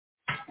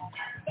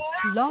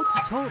Blog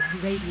Talk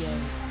Radio.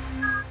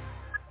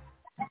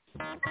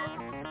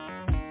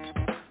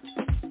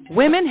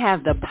 Women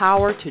have the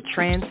power to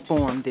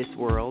transform this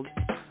world.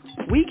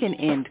 We can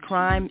end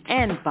crime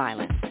and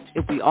violence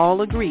if we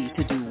all agree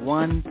to do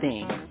one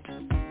thing: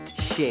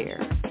 share.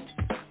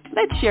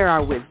 Let's share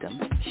our wisdom,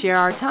 share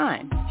our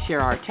time,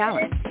 share our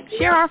talent,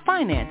 share our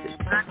finances,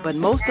 but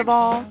most of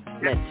all,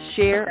 let's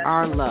share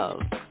our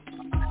love.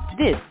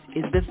 This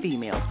is the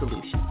Female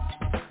Solution.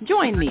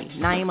 Join me,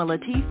 Naima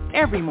Latif,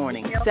 every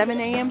morning, 7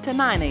 a.m. to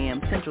 9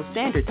 a.m. Central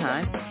Standard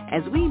Time,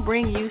 as we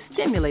bring you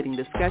stimulating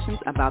discussions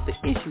about the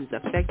issues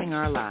affecting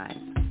our lives.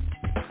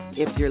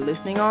 If you're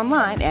listening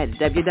online at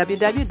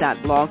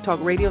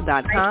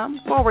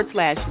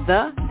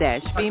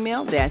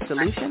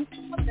www.blogtalkradio.com/the-female-solution,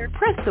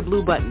 press the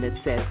blue button that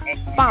says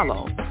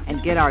follow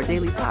and get our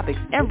daily topics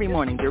every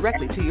morning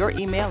directly to your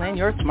email and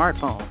your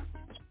smartphone.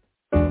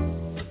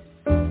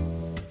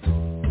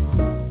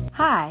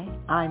 Hi,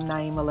 I'm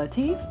Naima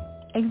Latif,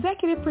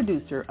 executive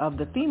producer of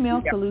the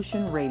Female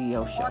Solution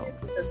radio show.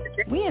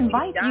 We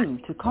invite you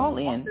to call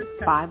in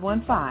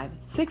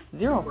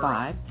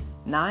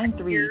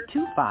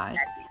 515-605-9325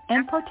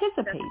 and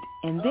participate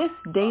in this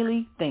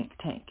daily think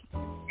tank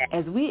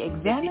as we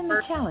examine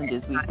the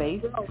challenges we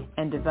face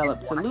and develop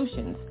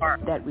solutions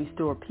that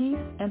restore peace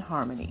and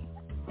harmony.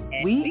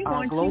 We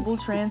are global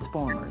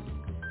transformers,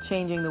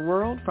 changing the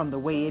world from the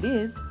way it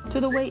is to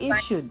the way it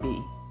should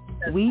be.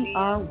 We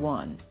are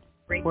one.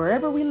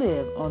 Wherever we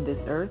live on this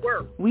earth,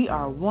 we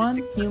are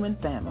one human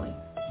family.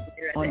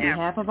 On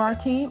behalf of our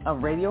team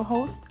of radio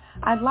hosts,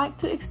 I'd like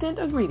to extend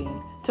a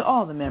greeting to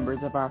all the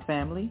members of our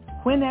family,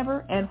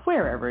 whenever and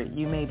wherever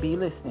you may be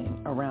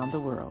listening around the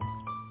world.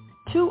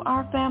 To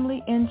our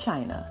family in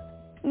China,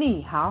 Ni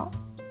Hao.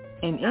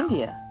 In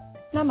India,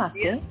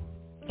 Namaste.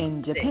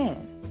 In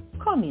Japan,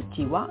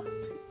 Konnichiwa.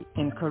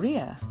 In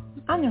Korea,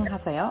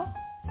 Annyeonghaseyo.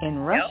 In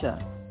Russia,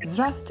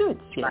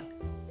 Здравствуйте.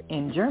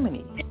 In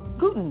Germany,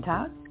 Guten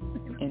Tag.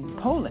 In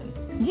Poland,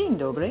 Dzień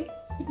dobry.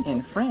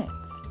 In France,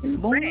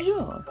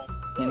 Bonjour.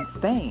 In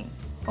Spain,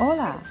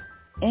 Hola.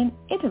 In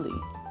Italy,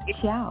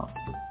 Ciao.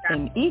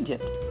 In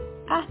Egypt,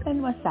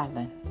 Ahlan wa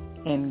sahlan.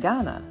 In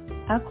Ghana,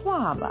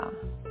 Akwaba.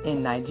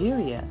 In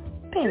Nigeria,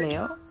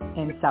 Peleo.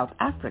 In South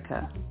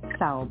Africa,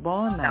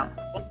 Sawubona.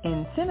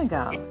 In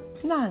Senegal,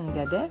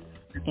 Nangadef.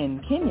 In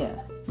Kenya,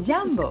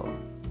 Jambo.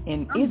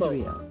 In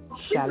Israel,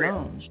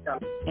 Shalom.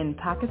 In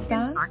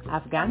Pakistan,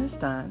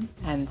 Afghanistan,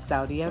 and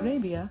Saudi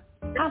Arabia,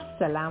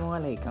 Assalamu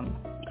alaikum.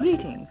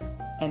 Greetings,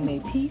 and may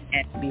peace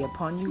be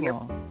upon you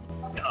all.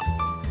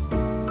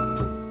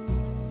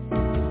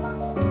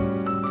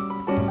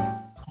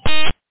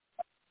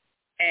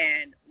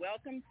 And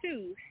welcome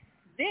to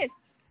this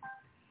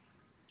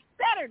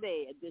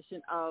Saturday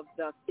edition of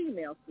the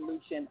Female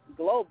Solution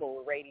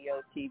Global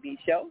Radio TV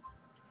show.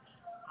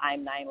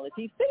 I'm Naima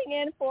Latif, sitting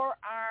in for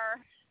our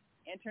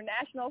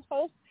international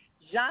host,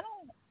 Jana,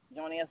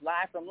 joining us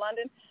live from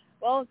London.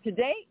 Well,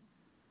 today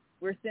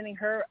we're sending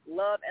her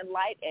love and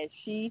light as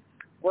she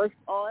works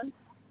on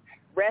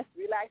rest,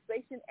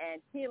 relaxation,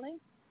 and healing.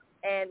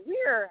 And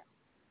we're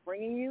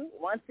bringing you,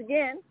 once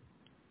again,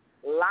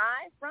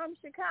 live from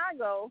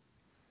Chicago,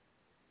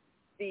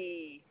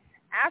 the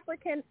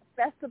African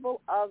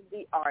Festival of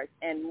the Arts.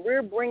 And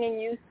we're bringing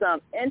you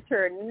some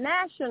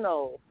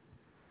international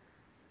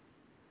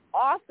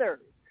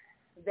authors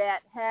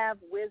that have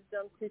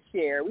wisdom to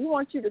share. We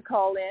want you to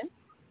call in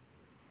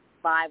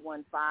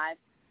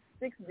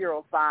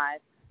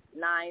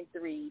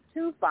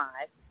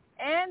 515-605-9325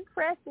 and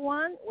press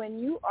 1 when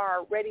you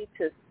are ready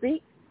to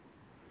speak.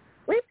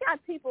 We've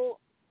got people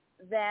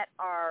that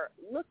are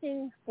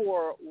looking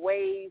for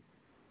ways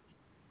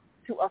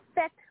to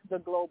affect the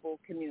global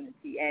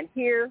community. And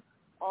here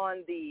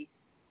on the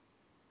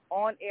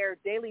on-air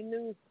Daily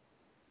News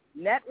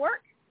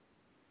Network,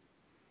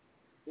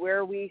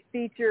 where we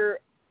feature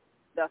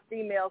the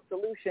Female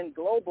Solution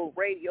Global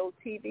Radio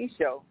TV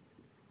show,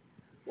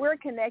 we're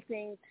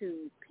connecting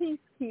to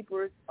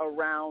peacekeepers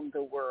around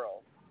the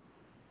world.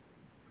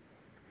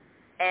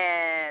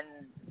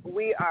 And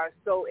we are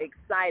so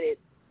excited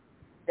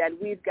that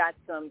we've got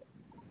some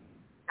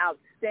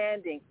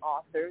outstanding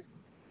authors.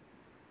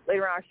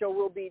 Later on our show,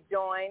 we'll be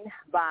joined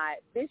by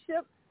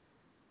Bishop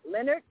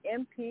Leonard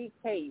M.P.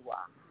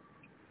 Keiwa,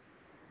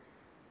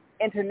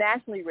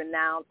 internationally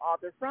renowned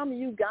author from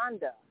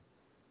Uganda,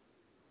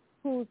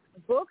 whose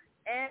books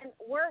and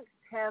works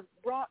have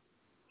brought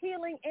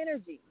healing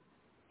energy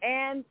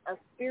and a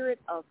spirit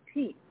of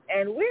peace.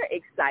 And we're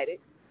excited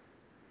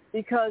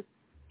because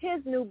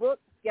his new book,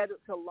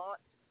 scheduled to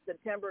launch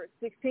September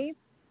 16th,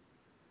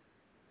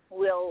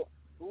 will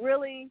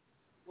really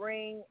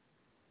bring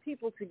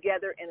people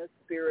together in a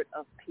spirit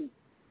of peace,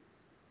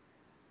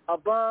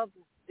 above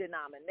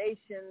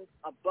denominations,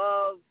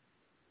 above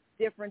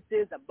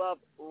differences, above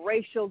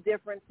racial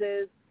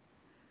differences,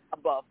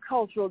 above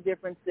cultural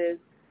differences.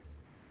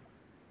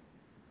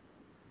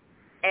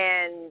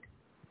 And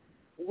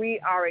we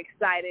are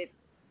excited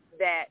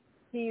that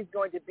he's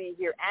going to be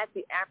here at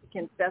the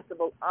African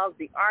Festival of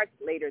the Arts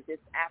later this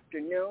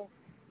afternoon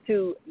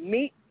to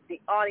meet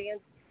the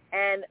audience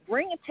and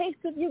bring a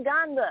taste of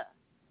Uganda.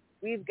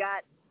 We've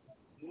got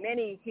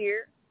many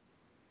here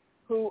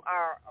who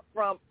are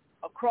from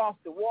across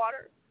the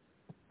water,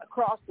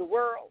 across the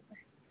world,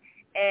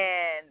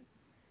 and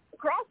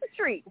across the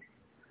street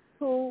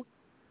who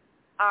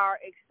are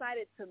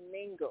excited to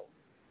mingle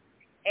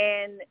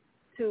and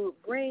to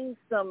bring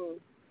some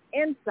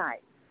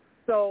insight.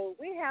 So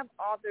we have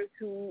authors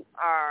who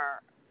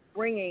are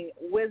bringing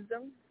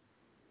wisdom,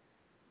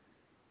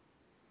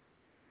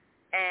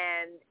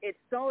 and it's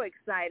so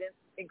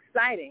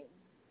exciting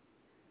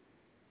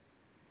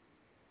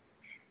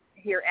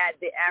here at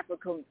the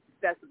African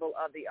Festival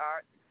of the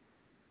Arts,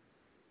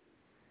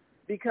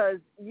 because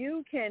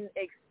you can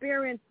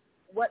experience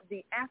what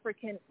the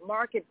African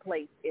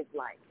marketplace is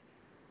like.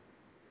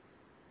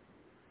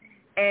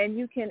 And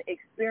you can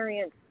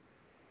experience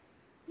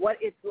what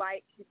it's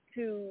like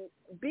to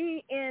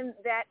be in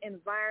that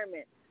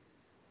environment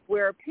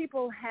where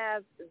people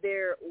have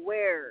their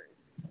wares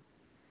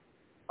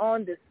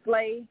on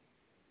display,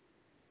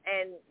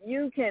 and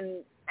you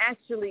can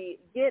actually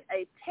get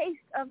a taste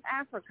of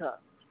Africa,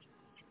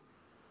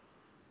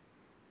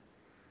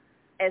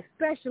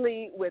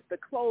 especially with the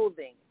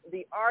clothing,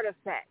 the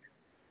artifacts,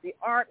 the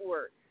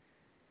artwork,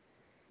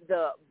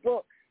 the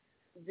books,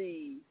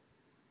 the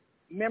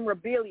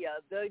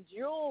memorabilia, the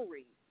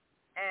jewelry,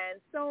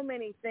 and so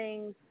many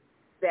things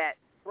that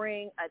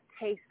bring a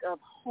taste of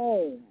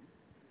home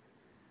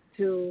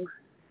to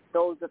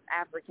those of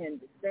African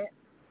descent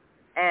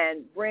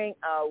and bring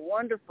a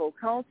wonderful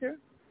culture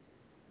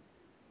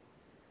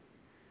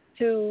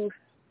to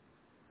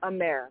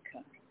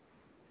America.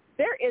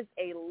 There is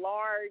a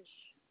large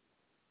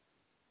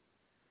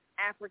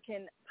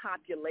African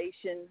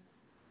population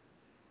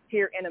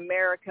here in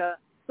America,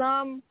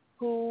 some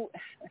who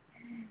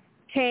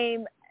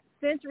came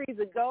centuries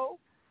ago,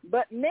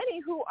 but many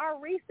who are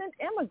recent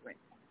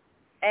immigrants.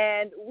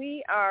 And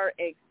we are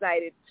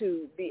excited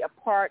to be a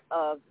part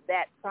of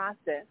that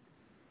process,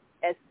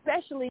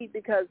 especially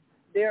because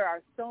there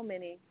are so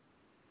many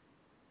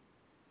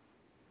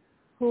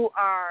who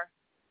are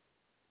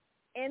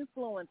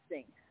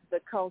influencing the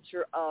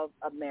culture of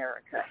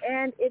America.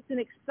 And it's an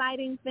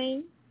exciting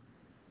thing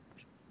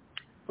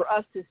for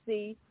us to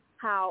see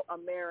how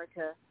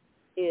America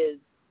is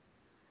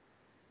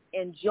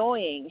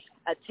enjoying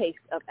a taste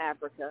of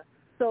Africa.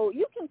 So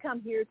you can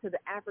come here to the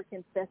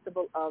African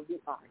Festival of the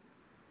Arts.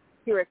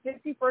 Here at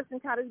 51st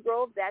and Cottage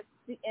Grove, that's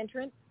the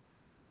entrance.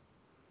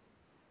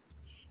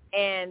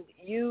 And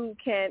you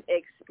can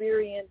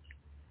experience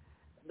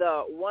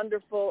the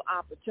wonderful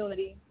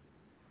opportunity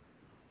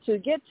to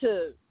get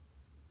to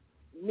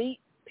meet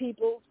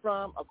people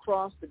from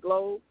across the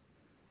globe.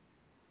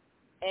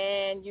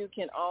 And you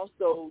can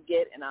also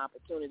get an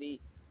opportunity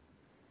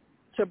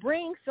to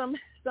bring some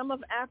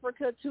of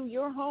Africa to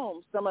your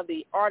home, some of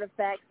the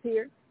artifacts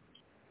here,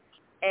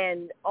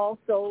 and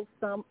also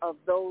some of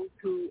those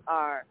who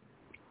are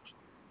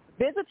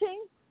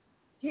visiting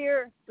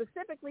here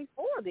specifically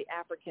for the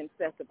African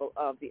Festival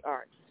of the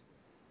Arts.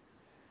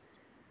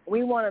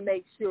 We want to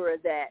make sure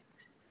that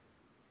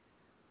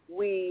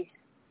we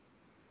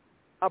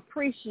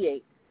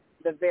appreciate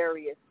the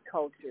various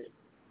cultures.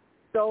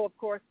 So, of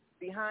course,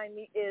 behind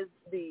me is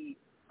the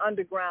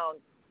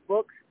underground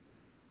book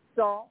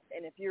stall,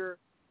 and if you're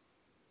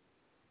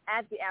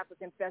at the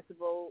African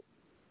Festival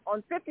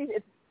on 50,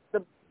 it's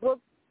the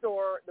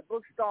bookstore. The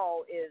book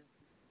stall is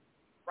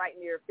right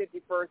near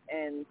 51st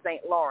and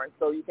St. Lawrence,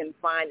 so you can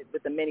find it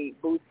with the many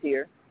booths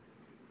here.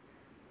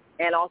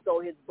 And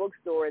also his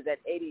bookstore is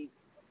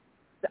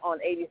on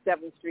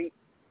 87th Street,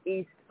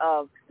 east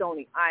of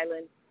Stony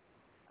Island.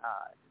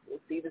 You'll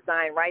see the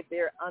sign right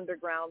there,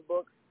 Underground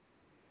Books.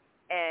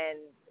 And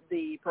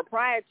the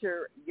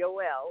proprietor,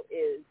 Yoel,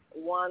 is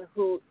one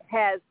who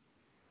has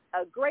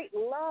a great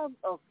love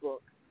of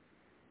books.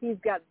 He's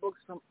got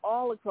books from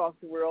all across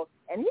the world,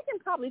 and he can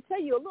probably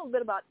tell you a little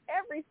bit about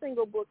every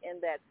single book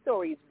in that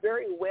store. He's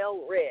very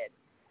well read.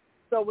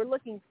 So we're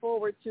looking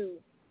forward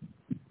to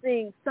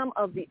seeing some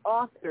of the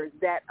authors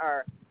that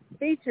are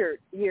featured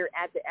here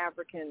at the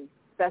African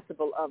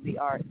Festival of the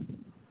Arts.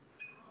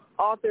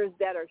 Authors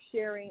that are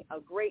sharing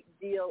a great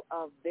deal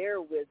of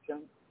their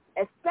wisdom,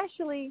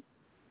 especially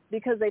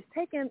because they've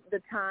taken the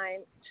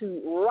time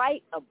to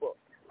write a book.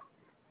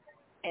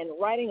 And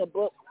writing a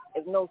book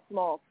is no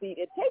small feat.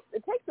 It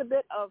takes a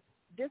bit of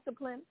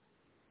discipline,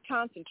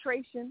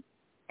 concentration,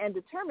 and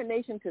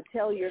determination to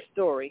tell your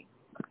story,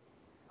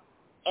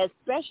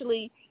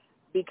 especially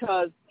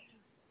because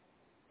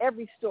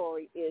every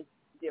story is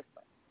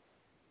different.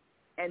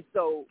 And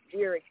so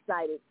we're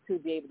excited to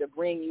be able to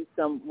bring you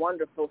some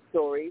wonderful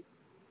stories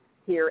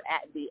here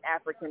at the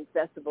African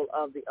Festival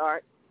of the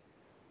Arts.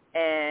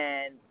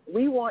 And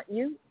we want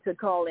you to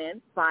call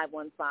in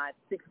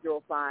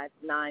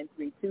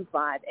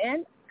 515-605-9325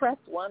 and press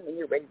 1 when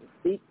you're ready to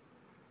speak.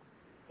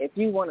 If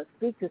you want to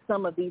speak to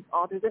some of these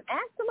authors and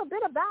ask them a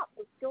bit about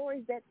the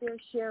stories that they're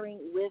sharing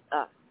with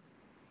us.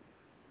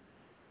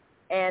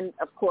 And,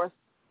 of course,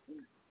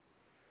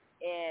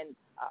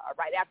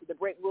 right after the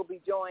break, we'll be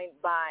joined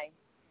by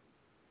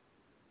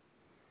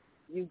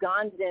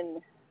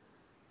Ugandan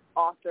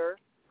author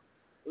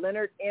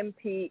Leonard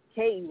M.P.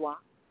 Keiwa,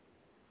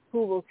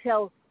 who will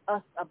tell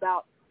us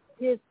about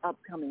his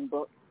upcoming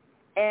book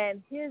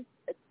and his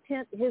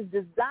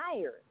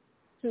desire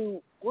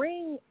to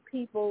bring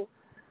people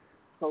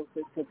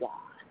closer to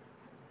God,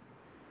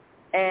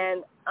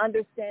 and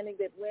understanding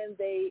that when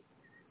they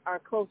are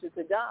closer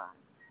to God,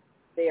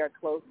 they are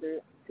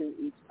closer to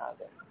each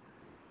other.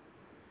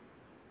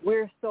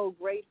 We're so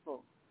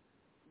grateful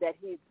that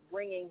he's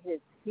bringing his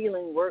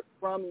healing work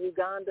from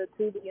Uganda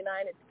to the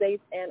United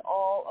States and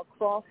all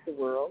across the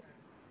world.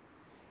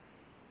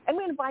 And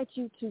we invite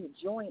you to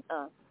join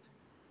us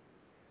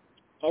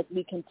as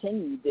we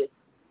continue this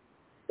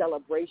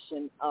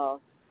celebration of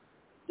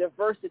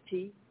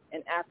diversity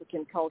in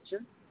African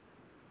culture.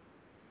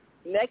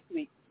 Next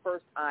week,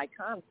 First Eye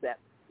Concept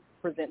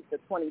presents the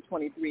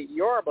 2023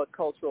 Yoruba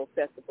Cultural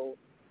Festival.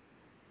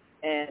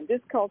 And this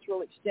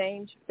cultural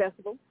exchange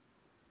festival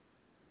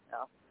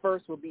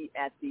first will be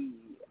at the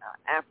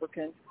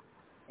African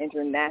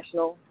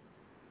International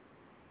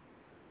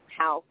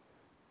House,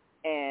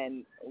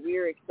 and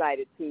we're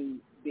excited to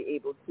be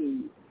able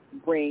to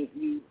bring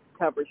you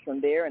coverage from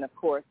there. And, of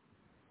course,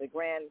 the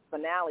grand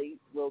finale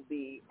will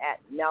be at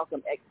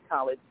Malcolm X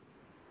College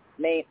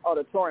main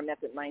auditorium.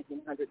 That's at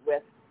 1900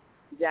 West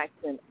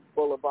Jackson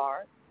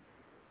Boulevard.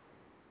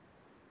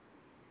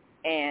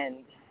 And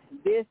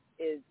this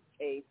is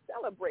a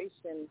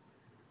celebration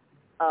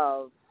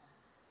of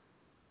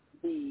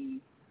the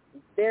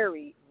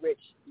very rich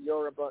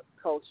Yoruba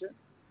culture,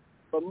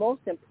 but most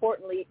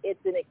importantly,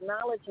 it's an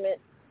acknowledgement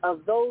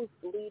of those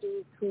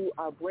leaders who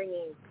are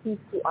bringing peace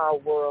to our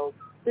world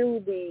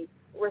through the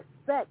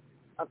respect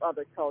of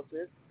other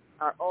cultures.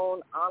 Our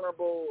own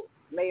Honorable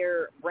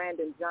Mayor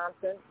Brandon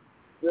Johnson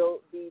will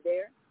be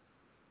there,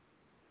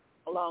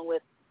 along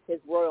with His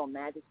Royal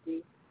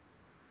Majesty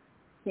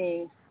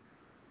King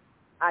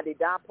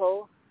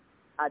Adedapo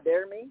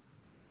Adermi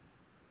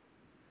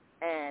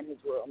and His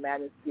Royal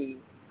Majesty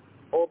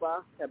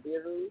Oba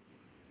Kabiru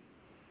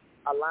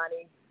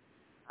Alani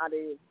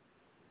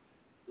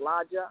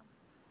Adelaja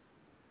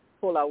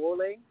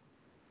Kolawole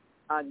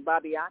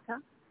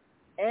Agbabiaka,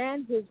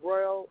 and His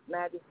Royal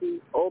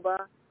Majesty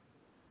Oba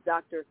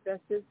Dr.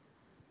 Festus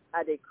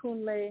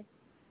Adekunle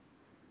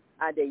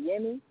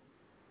Adeyemi,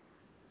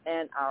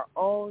 and our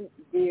own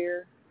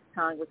dear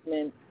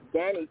Congressman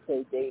Danny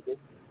K. Davis,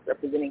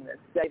 representing the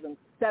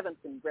 7th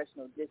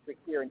Congressional District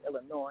here in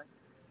Illinois.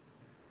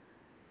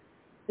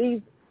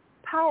 These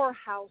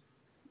powerhouse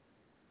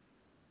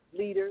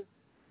leaders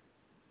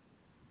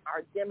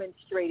are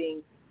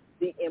demonstrating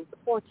the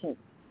importance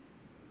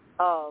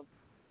of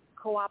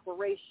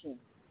cooperation,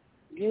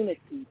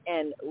 unity,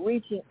 and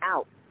reaching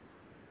out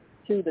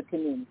to the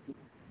community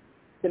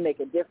to make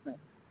a difference.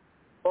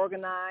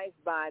 Organized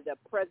by the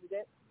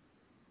President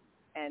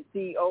and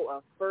CEO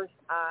of First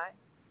Eye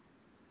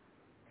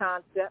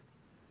Concept,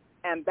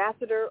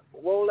 Ambassador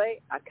Wole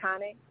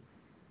Akane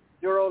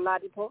Duro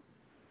Ladipo.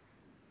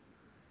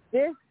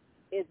 This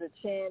is a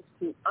chance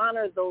to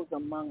honor those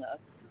among us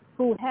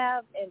who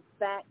have, in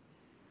fact,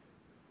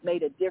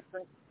 made a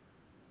difference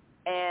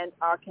and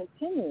are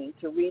continuing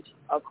to reach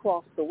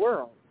across the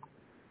world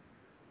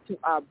to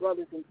our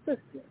brothers and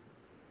sisters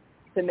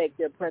to make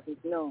their presence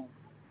known.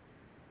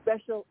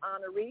 Special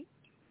honoree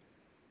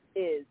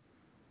is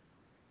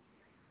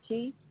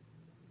Chief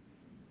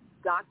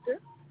Dr.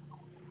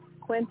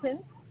 Quentin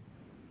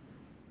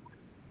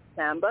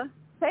Samba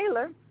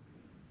Taylor,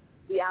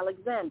 the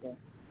Alexander,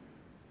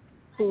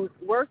 whose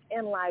work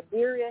in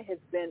Liberia has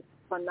been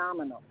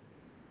phenomenal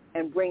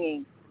in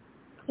bringing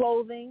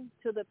clothing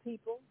to the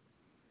people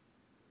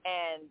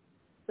and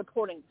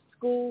supporting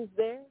schools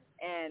there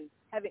and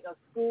having a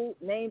school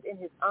named in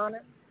his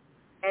honor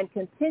and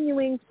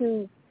continuing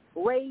to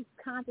raise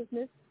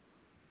consciousness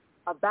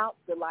about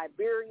the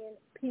Liberian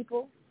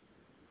people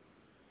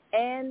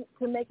and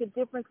to make a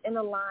difference in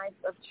the lives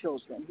of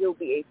children. He'll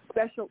be a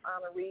special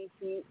honoree.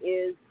 He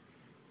is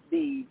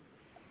the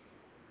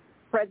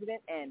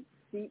president and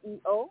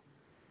CEO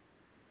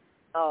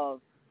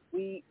of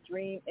We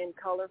Dream in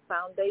Color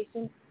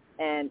Foundation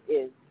and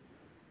is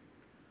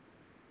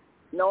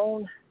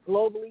known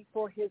globally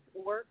for his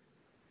work.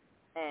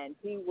 And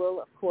he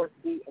will, of course,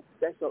 be a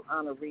special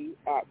honoree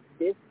at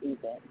this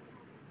event.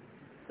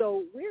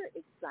 So we're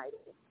excited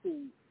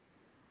to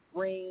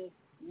bring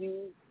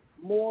you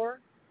more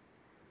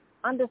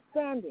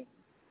understanding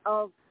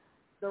of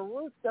the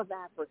roots of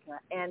Africa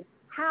and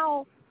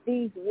how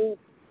these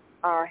roots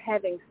are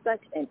having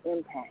such an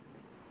impact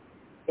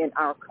in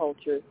our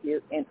culture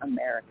here in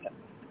America.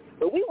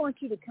 But we want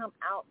you to come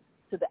out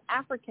to the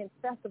African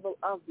Festival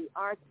of the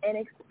Arts and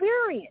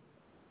experience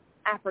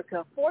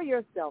Africa for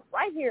yourself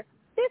right here,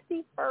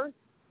 51st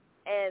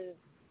and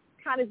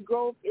Cottage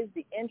Grove is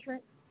the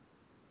entrance.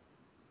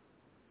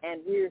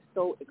 And we're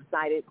so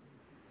excited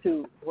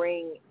to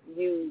bring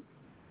you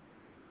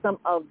some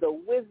of the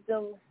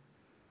wisdom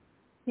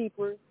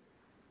keepers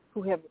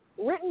who have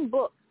written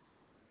books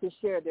to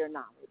share their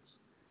knowledge.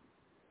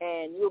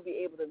 And you'll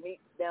be able to meet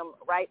them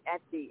right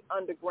at the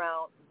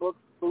underground book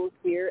booth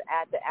here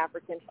at the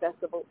African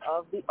Festival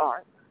of the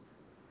Arts.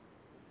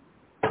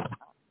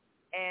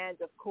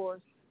 And, of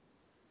course,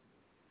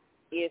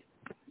 if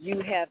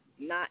you have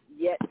not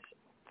yet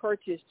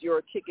purchased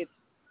your tickets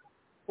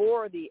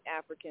for the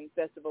African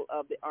Festival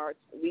of the Arts,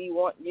 we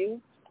want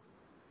you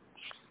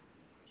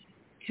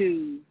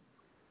to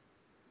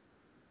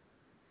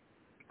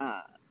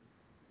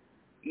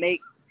make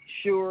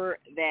sure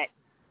that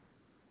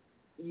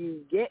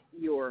you get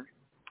your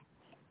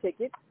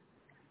tickets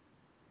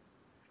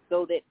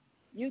so that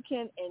you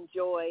can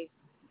enjoy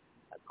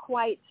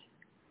quite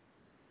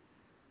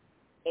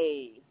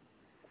a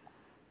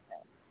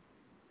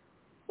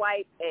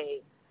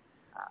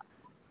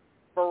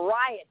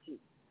variety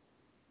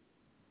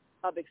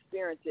of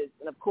experiences.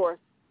 And, of course,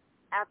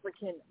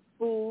 African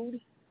food,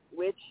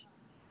 which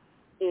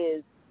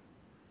is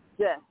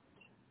just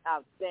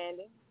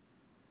outstanding.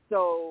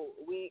 So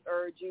we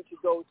urge you to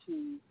go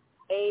to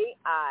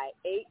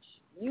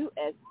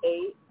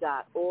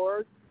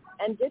AIHUSA.org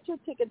and get your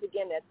tickets.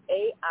 Again, that's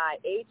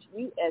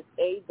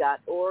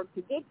AIHUSA.org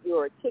to get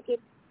your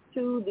tickets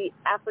to the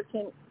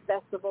African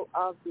Festival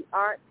of the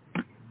Arts.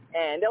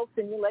 And they'll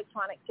send you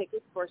electronic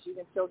tickets. Of course, you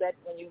can show that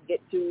when you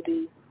get to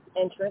the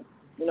entrance.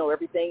 You know,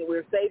 everything,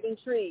 we're saving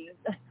trees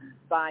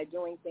by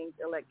doing things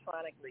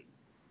electronically.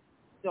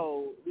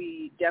 So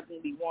we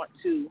definitely want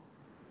to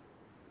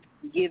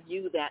give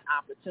you that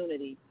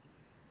opportunity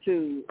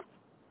to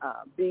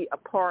be a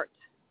part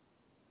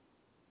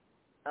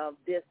of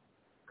this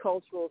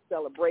cultural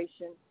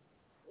celebration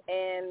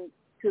and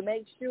to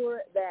make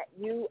sure that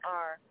you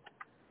are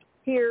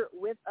here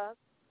with us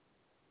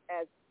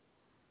as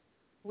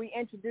we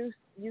introduce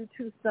you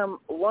to some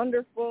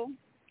wonderful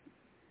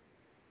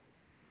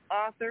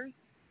authors,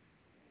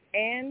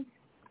 and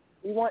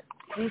we want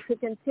you to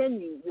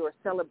continue your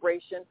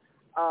celebration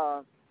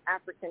of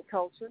African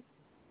culture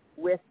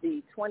with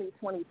the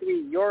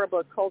 2023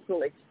 Yoruba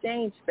Cultural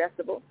Exchange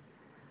Festival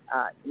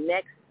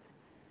next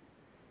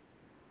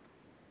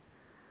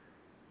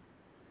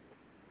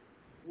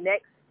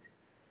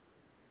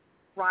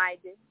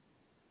Friday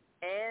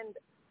and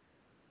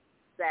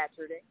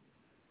Saturday,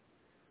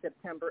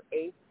 September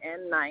 8th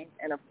and 9th.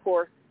 And, of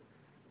course,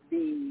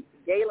 the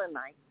gala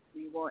night,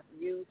 we want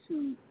you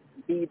to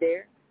be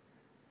there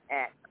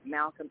at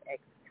Malcolm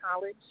X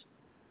College,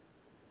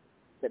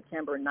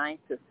 September 9th,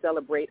 to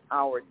celebrate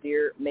our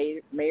dear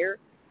mayor.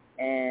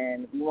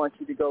 And we want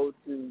you to go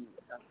to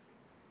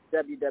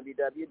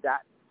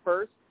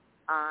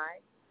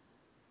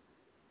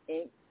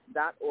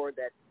firsteyeinc.org.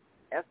 That's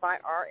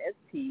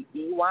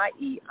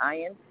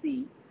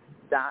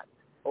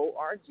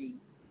FIRSTEYEINC.org,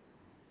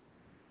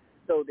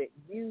 so that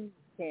you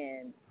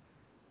can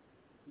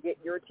get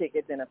your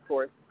tickets. And, of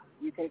course,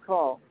 you can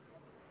call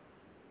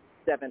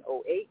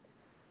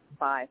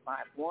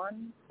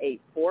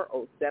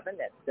 708-551-8407.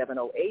 That's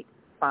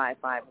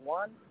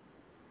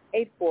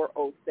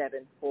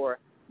 708-551-8407 for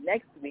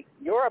next week's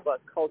Yoruba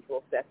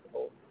Cultural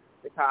Festival,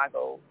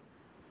 Chicago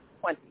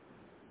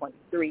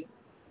 2023,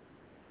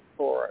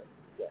 for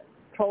the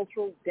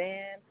cultural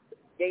dance,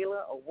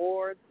 gala,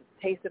 awards,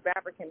 taste of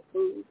African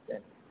foods,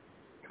 and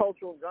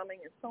cultural drumming,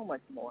 and so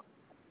much more.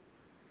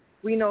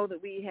 We know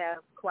that we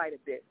have quite a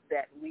bit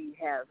that we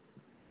have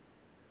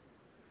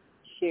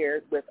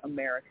shared with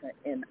America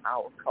in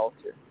our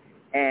culture,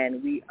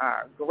 and we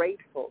are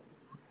grateful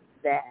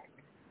that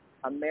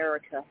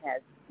America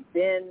has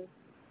been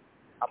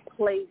a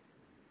place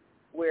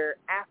where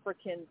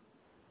African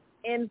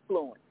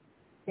influence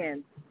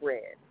can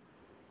spread.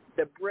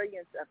 The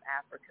brilliance of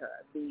Africa,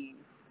 the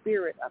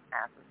spirit of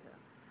Africa,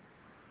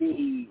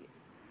 the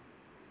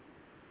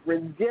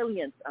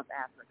resilience of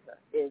Africa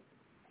is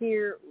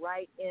here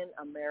right in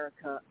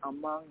America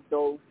among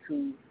those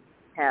who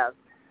have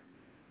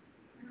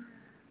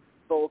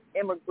both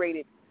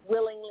immigrated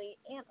willingly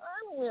and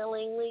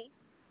unwillingly.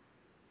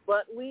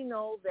 But we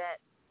know that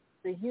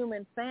the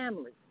human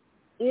family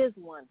is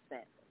one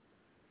family,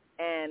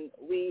 and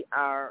we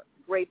are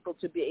grateful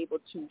to be able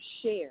to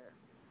share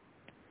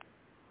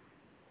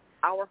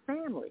our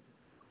family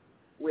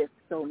with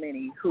so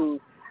many who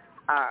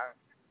are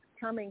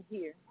coming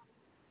here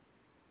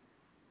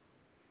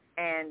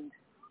and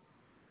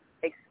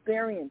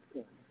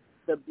experiencing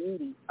the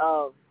beauty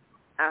of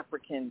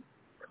African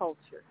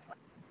culture.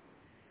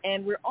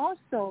 And we're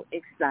also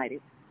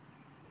excited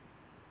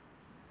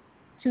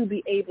to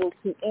be able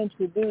to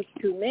introduce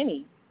to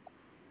many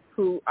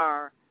who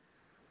are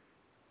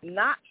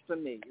not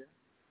familiar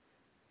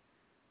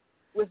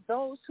with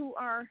those who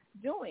are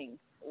doing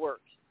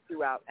work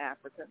throughout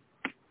Africa.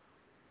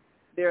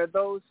 There are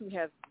those who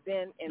have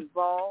been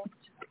involved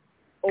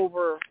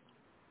over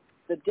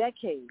the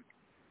decades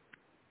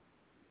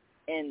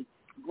in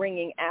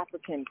bringing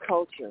African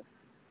culture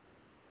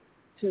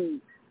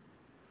to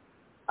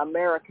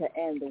America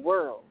and the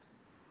world,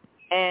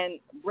 and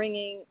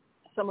bringing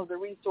some of the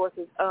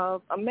resources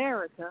of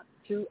America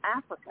to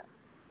Africa.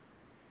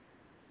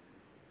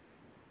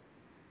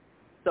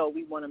 So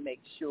we want to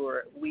make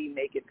sure we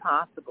make it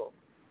possible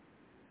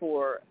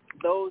for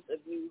those of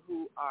you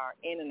who are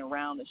in and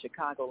around the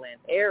Chicagoland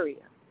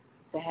area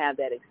to have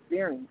that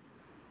experience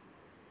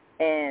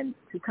and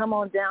to come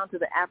on down to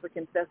the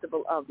African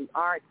Festival of the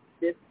Arts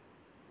this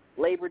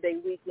Labor Day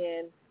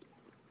weekend.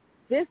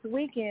 This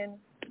weekend,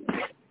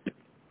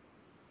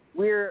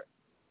 we're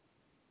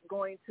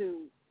going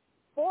to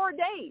 4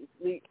 days.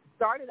 We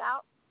started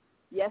out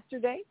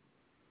yesterday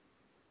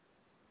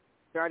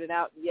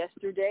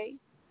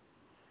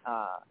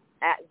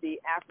at the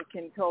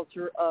African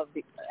culture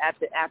at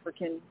the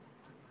African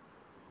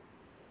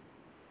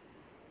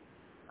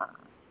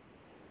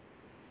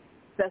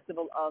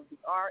Festival of the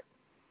Arts.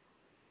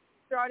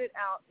 Started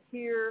out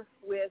here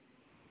with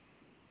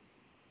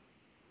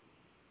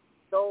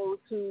those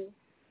who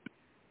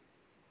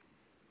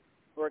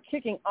were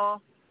kicking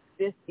off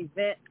this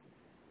event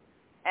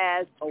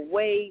as a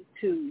way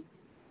to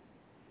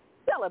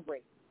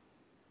celebrate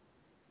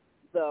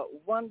the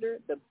wonder,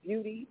 the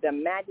beauty, the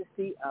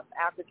majesty of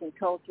African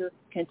culture,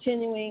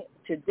 continuing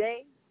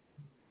today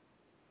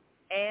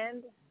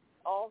and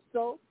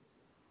also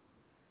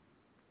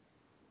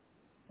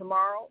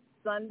tomorrow,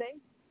 Sunday,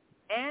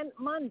 and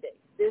Monday.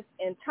 This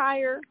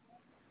entire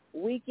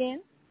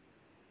weekend,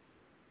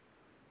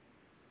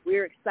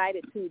 we're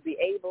excited to be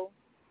able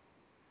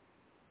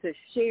to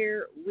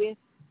share with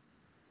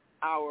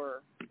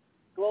our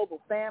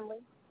global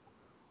family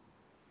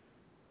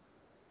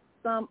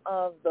some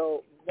of the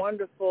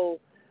wonderful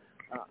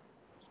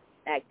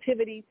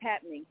activities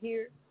happening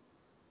here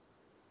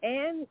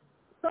and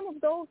some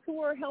of those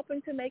who are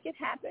helping to make it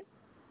happen.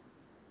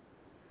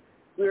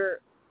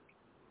 We're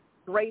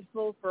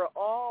grateful for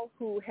all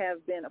who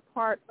have been a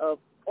part of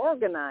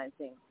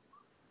organizing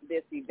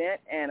this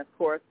event, and of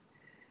course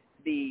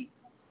the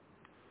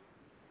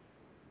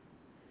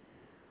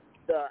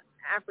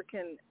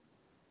African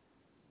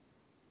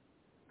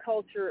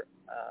culture,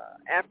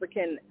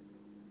 African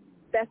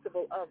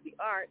Festival of the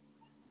Arts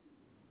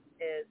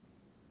is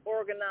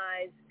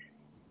organized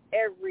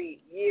every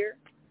year,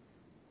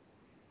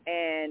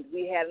 and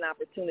we had an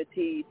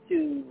opportunity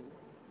to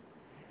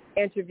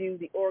interview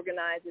the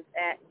organizers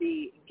at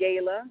the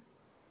gala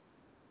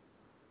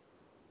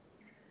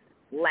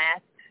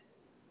last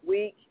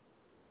week,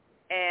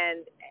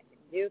 and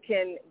you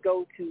can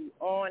go to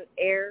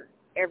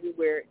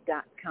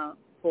onaireverywhere.com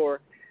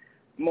for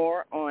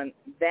more on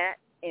that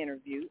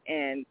interview.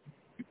 And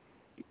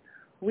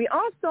we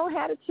also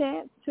had a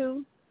chance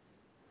to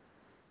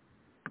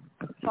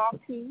talk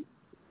to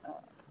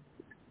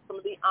some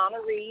of the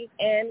honorees,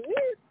 and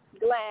we're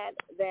glad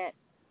that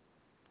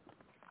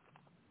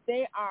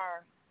they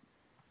are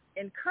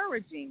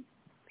encouraging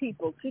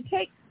people to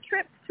take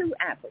trips to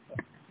Africa.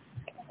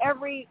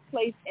 Every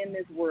place in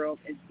this world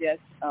is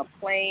just a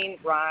plane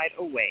ride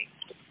away.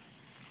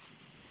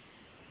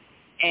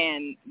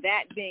 And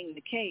that being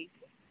the case,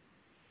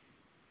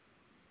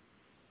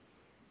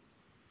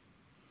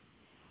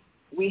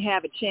 we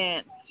have a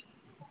chance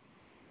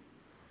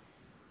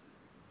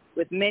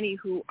with many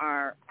who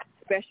are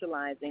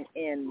specializing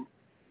in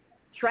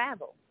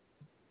travel,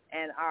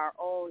 and our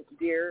own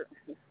dear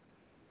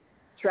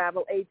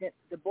travel agent,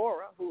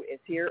 Deborah, who is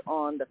here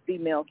on the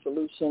Female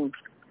Solution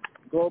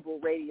Global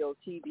Radio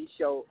TV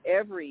show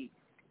every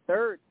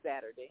third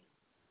Saturday,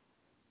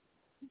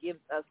 gives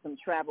us some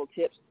travel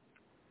tips.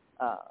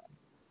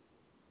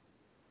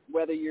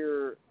 Whether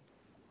you're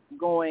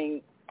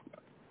going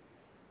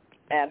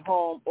at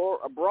home or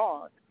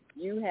abroad,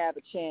 you have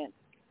a chance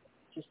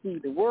to see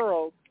the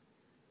world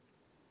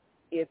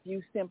if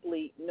you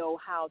simply know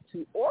how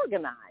to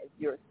organize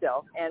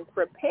yourself and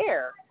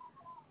prepare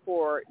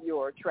for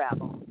your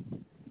travel.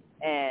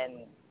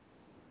 And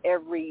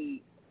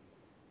every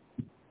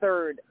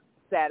third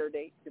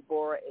Saturday,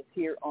 Deborah is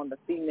here on the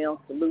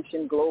Female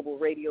Solution Global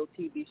Radio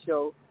TV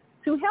show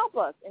to help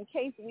us in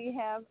case we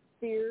have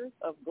fears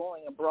of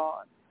going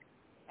abroad.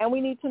 And we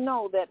need to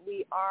know that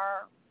we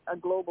are a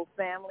global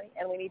family,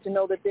 and we need to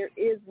know that there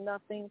is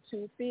nothing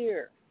to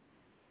fear.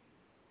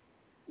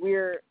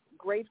 We're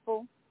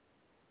grateful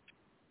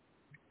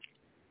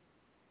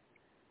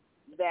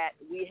that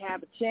we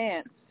have a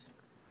chance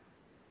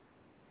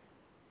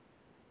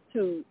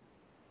to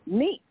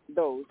meet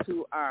those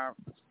who are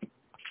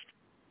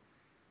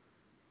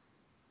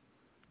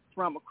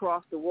from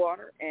across the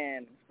water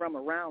and from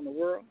around the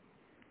world.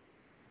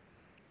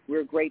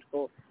 We're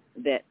grateful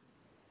that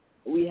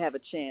we have a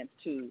chance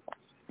to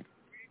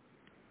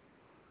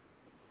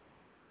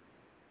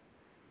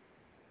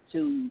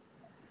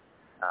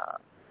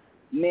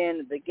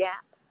mend the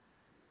gap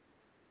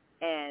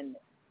and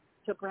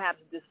to perhaps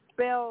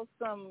dispel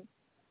some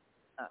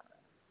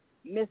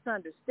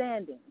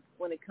misunderstandings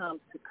when it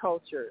comes to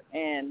culture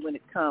and when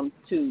it comes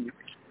to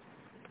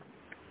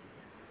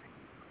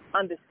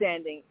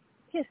understanding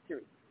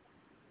history.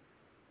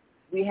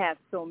 We have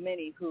so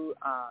many who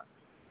are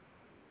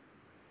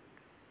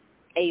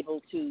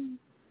able to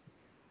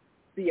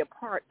be a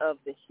part of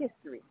the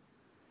history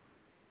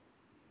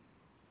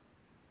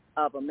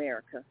of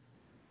America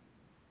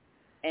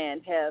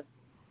and have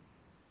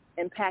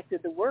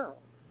impacted the world.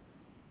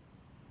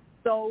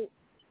 So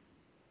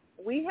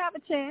we have a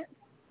chance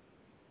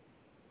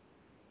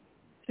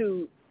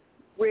to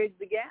bridge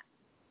the gap.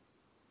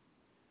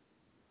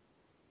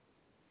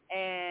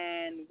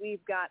 And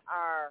we've got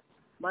our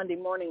Monday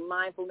morning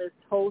mindfulness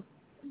host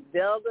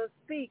Zelda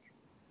Speaks,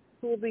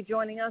 who will be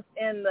joining us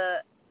in the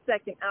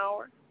second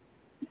hour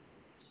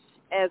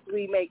as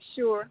we make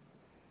sure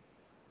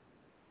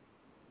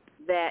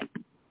that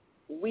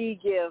we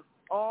give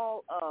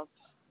all of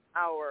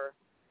our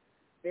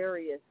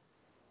various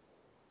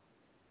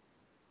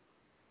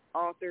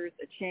authors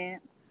a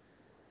chance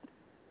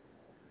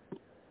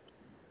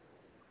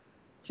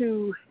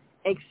to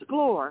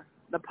explore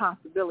the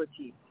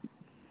possibilities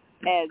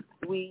as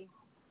we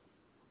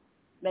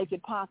make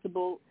it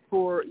possible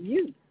for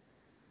you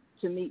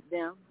to meet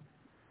them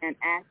and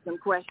ask them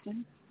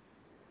questions.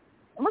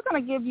 And we're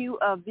going to give you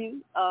a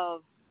view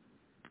of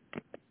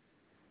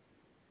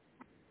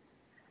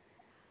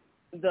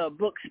the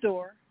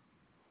bookstore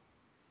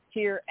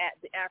here at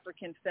the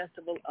African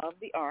Festival of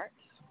the Arts,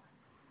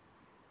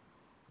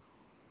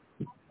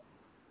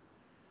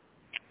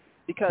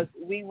 because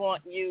we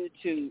want you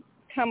to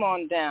come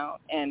on down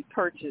and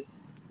purchase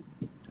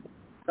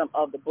some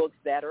of the books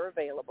that are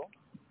available.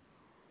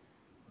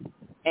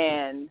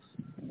 And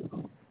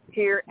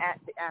here at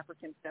the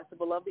African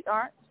Festival of the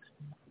Arts,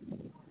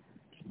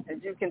 as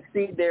you can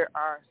see, there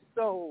are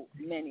so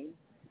many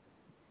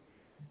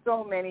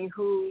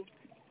who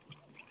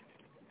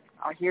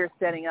are here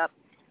setting up.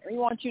 And we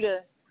want you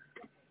to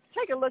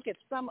take a look at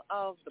some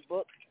of the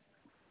books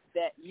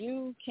that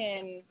you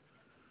can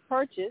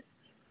purchase,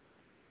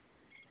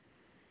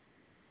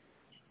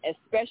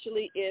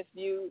 especially if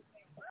you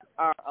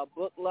are a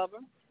book lover.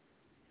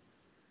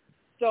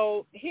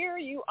 So here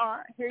you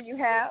are. Here you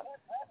have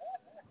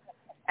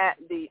at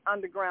the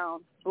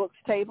Underground Books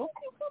table.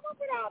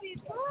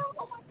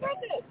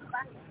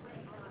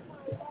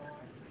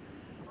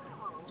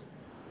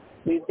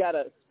 We've got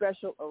a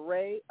special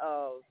array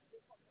of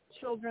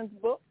children's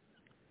books.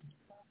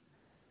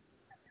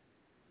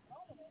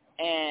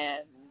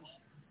 And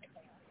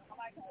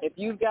if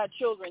you've got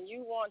children,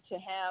 you want to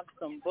have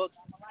some books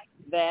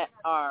that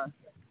are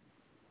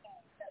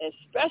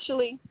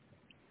especially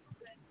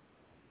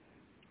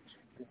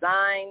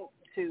designed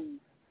to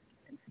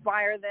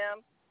inspire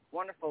them.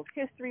 Wonderful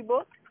history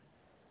books.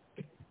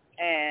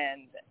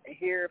 And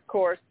here, of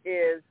course,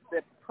 is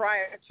the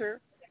proprietor,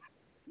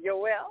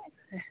 Yoel,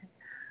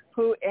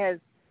 who has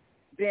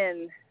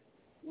been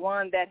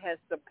one that has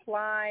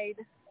supplied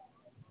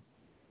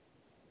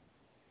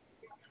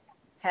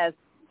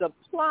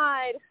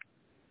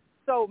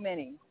so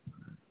many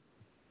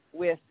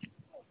with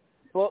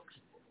books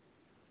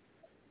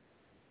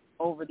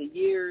over the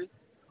years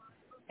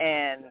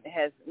and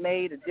has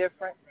made a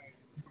difference,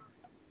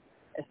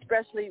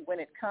 especially when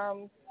it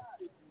comes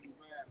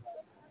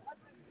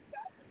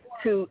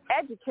to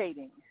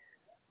educating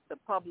the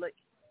public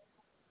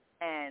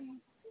and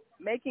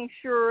making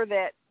sure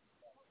that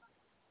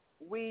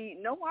we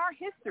know our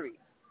history.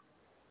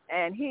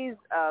 And he's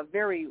a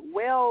very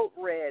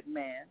well-read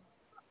man.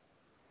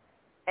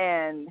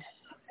 And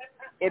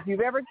if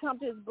you've ever come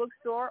to his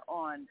bookstore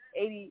on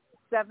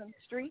 87th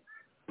Street,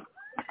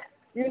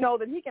 you know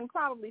that he can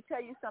probably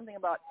tell you something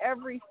about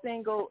every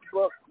single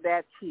book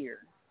that's here.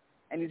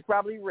 And he's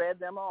probably read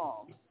them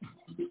all,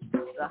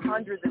 the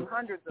hundreds and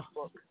hundreds of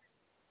books.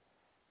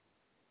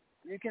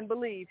 You can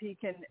believe he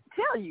can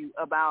tell you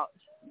about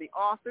the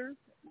authors,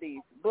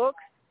 these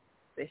books,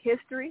 the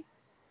history.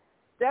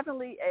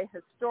 Definitely a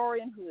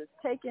historian who has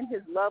taken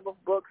his love of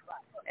books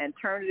and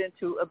turned it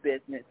into a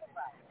business.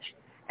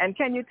 And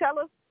can you tell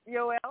us,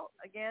 Yoel,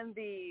 again,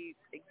 the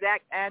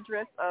exact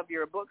address of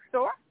your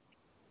bookstore?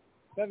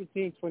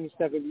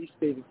 1727 East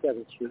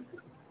 87th Street.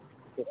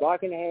 The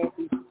block and a half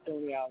east of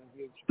Stony Island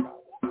here in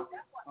Chicago.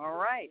 All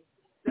right,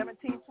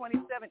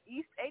 1727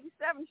 East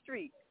 87th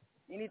Street.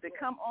 You need to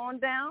come on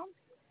down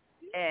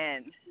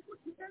and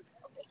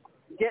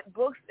get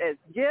books as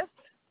gifts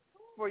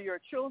for your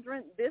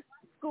children this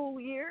school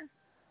year,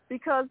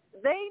 because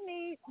they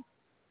need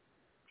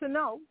to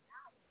know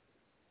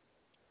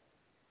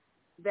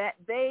that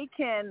they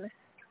can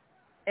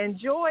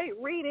enjoy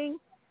reading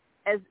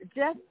as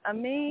just a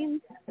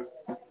means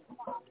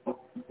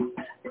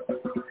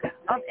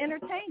of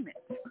entertainment.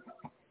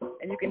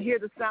 And you can hear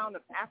the sound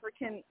of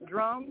African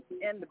drums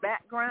in the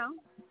background.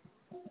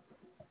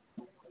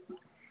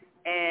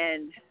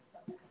 And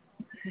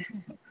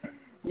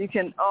you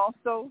can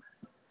also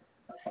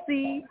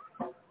see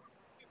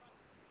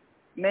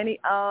many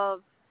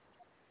of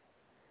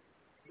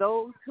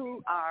those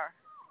who are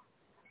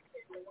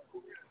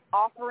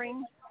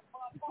offering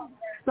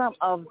some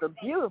of the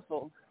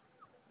beautiful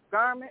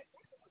garments.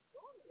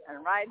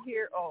 And right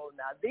here, oh,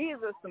 now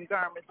these are some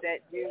garments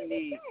that you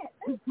need.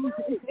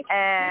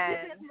 And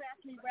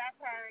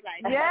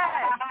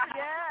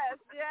yes.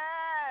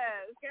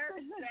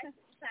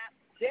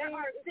 There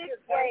are 6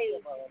 ways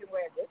you can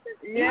wear this.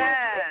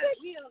 Yes.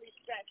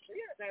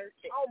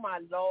 Oh, my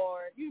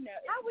Lord. You know,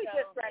 how we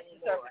just scratch the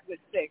surface with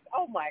 6?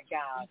 Oh, my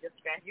God.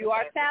 You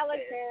are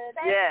talented.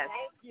 Yes.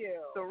 Thank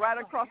you. So right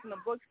across from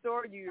the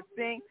bookstore, you're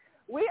seeing,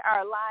 we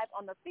are live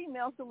on the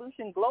Female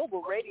Solution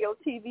Global Radio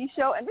TV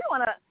show, and we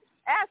want to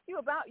ask you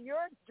about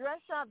your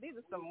dress shop. These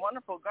are some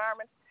wonderful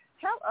garments.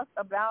 Tell us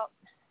about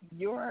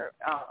your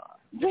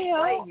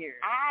Well, right here?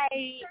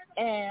 I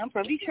am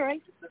from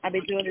Detroit. I've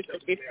been doing this for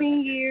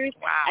 15 years.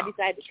 Wow. I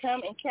decided to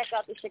come and check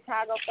out the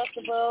Chicago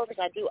Festival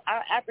because I do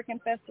our African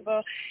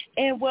Festival.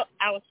 And what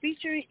our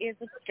feature is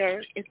a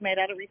skirt. It's made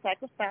out of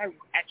recycled fabric.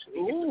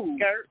 Actually, it's a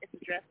skirt. It's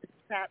a dress at the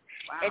top,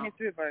 and it's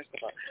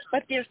reversible.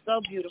 But they're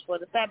so beautiful.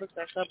 The fabrics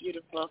are so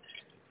beautiful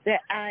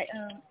that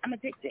I'm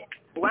addicted.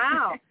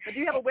 Wow. But do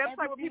you have a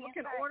website where people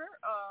can order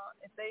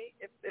if they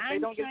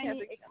don't get a chance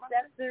to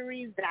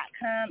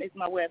Accessories.com is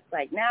my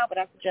website now, but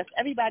I suggest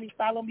everybody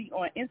follow me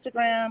on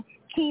Instagram,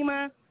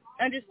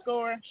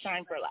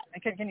 Kima_Shine for Life.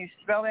 And can you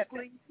spell that,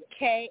 please?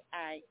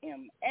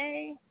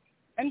 KIMA_Shine,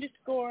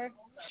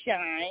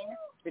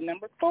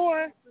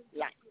 4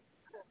 Life.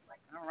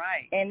 All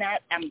right. And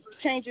I'm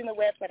changing the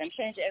website. I'm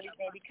changing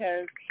everything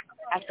because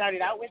I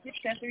started out with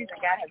accessories,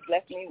 and God has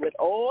blessed me with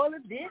all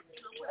of this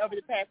over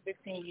the past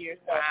 15 years.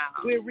 So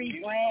we're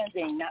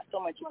rebranding, not so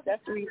much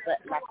accessories,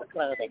 but lots of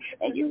clothing.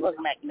 And you look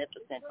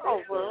magnificent.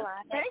 Oh, well,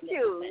 thank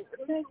you.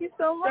 Thank you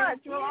so much.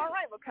 Well, all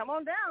right. Well, come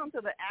on down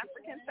to the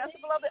African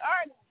Festival of the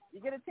Arts.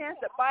 You get a chance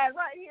to buy it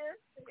right here.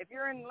 If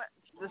you're in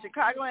the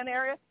Chicagoland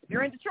area, if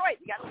you're in Detroit,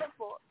 you got to look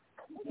for it.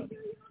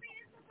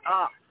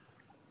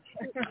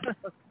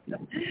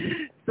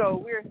 So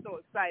we're so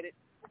excited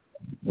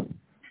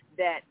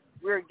that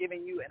we're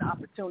giving you an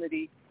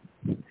opportunity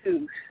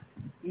to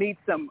meet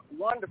some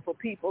wonderful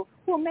people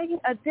who are making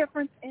a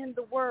difference in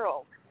the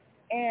world.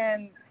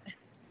 And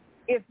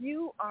if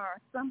you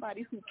are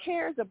somebody who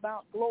cares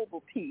about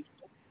global peace,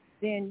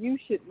 then you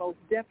should most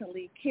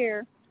definitely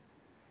care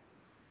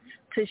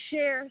to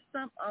share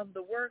some of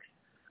the works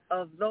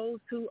of those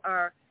who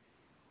are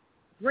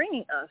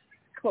bringing us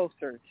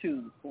closer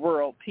to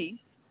world peace.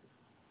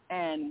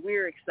 And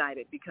we're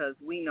excited because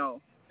we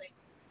know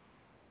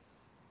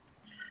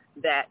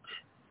that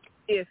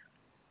if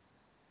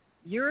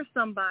you're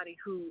somebody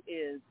who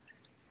is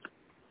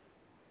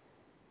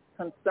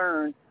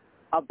concerned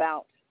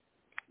about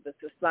the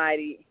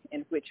society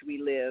in which we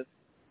live,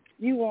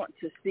 you want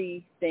to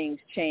see things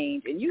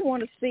change, and you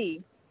want to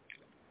see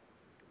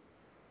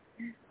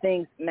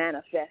things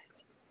manifest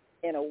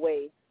in a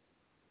way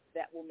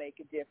that will make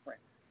a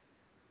difference.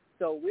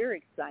 So we're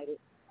excited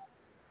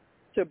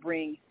to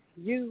bring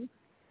you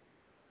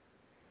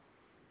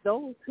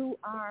those who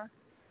are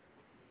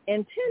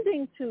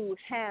intending to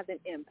have an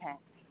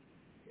impact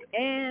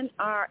and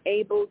are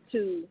able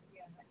to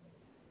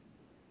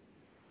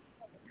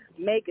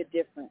make a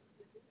difference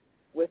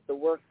with the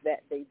work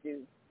that they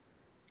do.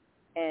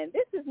 And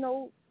this is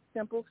no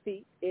simple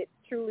feat. It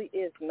truly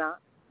is not,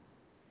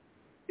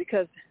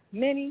 because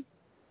many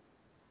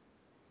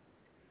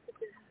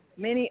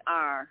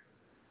are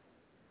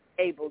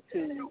able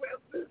to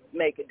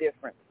make a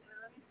difference,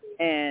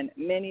 and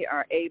many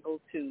are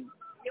able to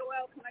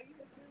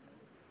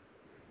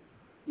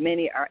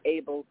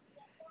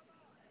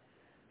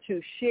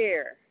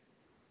share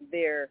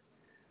their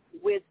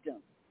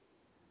wisdom.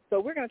 So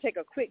we're going to take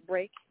a quick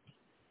break,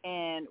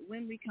 and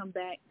when we come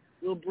back,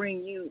 we'll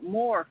bring you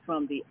more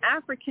from the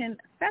African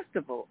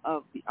Festival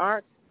of the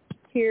Arts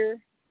here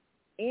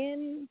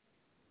in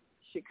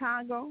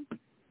Chicago,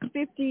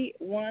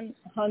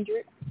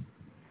 5100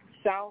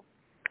 South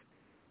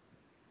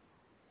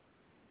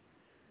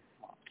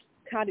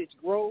Cottage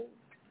Grove,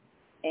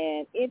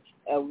 and it's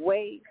a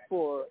way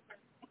for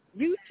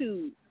you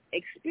to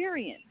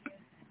experience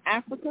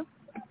Africa.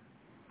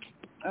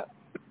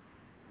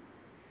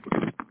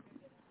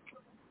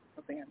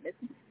 Something I'm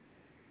missing.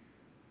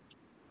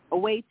 A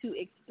way to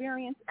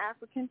experience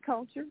African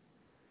culture,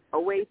 a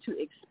way to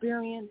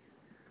experience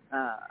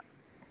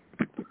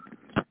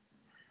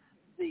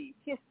the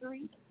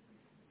history,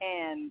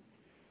 and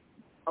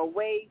a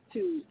way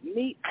to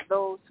meet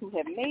those who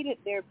have made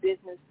it their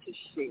business to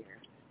share.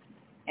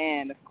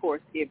 And, of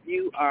course, if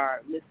you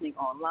are listening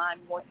online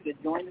and want you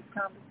to join this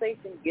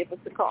conversation, give us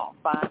a call,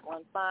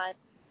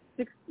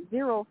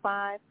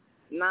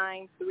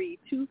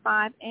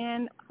 515-605-9325,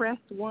 and press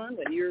 1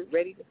 when you're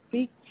ready to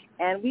speak,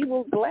 and we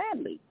will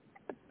gladly,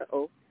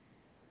 here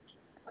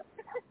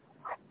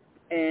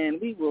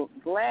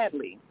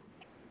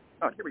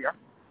we are,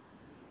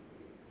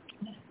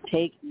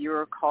 take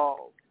your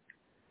calls.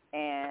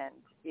 And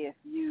if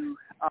you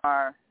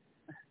are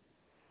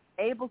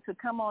able to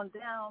come on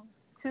down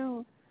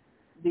to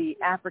the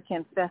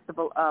African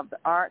Festival of the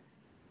Arts,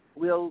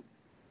 we'll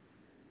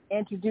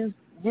introduce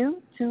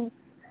you to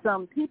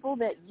some people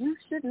that you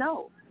should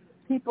know,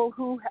 people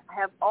who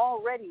have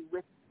already,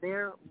 with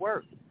their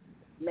work,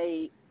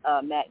 made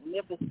a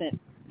magnificent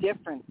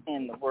difference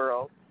in the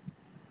world.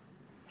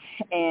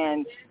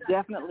 And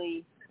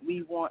definitely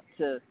we want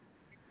to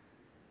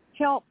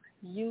help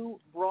you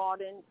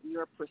broaden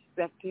your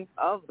perspective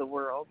of the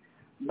world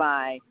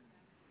by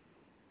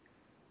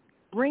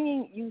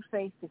bringing you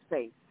face to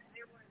face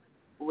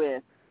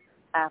with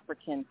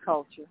African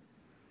culture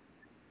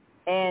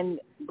and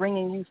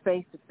bringing you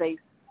face to face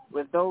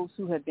with those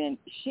who have been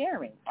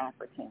sharing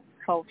African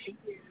culture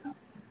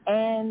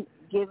and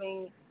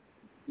giving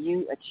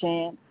you a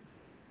chance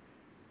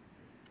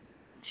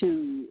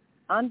to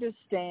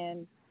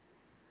understand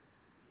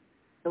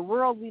the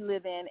world we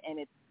live in and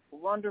its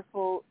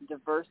wonderful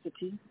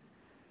diversity,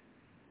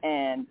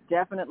 and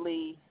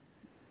definitely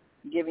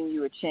giving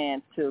you a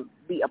chance to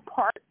be a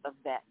part of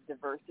that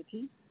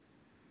diversity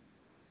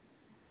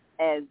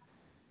as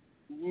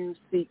you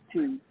seek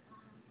to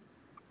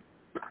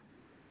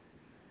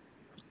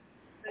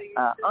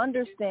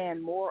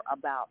understand more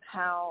about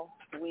how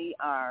we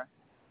are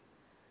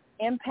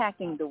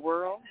impacting the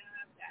world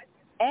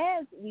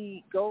as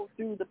we go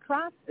through the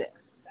process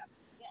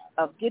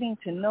of getting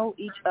to know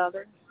each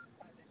other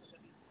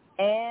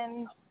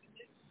and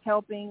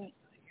helping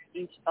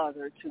each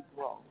other to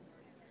grow.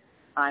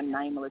 I'm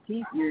Naima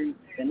Latif. You've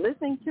been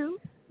listening to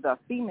the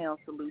Female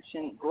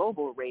Solution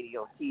Global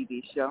Radio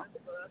TV show,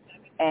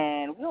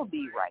 and we'll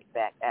be right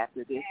back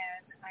after this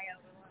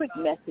quick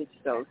message,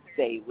 so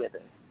stay with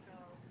us.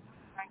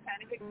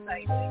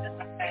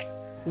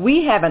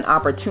 We have an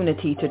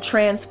opportunity to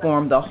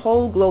transform the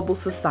whole global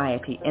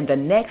society in the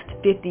next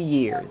 50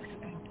 years.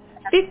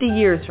 50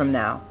 years from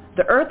now,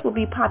 the earth will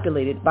be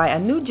populated by a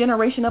new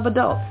generation of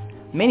adults,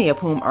 many of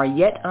whom are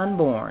yet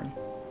unborn.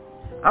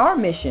 Our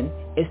mission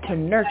is to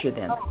nurture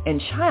them in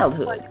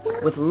childhood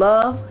with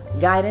love,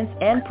 guidance,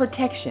 and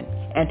protection,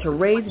 and to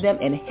raise them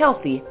in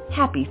healthy,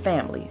 happy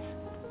families.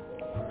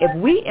 If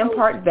we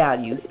impart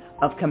values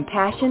of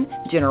compassion,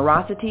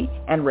 generosity,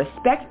 and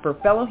respect for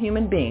fellow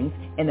human beings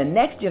in the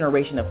next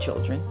generation of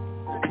children,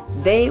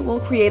 they will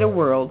create a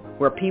world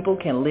where people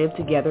can live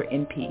together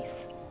in peace.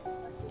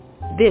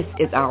 This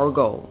is our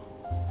goal.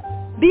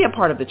 Be a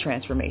part of the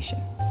transformation.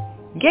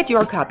 Get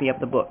your copy of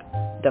the book,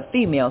 The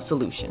Female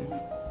Solution.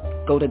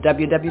 Go to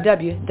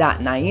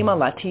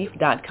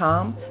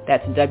www.naimalatif.com.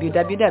 That's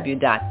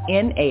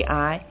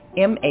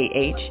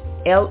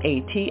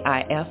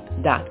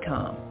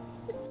www.naimalatif.com.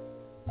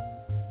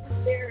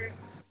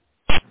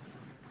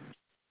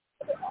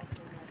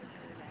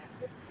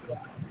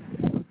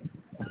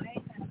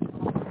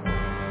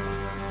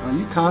 Are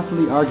you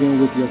constantly arguing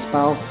with your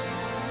spouse?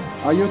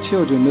 Are your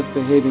children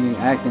misbehaving and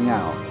acting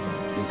out?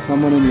 Is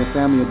someone in your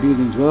family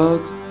abusing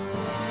drugs?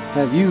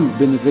 Have you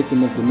been the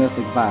victim of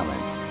domestic violence?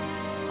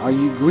 Are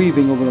you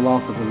grieving over the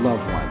loss of a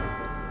loved one?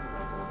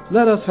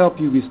 Let us help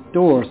you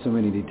restore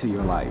serenity to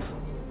your life.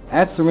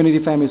 At Serenity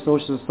Family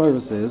Social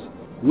Services,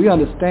 we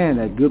understand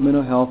that good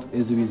mental health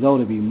is the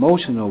result of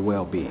emotional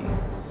well-being.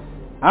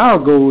 Our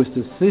goal is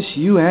to assist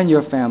you and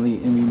your family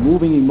in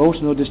removing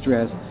emotional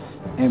distress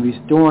and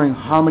restoring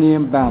harmony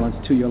and balance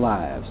to your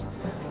lives.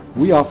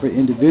 We offer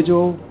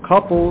individual,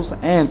 couples,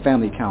 and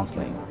family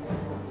counseling.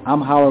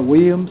 I'm Howard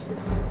Williams,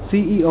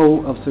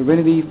 CEO of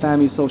Serenity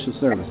Family Social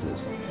Services.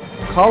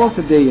 Call us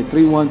today at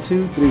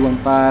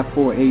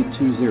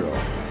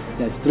 312-315-4820.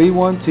 That's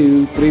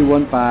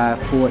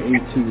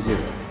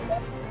 312-315-4820.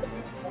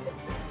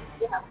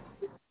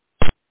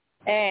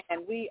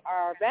 And we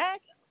are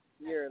back.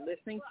 You're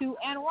listening to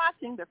and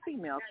watching the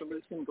Female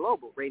Solution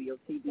Global Radio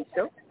TV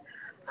show.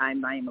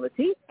 I'm Naima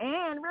Latif,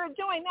 and we're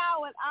joined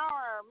now with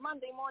our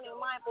Monday Morning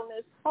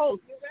Mindfulness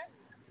host,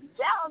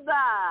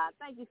 Zelda.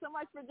 Thank you so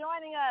much for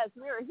joining us.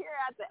 We're here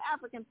at the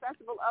African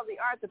Festival of the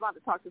Arts about to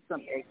talk to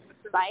some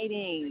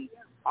exciting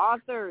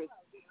authors,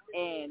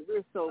 and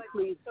we're so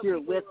pleased you're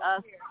with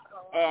us.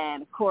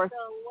 And, of course,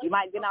 you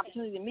might get an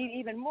opportunity to meet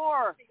even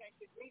more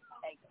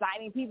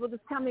exciting people this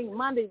coming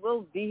Monday.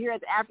 We'll be here at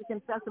the African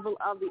Festival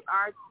of the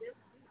Arts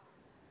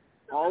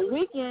all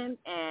weekend,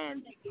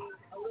 and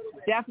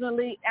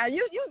definitely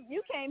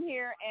you came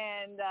here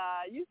and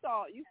you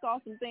saw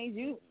some things.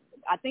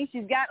 I think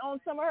she's got on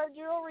some of her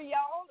jewelry,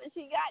 y'all, that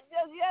she got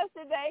just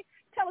yesterday.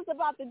 Tell us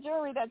about the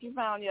jewelry that you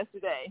found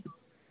yesterday.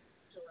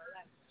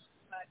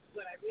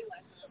 What I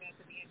realized was at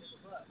the end of the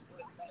book.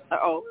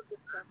 Uh-oh.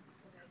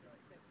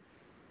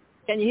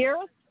 Can you hear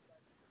us?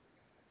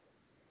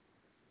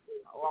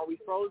 Or are we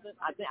frozen?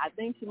 I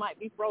think she might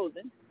be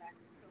frozen.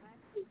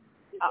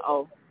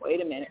 Uh-oh.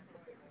 Wait a minute.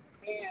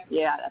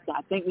 Yeah,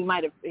 I think we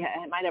might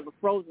have a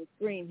frozen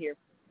screen here.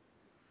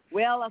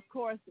 Well, of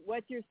course,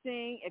 what you're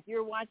seeing, if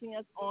you're watching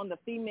us on the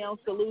Female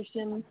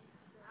Solution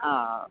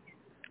on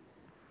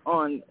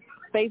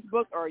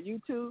Facebook or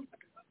YouTube,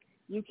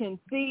 you can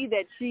see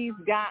that she's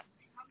got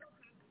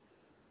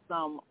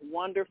some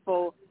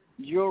wonderful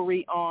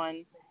jewelry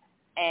on,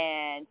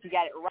 and she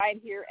got it right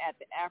here at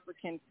the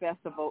African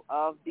Festival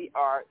of the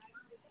Arts,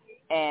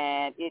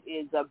 and it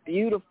is a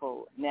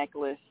beautiful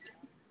necklace.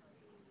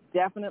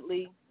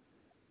 Definitely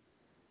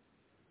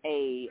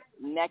a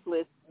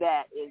necklace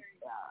that is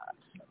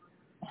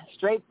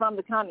straight from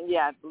the continent.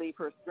 Yeah, I believe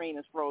her screen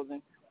is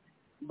frozen.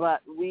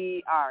 But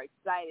we are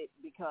excited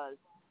because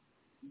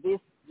this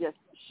just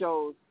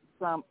shows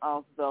some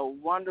of the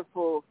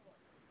wonderful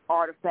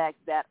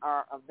artifacts that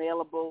are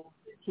available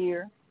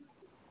here.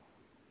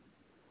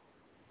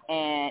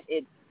 And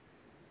it's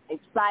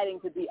exciting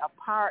to be a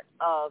part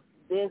of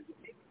this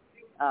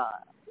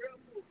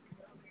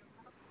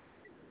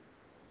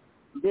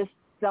this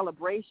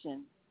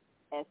celebration,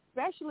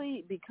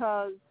 especially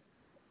because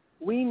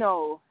we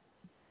know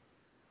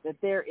that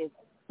there is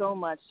so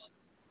much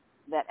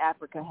that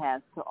Africa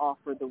has to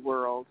offer the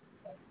world,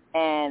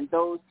 and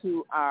those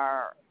who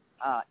are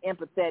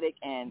empathetic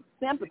and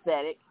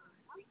sympathetic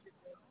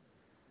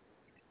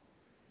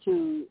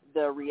to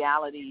the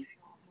reality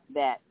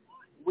that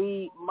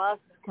we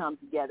must come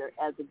together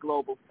as a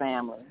global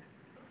family,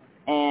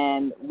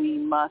 and we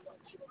must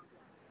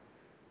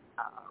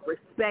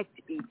respect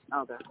each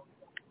other.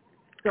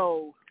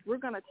 So we're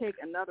going to take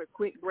another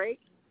quick break,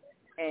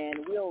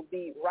 and we'll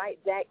be right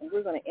back, and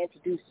we're going to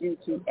introduce you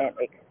to an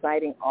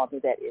exciting author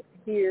that is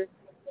here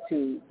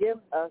to give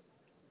us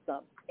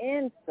some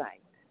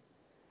insight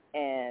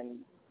and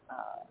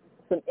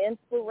some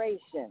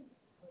inspiration.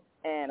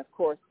 And, of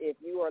course, if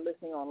you are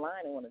listening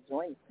online and want to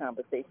join this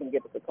conversation,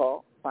 give us a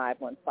call,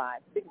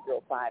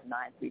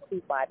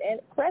 515-605-9325, and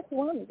press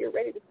 1 and get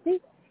ready to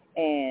speak.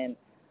 And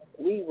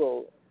we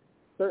will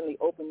certainly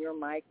open your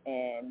mic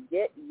and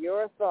get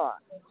your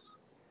thoughts.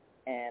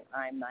 And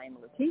I'm Naima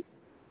Latif.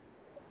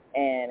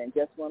 And in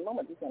just one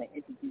moment, we're going to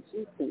introduce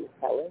you to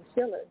Helen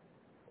Schiller,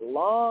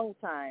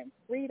 longtime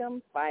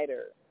freedom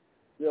fighter.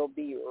 We'll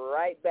be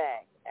right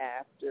back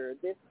after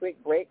this quick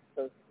break,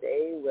 so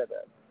stay with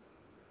us.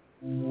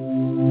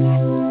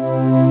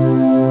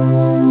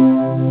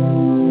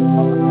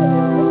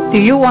 Do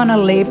you want to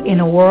live in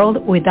a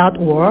world without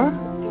war?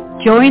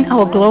 Join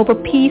our global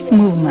peace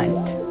movement.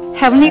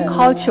 Heavenly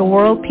Culture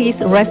World Peace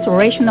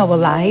Restoration of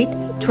Light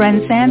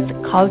transcends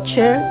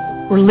culture,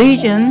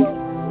 religion,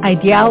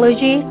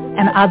 ideology,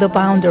 and other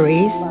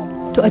boundaries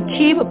to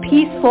achieve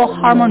peaceful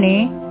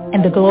harmony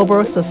in the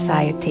global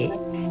society.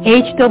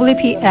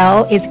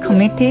 HWPL is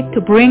committed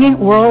to bringing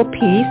world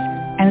peace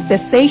and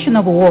cessation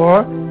of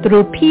war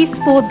through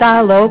peaceful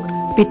dialogue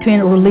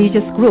between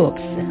religious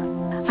groups.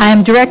 I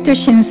am Director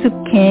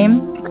Shin-Suk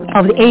Kim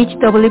of the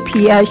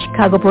HWPL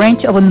Chicago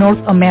branch of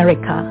North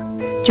America.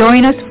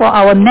 Join us for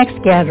our next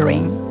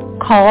gathering.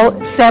 Call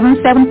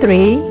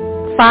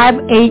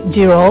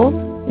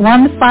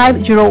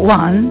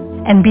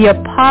 773-580-1501 and be a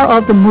part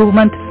of the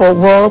movement for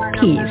world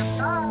peace.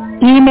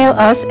 Email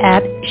us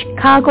at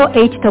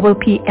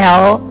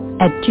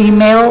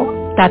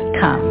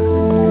chicagohwpl@gmail.com.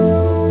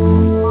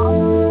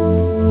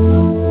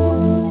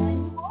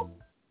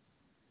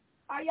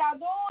 How y'all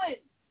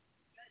doing?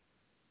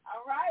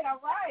 All right.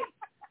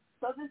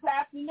 So this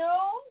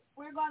afternoon,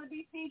 we're going to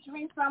be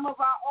featuring some of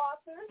our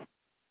authors,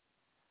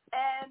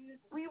 and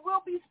we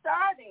will be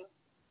starting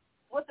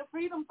with the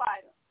freedom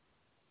fighter,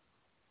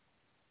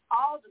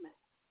 alderman,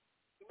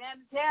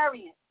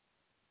 humanitarian,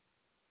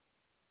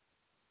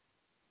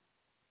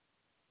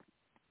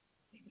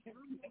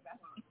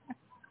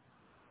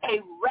 a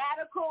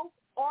radical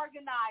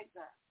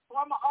organizer,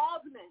 former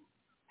alderman,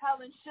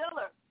 Helen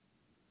Schiller.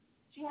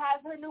 She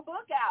has her new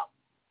book out,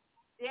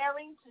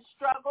 Daring to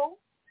Struggle,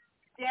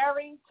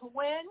 Daring to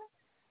Win,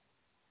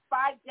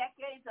 5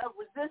 Decades of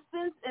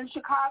Resistance in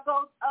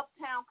Chicago's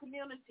Uptown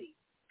Community.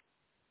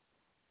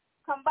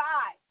 Come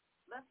by.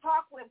 Let's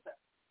talk with her.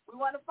 We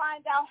want to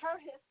find out her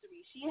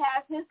history. She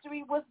has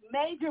history with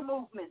major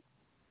movements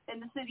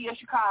in the city of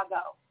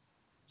Chicago.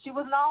 She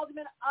was an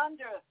alderman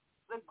under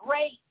the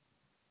great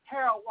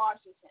Harold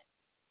Washington.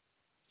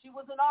 She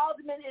was an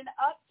alderman in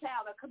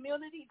Uptown, a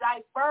community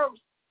diverse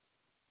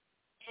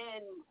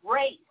in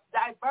race,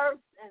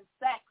 diverse in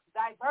sex,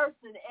 diverse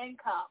in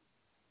income.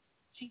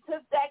 She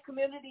took that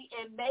community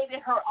and made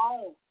it her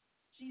own.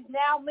 She's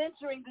now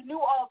mentoring the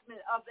new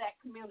alderman of that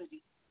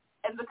community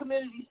and the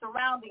community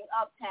surrounding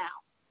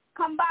Uptown.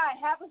 Come by,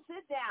 have a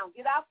sit down,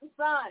 get out the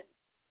sun.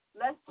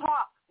 Let's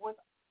talk with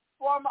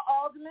former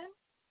alderman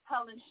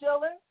Helen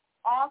Schiller,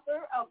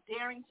 author of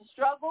Daring to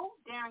Struggle,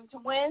 Daring to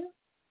Win,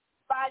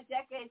 5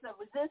 Decades of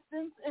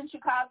Resistance in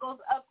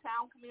Chicago's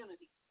Uptown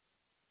Community.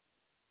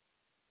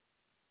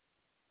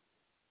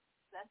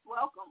 Let's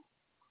welcome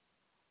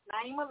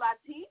Naima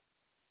Latif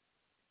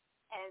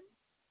and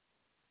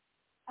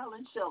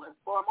Helen Schiller,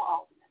 former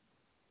alderman.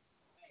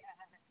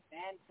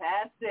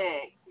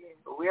 Fantastic.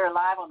 We're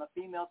live on the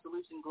Female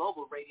Solution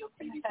Global Radio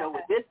TV show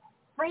with this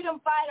freedom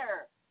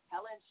fighter,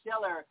 Helen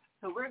Schiller.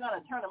 So we're going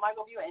to turn the mic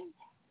over to you and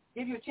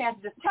give you a chance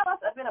to just tell us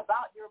a bit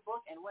about your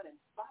book and what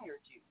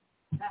inspired you.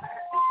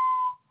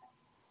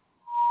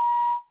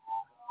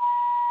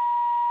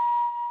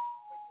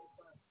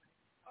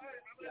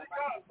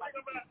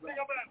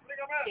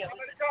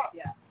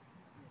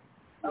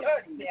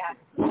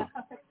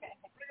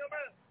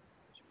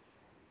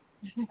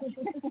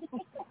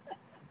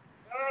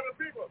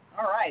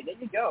 All right, there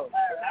you go.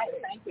 All right,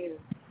 thank you.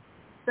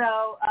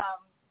 So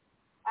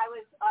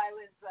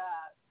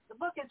the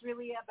book is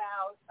really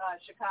about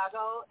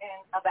Chicago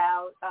and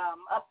about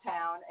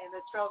Uptown and the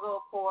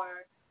struggle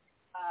for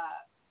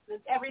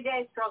this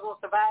everyday struggle to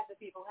survive that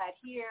people had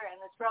here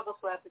and the struggle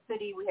throughout the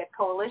city. We had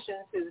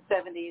coalitions through the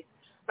 70s.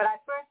 But I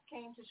first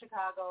came to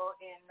Chicago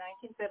in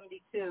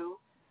 1972.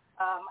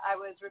 I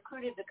was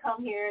recruited to come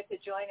here to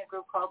join a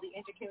group called the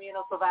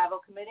Intercommunal Survival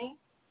Committee.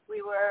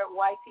 We were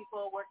white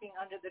people working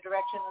under the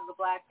direction of the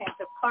Black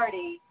Panther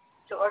Party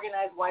to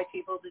organize white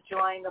people to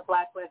join the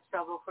Black-led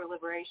struggle for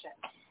liberation.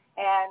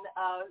 And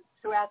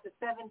throughout the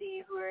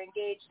 70s, we were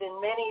engaged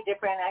in many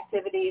different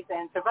activities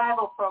and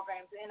survival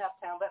programs in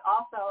Uptown, but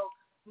also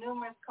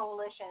numerous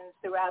coalitions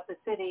throughout the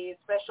city,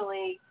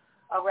 especially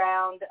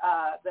around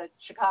the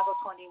Chicago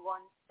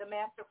 21, the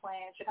master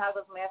plan,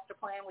 Chicago's master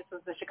plan, which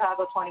was the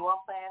Chicago 21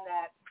 plan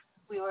that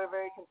we were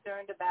very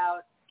concerned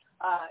about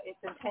its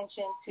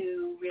intention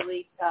to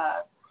really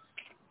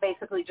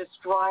basically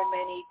destroy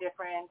many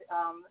different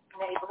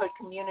neighborhood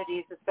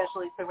communities,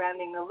 especially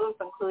surrounding the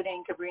Loop,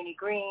 including Cabrini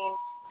Green,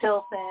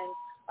 Pilsen,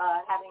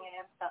 having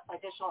an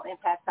additional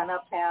impact on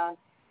Uptown,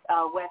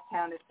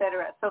 Westtown, et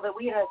cetera. So that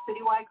we had a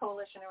citywide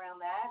coalition around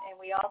that, and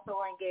we also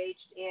were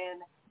engaged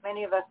in,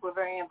 many of us were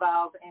very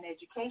involved in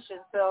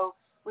education. So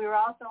we were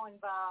also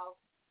involved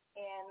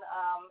in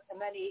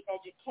many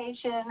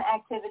education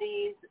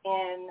activities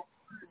in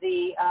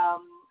the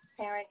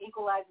Parent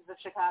Equalizers of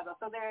Chicago.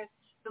 So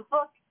the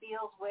book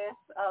deals with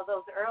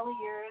those early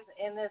years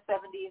in the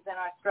 70s and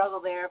our struggle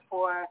there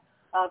for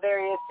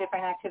various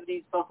different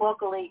activities, both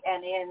locally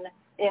and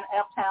in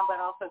Uptown,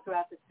 but also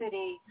throughout the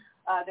city.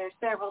 There's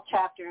several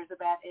chapters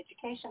about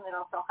education that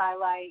also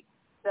highlight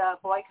the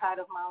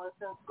boycott of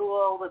Mollison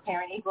School, the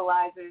Parent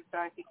Equalizers,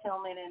 Dorothy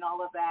Tillman, and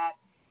all of that,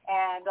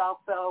 and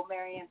also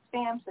Marianne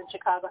Stamps and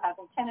Chicago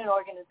Housing Tenant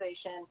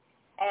Organization,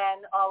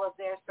 and all of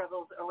their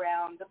struggles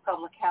around the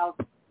public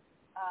housing.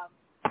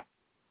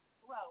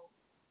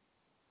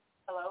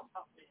 Hello?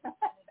 Oh.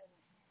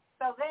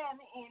 So then,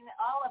 in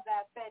all of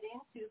that fed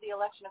into the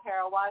election of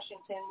Harold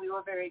Washington. We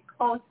were very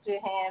close to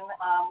him,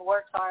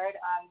 worked hard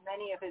on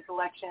many of his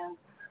elections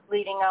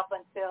leading up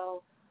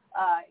until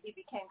he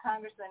became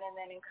congressman, and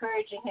then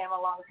encouraging him,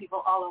 along with people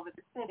all over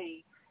the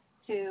city,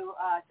 to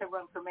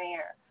run for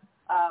mayor.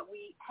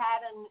 We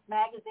had a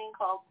magazine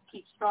called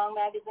Keep Strong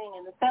Magazine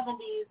in the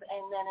 70s,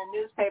 and then a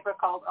newspaper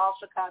called All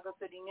Chicago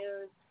City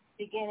News,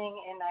 beginning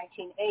in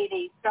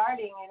 1980,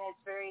 starting in its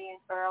very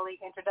early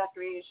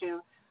introductory issue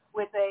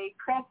with a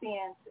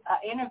prescient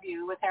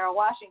interview with Harold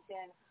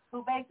Washington, who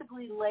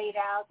basically laid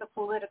out the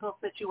political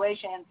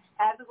situation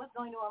as it was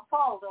going to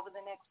unfold over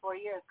the next 4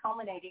 years,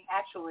 culminating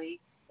actually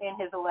in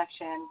his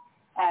election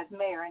as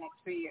mayor in the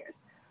next 3 years.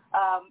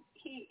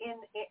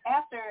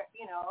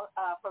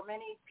 For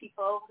many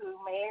people who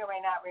may or may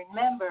not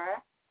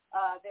remember,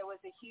 there was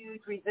a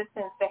huge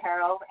resistance to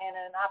Harold and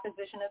an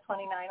opposition of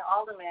 29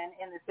 aldermen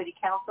in the city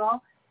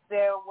council.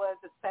 There was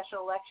a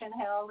special election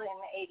held in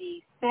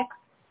 86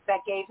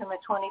 that gave him a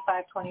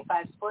 25-25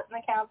 split in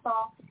the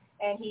council,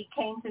 and he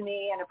came to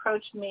me and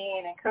approached me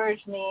and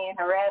encouraged me and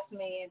harassed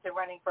me into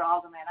running for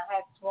alderman. I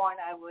had sworn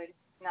I would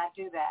not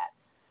do that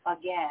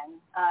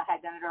again, had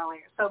done it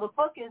earlier. So the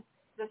book is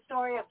the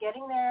story of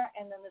getting there,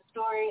 and then the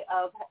story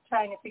of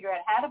trying to figure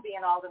out how to be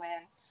an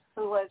alderman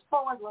who was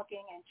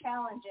forward-looking and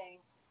challenging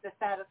the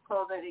status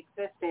quo that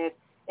existed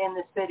in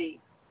the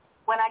city.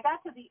 When I got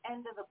to the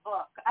end of the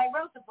book, I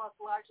wrote the book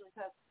largely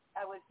because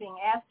I was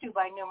being asked to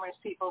by numerous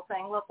people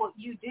saying, look, what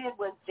you did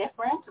was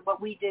different.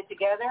 What we did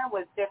together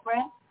was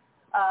different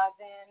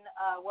than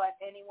what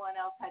anyone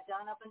else had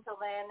done up until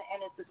then,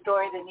 and it's a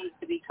story that needs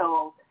to be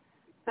told.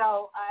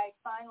 So I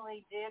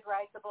finally did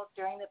write the book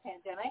during the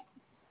pandemic,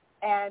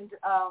 and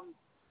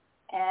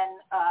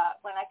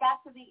when I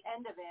got to the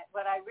end of it,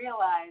 what I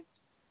realized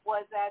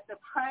was that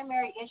the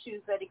primary issues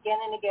that again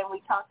and again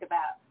we talked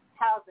about,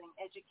 housing,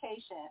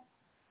 education,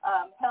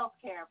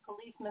 healthcare,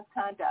 police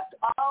misconduct,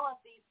 all of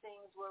these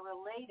things were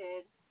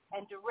related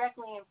and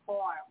directly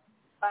informed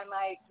by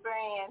my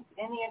experience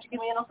in the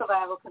Intercommunal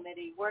Survival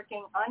Committee,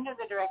 working under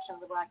the direction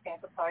of the Black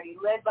Panther Party,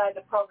 led by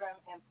the program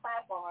and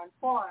platform, or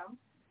informed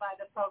by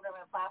the program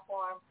and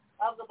platform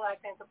of the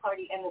Black Panther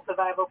Party and the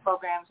survival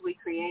programs we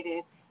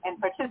created and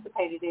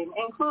participated in,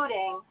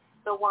 including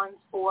the ones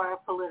for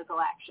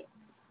political action.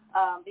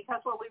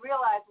 Because what we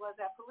realized was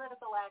that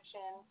political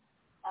action,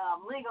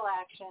 legal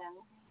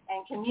action,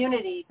 and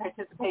community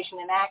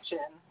participation in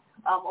action,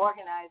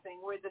 organizing,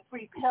 were the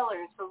three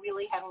pillars for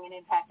really having an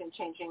impact in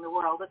changing the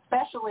world,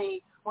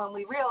 especially when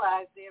we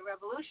realized the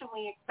revolution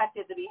we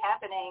expected to be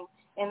happening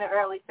in the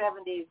early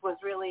 70s was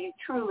really,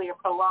 truly a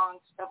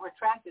prolonged, a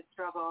protracted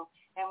struggle,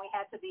 and we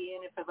had to be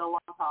in it for the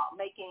long haul,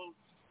 making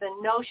the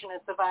notion of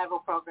survival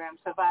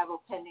programs,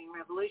 survival pending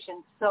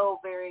revolution, so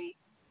very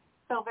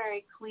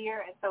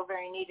clear and so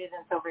very needed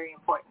and so very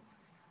important.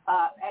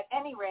 At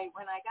any rate,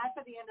 when I got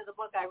to the end of the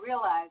book, I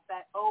realized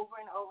that over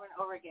and over and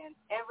over again,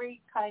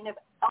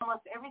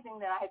 almost everything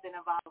that I had been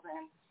involved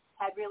in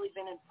had really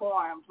been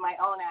informed, my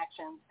own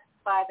actions,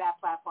 by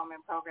that platform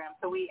and program.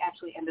 So we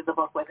actually ended the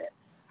book with it.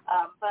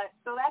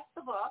 So that's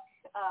the book.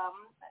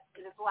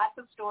 There's lots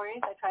of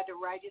stories. I tried to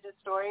write it as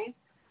stories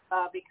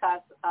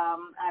because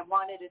I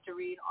wanted it to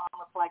read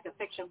almost like a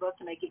fiction book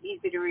to make it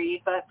easy to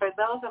read. But for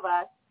those of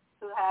us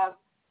who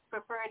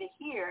prefer to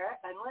hear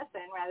and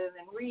listen rather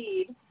than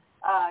read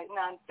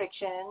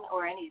nonfiction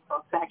or any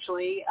books,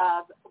 actually,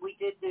 I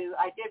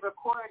did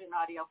record an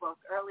audiobook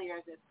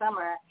earlier this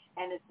summer,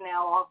 and it's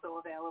now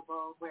also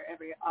available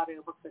wherever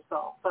audiobooks are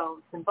sold. So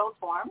it's in both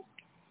forms.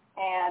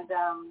 And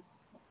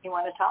you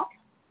want to talk?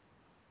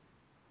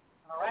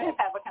 All right.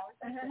 Let's have a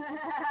conversation.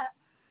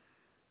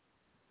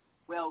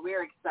 Well,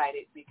 we're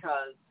excited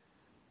because,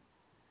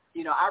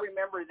 I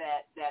remember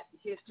that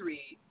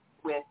history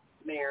with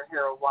Mayor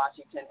Harold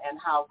Washington and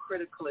how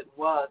critical it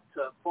was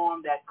to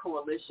form that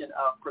coalition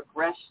of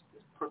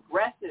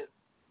progressive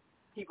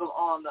people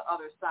on the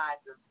other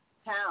sides of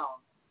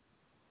town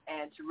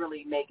and to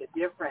really make a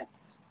difference.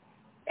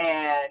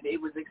 And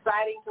it was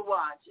exciting to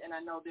watch, and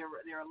I know there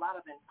are a lot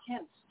of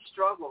intense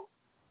struggles.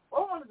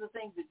 Well, one of the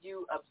things that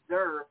you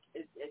observed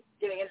is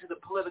getting into the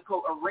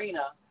political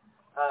arena,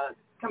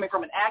 coming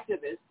from an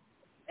activist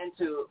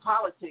into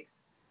politics.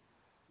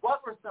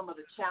 What were some of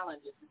the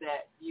challenges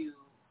that you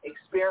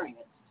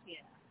experienced?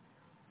 Yeah.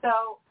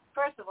 So,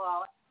 first of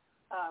all,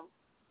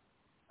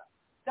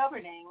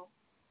 governing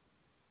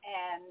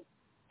and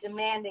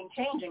demanding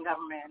change in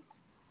government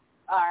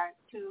are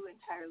two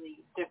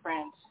entirely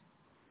different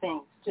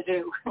things to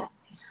do.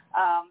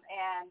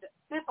 And the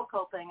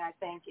difficult thing, I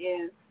think,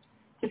 is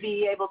to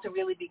be able to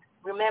really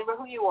remember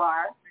who you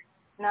are,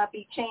 not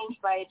be changed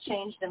by a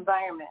changed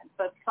environment,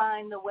 but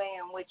find the way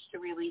in which to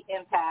really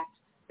impact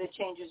the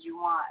changes you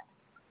want.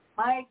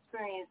 My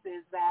experience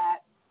is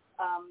that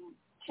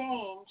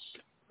change,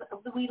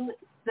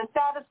 the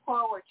status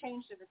quo or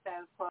change to the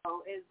status quo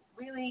is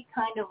really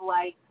kind of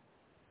like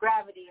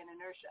gravity and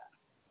inertia.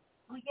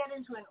 We get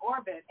into an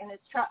orbit, and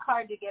it's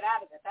hard to get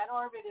out of it. That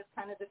orbit is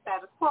kind of the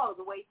status quo,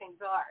 the way things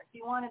are. If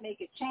you want to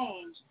make a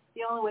change,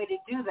 the only way to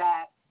do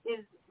that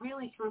is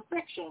really through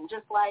friction.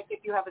 Just like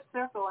if you have a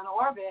circle in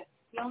orbit,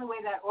 the only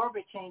way that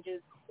orbit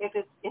changes if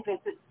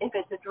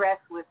it's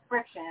addressed with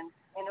friction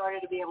in order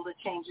to be able to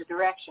change the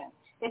direction.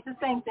 It's the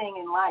same thing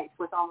in life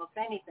with almost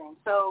anything.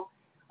 So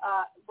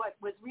what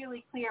was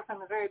really clear from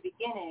the very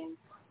beginning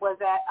was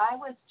that I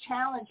was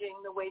challenging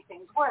the way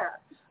things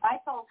were.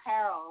 I told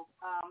Harold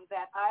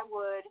that I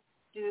would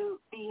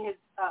be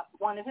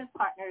one of his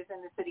partners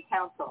in the city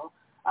council,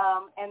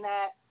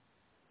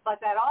 but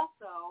that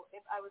also,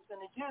 if I was going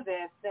to do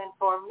this, then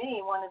for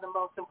me, one of the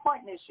most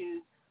important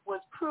issues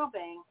was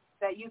proving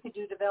that you could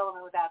do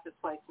development without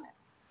displacement.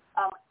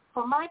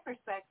 From my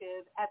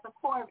perspective, at the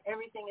core of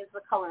everything is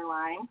the color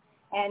line,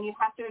 and you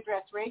have to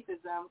address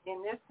racism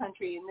in this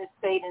country, in this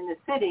state, in this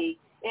city,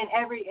 in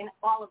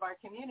all of our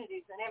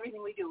communities and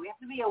everything we do. We have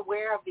to be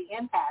aware of the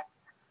impact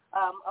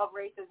of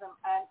racism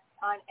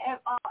on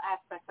all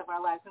aspects of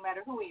our lives, no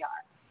matter who we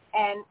are,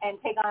 and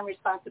take on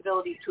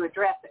responsibility to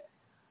address it.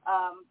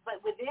 But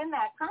within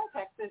that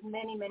context, there's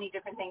many, many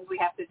different things we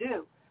have to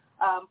do.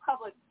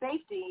 Public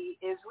safety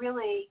is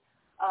really,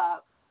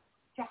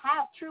 to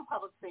have true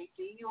public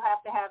safety, you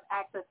have to have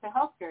access to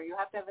health care. You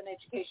have to have an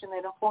education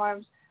that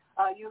informs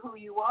you who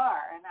you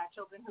are and our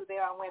children who they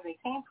are and where they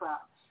came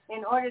from.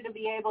 In order to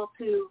be able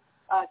to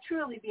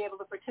truly be able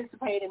to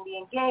participate and be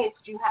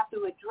engaged, you have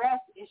to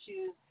address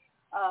issues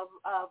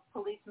of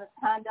police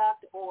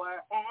misconduct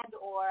or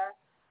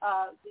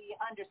the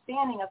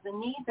understanding of the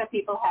needs that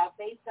people have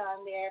based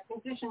on their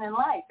position in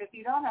life. If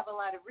you don't have a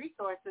lot of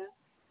resources,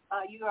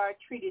 you are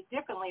treated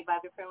differently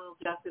by the criminal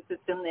justice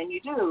system than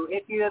you do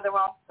if you're the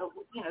wrong,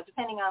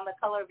 depending on the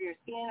color of your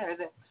skin or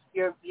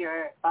your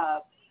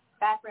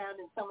background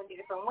in so many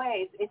different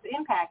ways, it's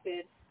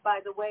impacted by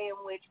the way in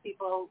which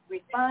people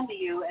respond to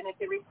you. And if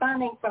they're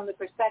responding from the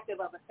perspective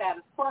of a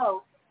status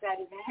quo that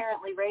is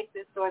inherently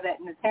racist or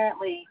that is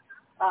inherently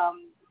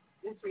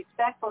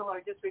disrespectful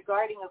or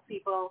disregarding of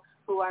people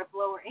who are of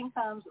lower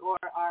incomes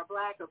or are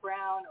black or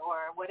brown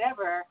or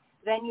whatever,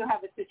 then you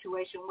have a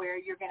situation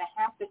where you're going to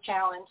have to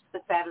challenge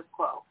the status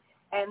quo.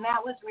 And that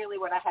was really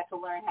what I had to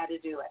learn how to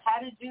do it. How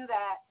to do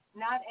that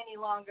not any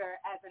longer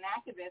as an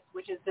activist,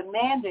 which is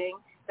demanding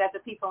that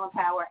the people in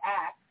power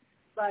act,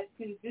 but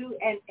to do,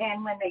 and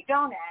when they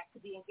don't act,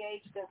 to be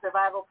engaged in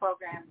survival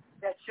programs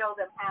that show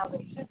them how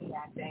they should be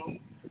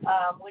acting,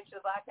 which the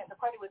Black Panther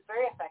Party was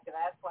very effective.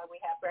 That's why we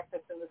have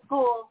breakfast in the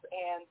schools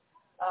and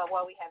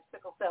why we have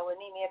sickle cell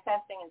anemia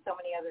testing and so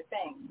many other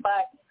things.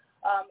 But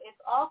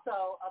it's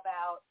also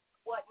about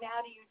what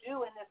now do you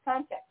do in this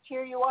context?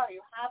 Here you are.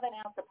 You have an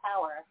ounce of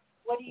power.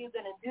 What are you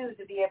going to do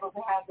to be able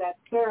to have that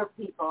serve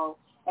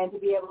people and to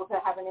be able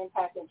to have an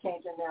impact and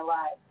change in their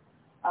lives?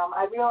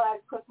 I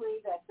realized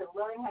quickly that to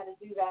learn how to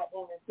do that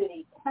in the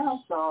city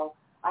council,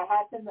 I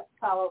had to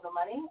follow the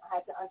money, I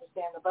had to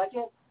understand the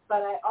budget,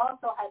 but I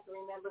also had to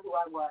remember who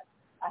I was.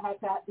 I had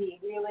to be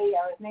really,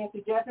 as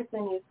Nancy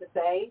Jefferson used to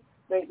say,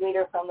 great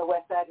leader from the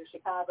west side of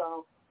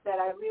Chicago,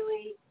 that I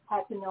really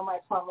had to know my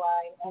plumb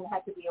line and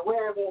had to be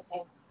aware of it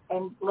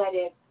and let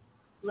it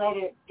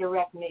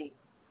direct me.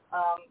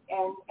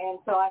 And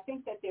so I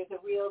think that there's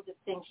a real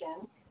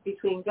distinction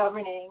between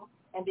governing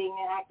and being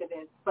an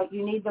activist, but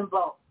you need them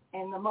both.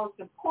 And the most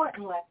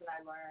important lesson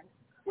I learned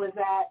was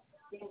that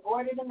in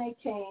order to make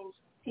change,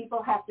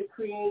 people have to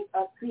create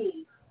a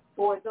seat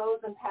for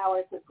those in power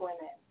to swim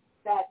in.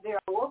 That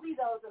there will be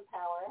those in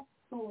power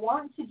who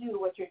want to do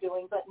what you're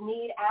doing but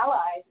need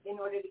allies in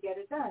order to get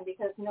it done,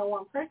 because no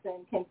one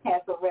person can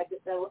pass an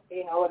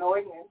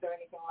ordinance or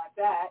anything like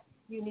that.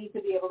 You need to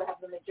be able to have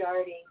the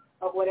majority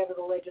of whatever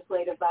the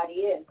legislative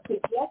body is.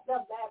 To get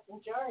that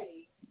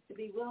majority to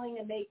be willing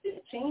to make the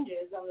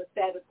changes on the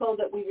status quo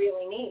that we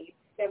really need,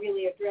 that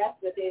really address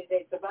the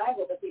day-to-day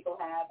survival that people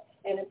have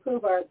and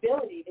improve our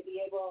ability to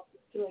be able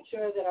to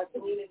ensure that our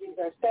communities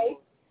are safe,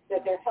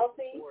 that they're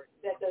healthy,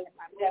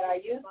 that our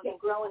youth can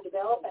grow and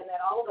develop, and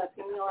that all of us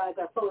can realize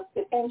our fullest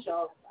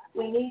potential,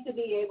 we need to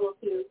be able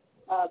to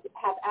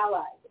have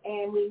allies.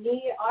 And we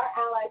need our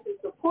allies to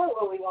support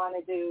what we want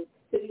to do,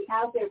 to be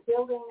out there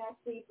building that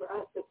sea for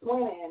us to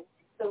swim in.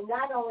 So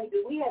not only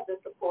do we have the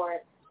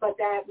support, but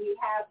that we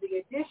have the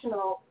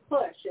additional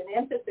push and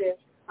emphasis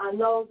on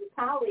those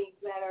colleagues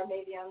that are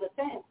maybe on the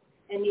fence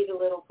and need a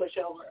little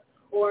pushover,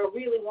 or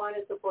really want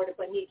to support it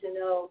but need to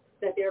know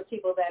that there are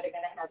people that are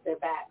going to have their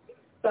back.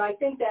 So I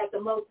think that the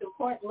most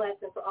important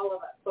lesson for all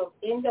of us, both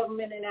in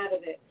government and out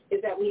of it,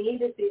 is that we need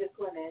to see the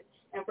swim in.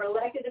 And for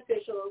elected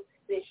officials,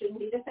 they shouldn't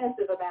be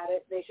defensive about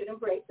it. They should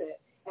embrace it.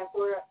 And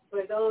for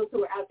those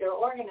who are out there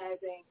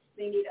organizing,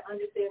 they need to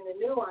understand the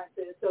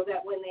nuances so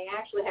that when they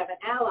actually have an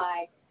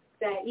ally,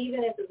 that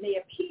even if it may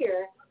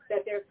appear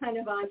that they're kind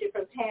of on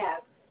different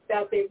paths,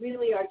 that they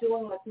really are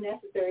doing what's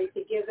necessary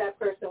to give that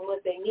person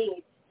what they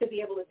need to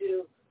be able to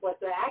do what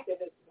the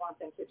activists want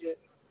them to do.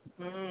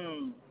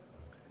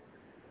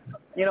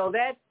 You know,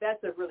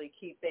 that's a really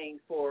key thing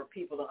for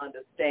people to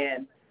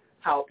understand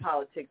how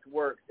politics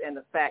works, and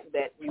the fact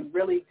that you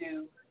really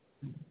do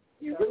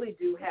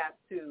have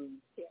to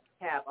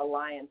have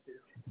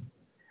alliances.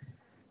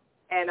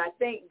 And I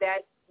think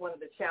that's one of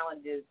the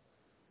challenges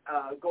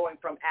going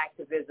from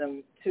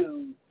activism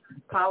to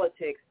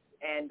politics.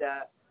 And,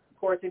 of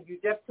course, if you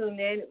just tuned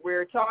in,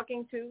 we're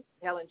talking to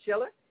Helen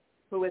Schiller,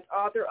 who is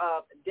author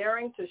of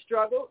Daring to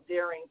Struggle,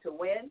 Daring to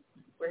Win.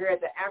 We're here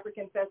at the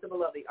African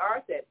Festival of the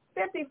Arts at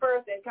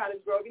 51st and Cottage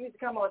Grove. You need to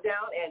come on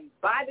down and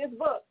buy this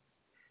book.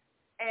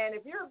 And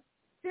if you're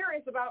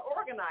serious about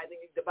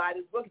organizing, you need to buy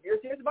this book. If you're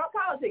serious about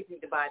politics, you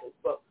need to buy this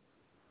book.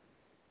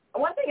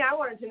 And one thing I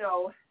wanted to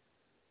know,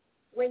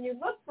 when you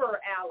look for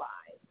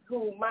allies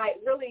who might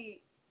really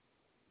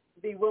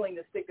be willing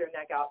to stick their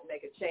neck out and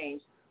make a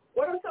change,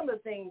 what are some of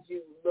the things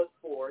you look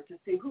for to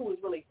see who is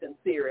really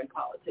sincere in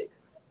politics?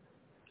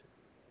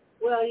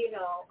 Well, you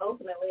know,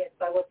 ultimately it's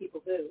by what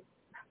people do.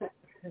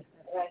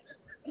 Right?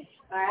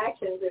 Our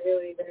actions are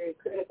really very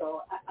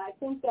critical. I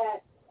think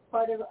that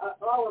part of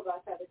all of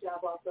us have a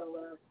job also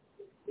of,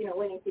 you know,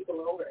 winning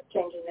people over,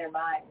 changing their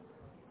minds,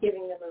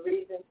 giving them a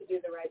reason to do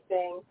the right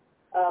thing,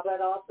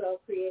 but also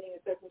creating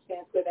a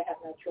circumstance where they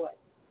have no choice.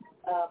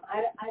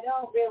 I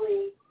don't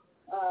really.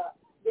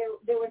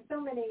 There were so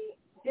many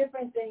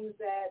different things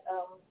that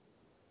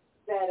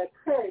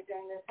occurred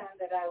during the time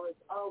that I was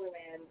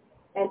alderman,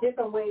 and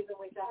different ways in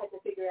which I had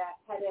to figure out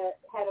how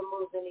to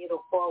move the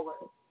needle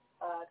forward.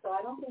 So I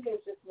don't think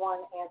there's just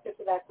one answer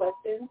to that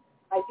question.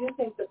 I do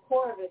think the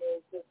core of it is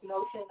this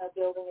notion of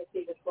building a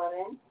sea to swim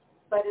in,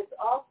 but it's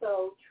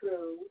also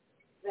true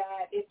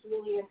that it's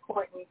really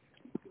important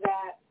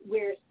that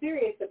we're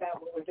serious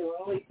about what we're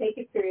doing. We take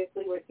it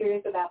seriously. We're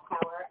serious about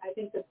power. I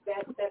think the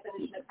best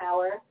definition of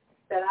power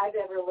that I've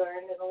ever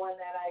learned, and the one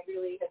that I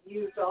really have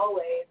used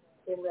always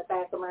in the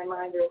back of my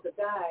mind or as a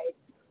guide,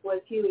 was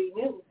Huey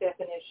Newton's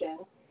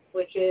definition,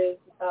 which is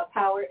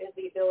power is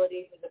the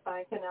ability to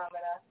define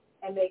phenomena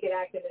and make it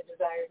act in a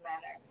desired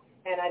manner.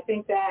 And I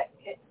think that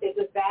it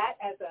was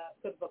that as a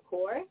sort of a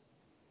core.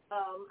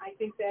 I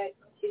think that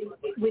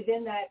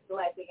within that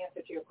lies the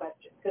answer to your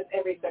question, because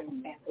every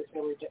circumstance is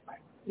really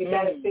different. You've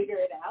got to figure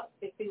it out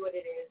to see what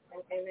it is,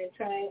 and then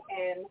try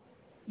and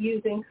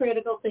using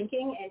critical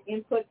thinking and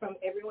input from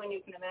everyone you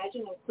can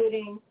imagine,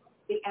 including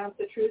the ounce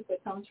of truth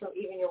that comes from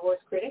even your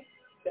worst critics,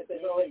 because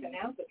there's always an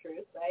ounce of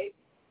truth, right?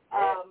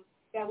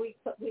 That we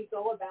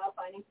go about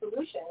finding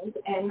solutions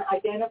and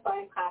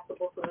identifying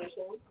possible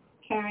solutions,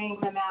 carrying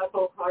them out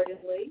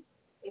wholeheartedly.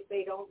 If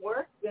they don't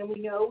work, then we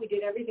know we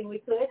did everything we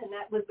could, and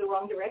that was the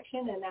wrong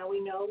direction, and now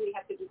we know we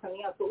have to do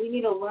something else. But we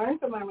need to learn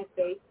from our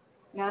mistakes,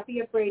 not be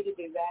afraid to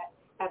do that,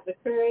 have the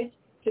courage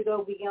to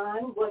go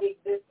beyond what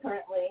exists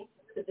currently,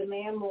 to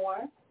demand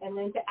more, and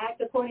then to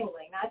act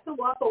accordingly, not to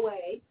walk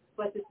away,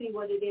 but to see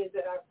what it is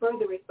that our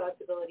further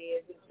responsibility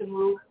is to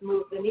move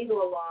the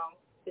needle along,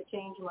 to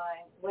change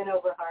minds, win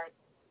over hearts,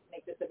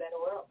 make this a better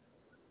world.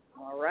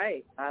 All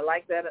right. I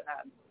like that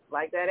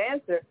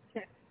answer.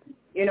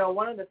 You know,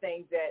 one of the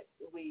things that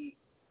we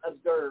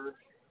observe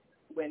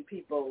when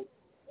people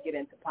get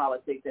into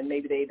politics, and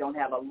maybe they don't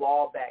have a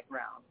law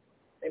background,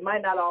 they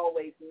might not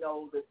always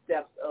know the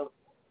steps of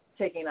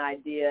taking an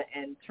idea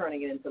and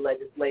turning it into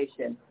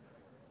legislation.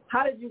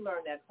 How did you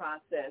learn that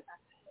process?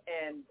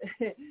 And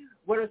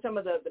what are some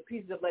of the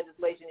pieces of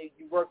legislation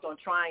you worked on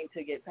trying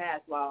to get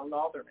passed while an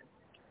alderman?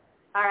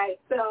 All right.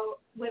 So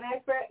when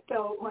I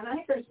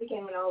first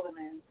became an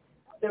alderman,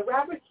 the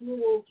Robert's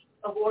Rules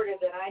of Order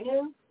that I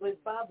knew was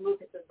Bob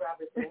Lucas's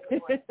Robert's Rules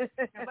of Order.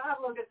 And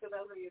Bob Lucas, for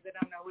those of you that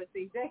don't know, was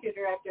the executive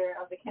director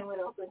of the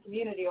Kenwood Oakland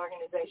Community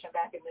Organization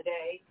back in the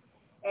day.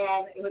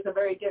 And it was a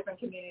very different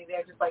community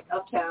there, just like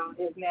Uptown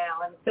is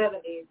now in the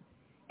 70s.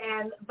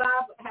 And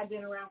Bob had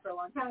been around for a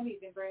long time. He's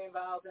been very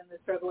involved in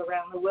the struggle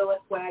around the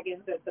Willis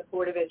wagons at the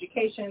Board of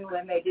Education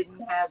when they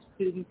didn't have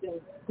students in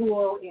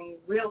school, in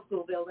real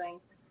school buildings,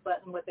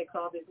 but in what they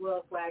called these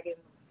Willis wagons.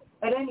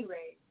 At any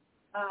rate,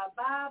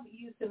 Bob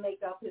used to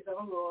make up his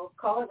own rules,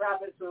 call it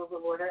Robert's Rules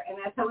of Order, and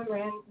that's how we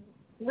ran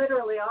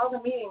literally all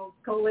the meetings,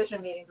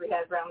 coalition meetings we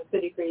had around the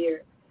city for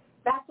years.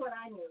 That's what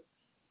I knew.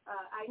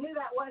 I knew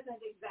that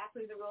wasn't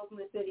exactly the rules in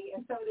the city,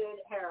 and so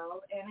did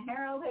Harold. And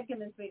Harold had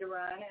convinced me to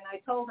run, and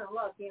I told him,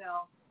 look,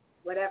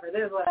 whatever,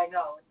 this is what I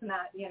know. It's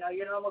not,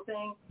 your normal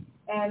thing.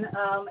 And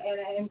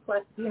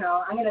plus,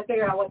 I'm going to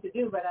figure out what to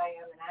do, but I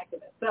am an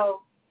activist.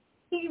 So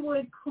he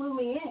would clue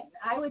me in.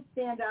 I would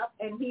stand up,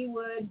 and he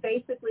would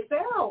basically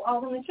say, oh,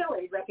 Alderman Schiller,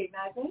 he'd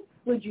recognize me.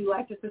 Would you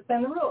like to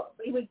suspend the rules?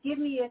 He would give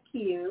me a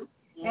cue,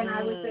 and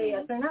I would say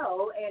yes or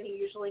no, and he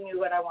usually knew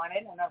what I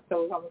wanted, and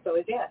so it was almost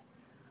always yes.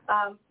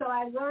 So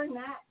I learned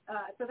that.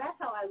 So that's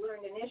how I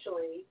learned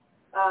initially.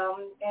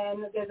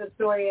 And there's a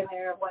story in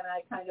there when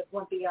I kind of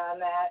went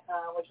beyond that,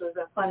 which was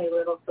a funny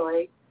little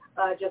story,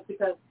 just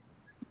because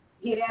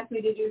he had asked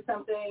me to do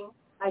something.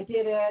 I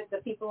did it. The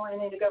people in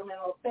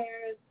intergovernmental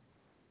affairs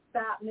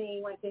stopped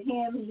me, went to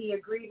him. He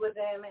agreed with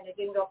them, and it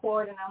didn't go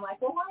forward. And I'm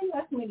like, well, why are you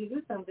asking me to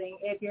do something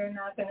if you're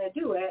not going to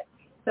do it?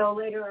 So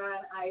later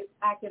on, I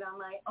acted on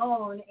my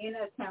own in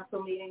a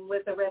council meeting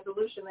with a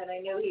resolution that I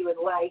knew he would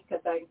like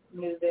because I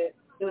knew that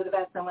it was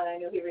about someone I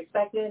knew he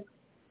respected.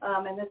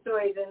 And the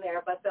story's in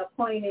there. But the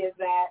point is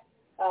that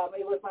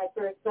it was my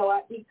first. So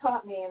he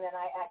taught me, and then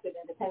I acted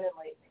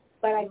independently.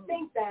 But I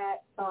think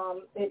that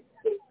it's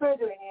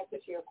further in answer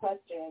to your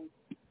question.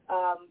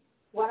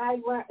 What I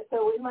learned,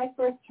 so in my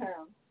first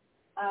term,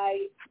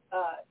 I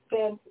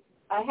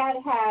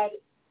had,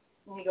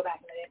 let me go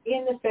back a minute.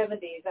 In the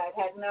 70s, I'd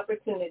had an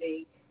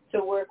opportunity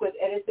to work with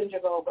Edison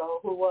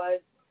Jagogo, who was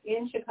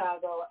in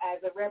Chicago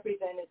as a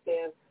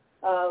representative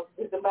of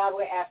the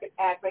Zimbabwe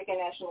African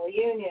National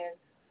Union,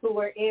 who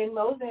were in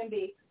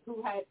Mozambique,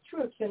 who had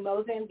troops in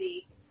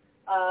Mozambique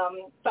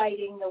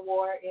fighting the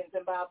war in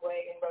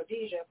Zimbabwe, in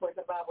Rhodesia, for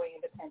Zimbabwe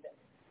independence.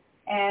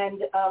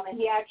 And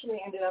he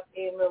actually ended up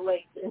in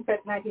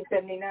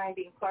 1979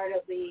 being part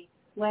of the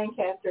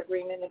Lancaster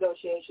Agreement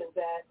negotiations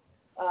that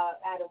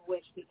out of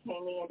which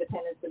became the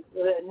independence of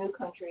the new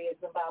country of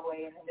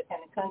Zimbabwe, an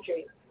independent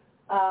country.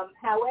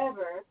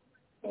 However,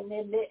 in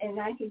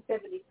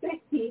 1976,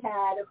 he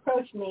had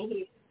approached me.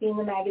 He'd seen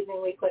the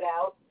magazine we put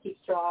out,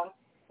 Keep Strong,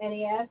 and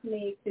he asked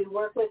me to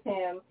work with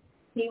him.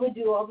 He would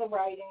do all the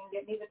writing,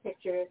 get me the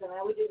pictures, and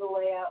I would do the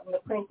layout and the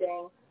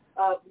printing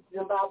of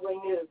Zimbabwe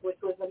News,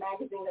 which was the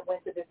magazine that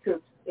went to the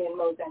troops in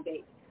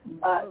Mozambique.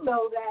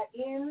 So that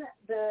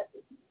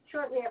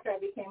shortly after I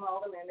became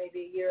alderman, maybe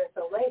a year or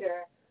so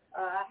later,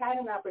 I had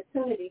an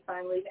opportunity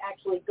finally to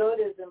actually go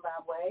to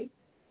Zimbabwe,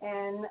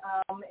 and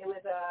it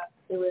was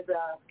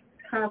a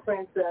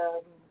conference,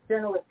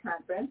 journalist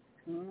conference,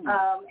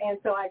 and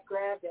so I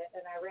grabbed it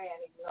and I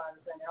ran, even though I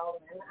was an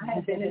alderman. I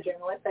had been a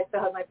journalist. I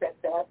still had my press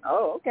pass.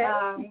 Oh, okay.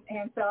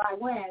 And so I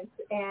went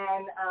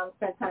and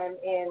spent time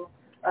in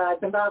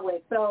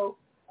Zimbabwe. So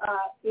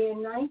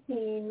in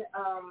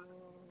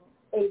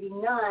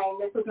 1989,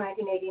 this was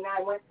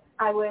 1989, when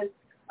I was,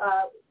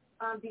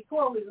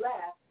 before we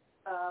left,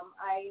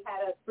 I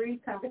had a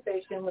brief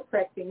conversation with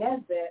Prexy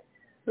Nesbitt,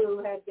 who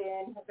had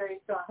very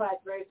strong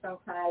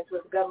ties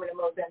with the government of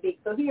Mozambique.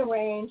 So he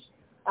arranged,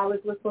 I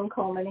was with Slim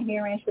Coleman, and he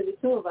arranged for the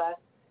two of us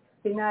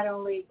to not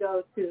only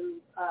go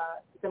to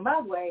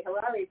Zimbabwe,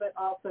 Harare, but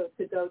also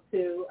to go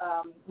to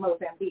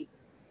Mozambique.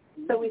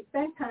 So we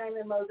spent time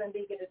in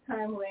Mozambique at a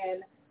time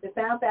when the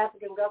South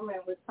African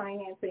government was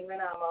financing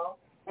Renamo,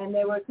 and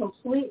they were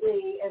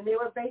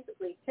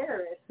basically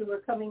terrorists who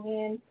were coming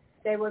in.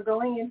 They were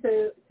going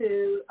into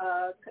to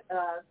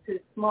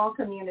small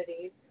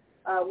communities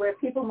where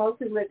people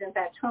mostly lived in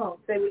thatch homes.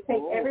 They would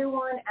take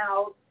everyone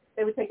out.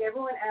 They would take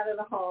everyone out of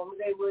the home.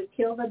 They would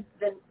kill the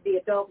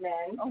adult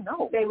men. Oh,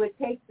 no. They would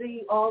take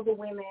all the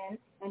women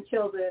and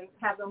children,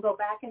 have them go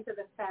back into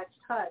the thatched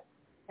huts,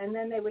 and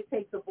then they would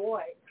take the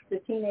boys, the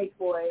teenage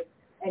boys,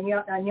 and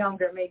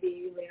younger,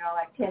 maybe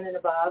like 10 and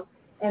above,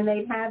 and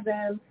they'd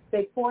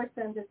force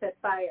them to set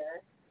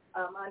fire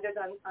under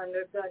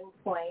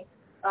gunpoint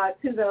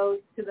to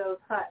those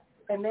huts.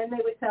 And then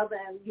they would tell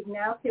them, you've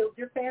now killed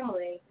your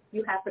family,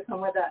 you have to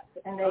come with us.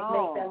 And they'd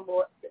make them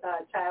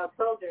child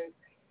soldiers.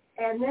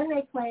 And then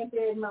they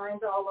planted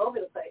mines all over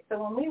the place. So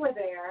when we were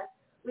there,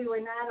 we were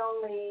not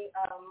only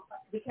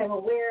became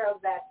aware of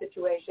that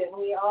situation,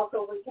 we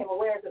also became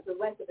aware because we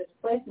went to the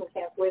displacement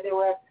camps where there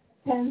were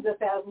tens of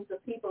thousands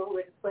of people who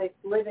were displaced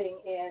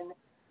living in,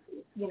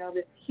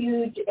 this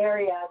huge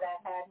area that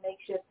had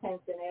makeshift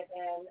tents in it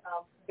and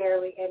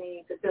barely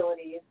any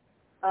facilities.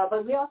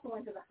 But we also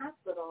went to the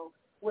hospital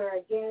where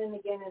again and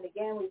again and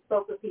again we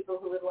spoke with people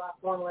who had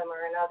lost one limb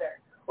or another,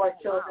 or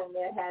children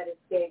that had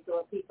escaped,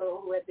 or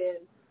people who had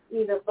been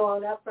either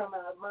blown up from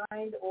a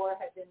mine or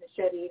had been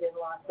macheted and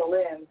lost a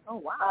limb. Oh,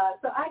 wow.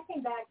 So I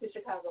came back to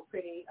Chicago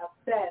pretty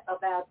upset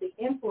about the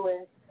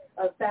influence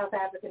of South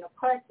African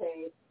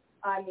apartheid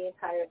on the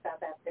entire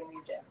South African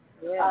region.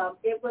 Yeah.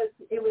 It was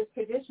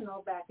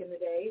traditional back in the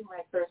day,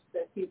 my first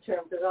few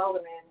terms as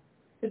alderman,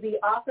 to be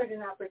offered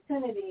an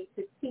opportunity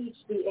to teach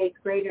the 8th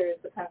graders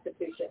the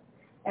Constitution.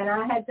 And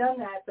I had done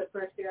that the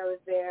first year I was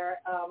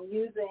there,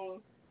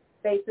 using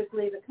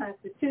basically the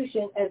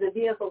Constitution as a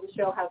vehicle to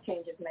show how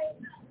change is made.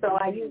 So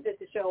I used it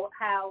to show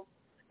how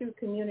through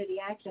community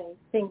action,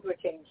 things were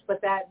changed.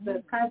 But that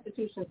the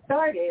Constitution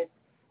started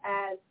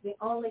as the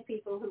only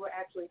people who were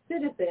actually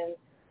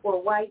citizens were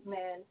white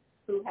men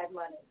who had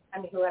money.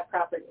 Who had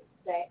property.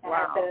 They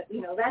had to,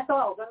 that's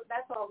all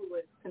who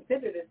was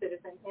considered a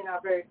citizen in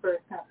our very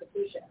first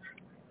Constitution.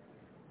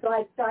 So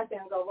I'd start there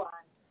and go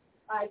on.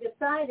 I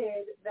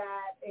decided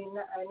that in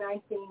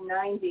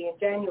 1990, in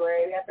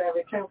January, after I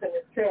returned from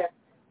this trip,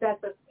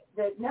 that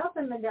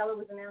Nelson Mandela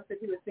was announced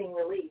that he was being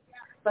released,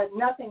 but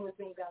nothing was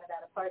being done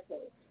about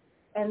apartheid.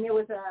 And there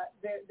was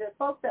the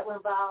folks that were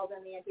involved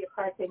in the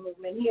anti-apartheid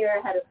movement here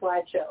had a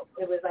slideshow.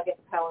 It was, I guess,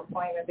 a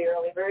PowerPoint of the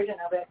early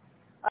version of it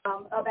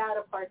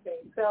about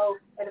apartheid. So,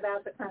 and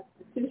about the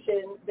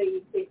Constitution,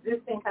 the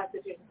existing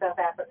Constitution of South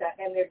Africa,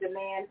 and their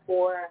demand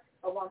for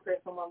a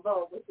one-person,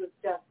 one-vote, which was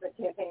just the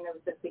campaign that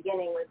was just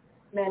beginning with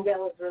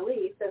Mandela's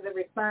release as a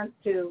response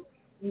to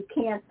you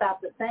can't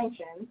stop the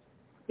sanctions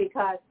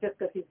because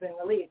he's been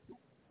released.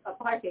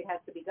 Apartheid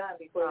has to be done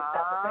before you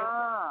stop the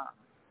sanctions.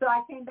 So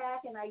I came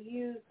back and I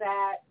used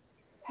that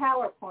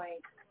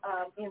PowerPoint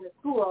in the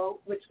school,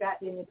 which got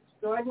an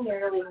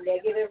extraordinarily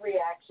negative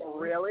reaction.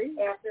 Really?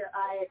 After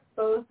I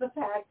exposed the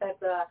fact that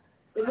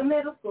in the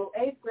middle school,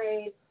 8th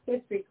grade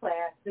history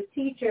class, the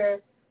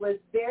teacher was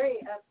very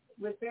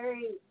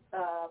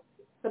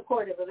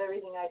supportive of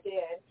everything I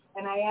did,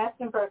 and I asked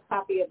him for a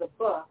copy of the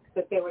book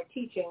that they were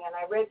teaching, and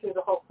I read through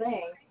the whole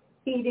thing.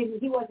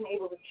 He wasn't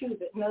able to choose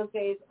it. In those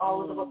days,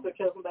 all of the books were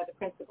chosen by the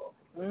principal.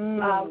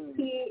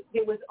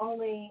 There was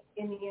only,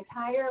 in the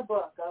entire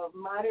book of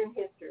modern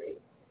history,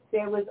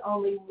 there was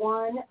only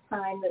one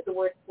time that the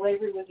word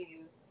slavery was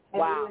used,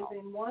 and it was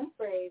in one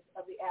phrase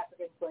of the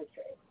African slave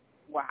trade.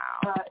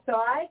 So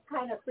I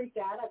kind of freaked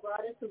out. I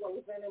brought it to what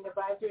was then an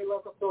advisory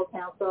local school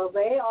council.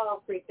 They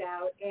all freaked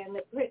out, and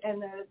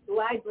the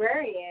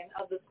librarian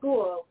of the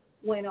school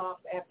went off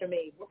after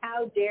me.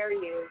 How dare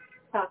you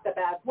talk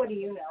about, what do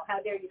you know? How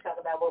dare you talk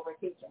about what we're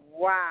teaching?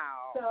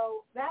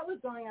 So that was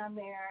going on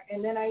there,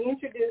 and then I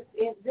introduced,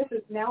 this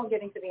is now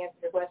getting to the answer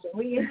to the question.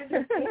 We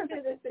introduced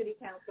into the city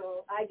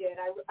council, I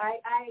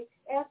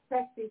asked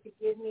Prexy to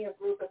give me a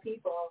group of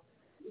people,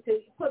 to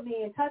put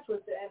me in touch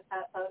with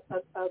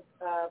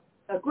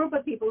a group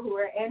of people who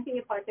were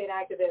anti-apartheid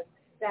activists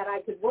that I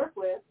could work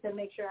with to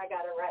make sure I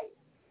got it right,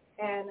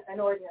 and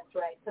an ordinance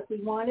right, because we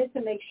wanted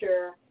to make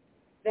sure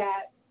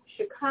that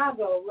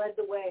Chicago led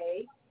the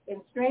way in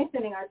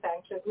strengthening our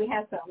sanctions. We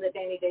had some that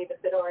Danny Davis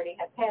had already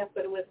had passed,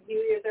 but it was a few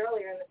years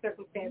earlier and the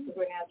circumstances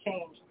were now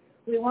changed.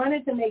 We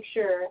wanted to make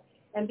sure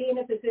and be in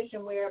a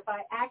position where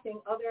by acting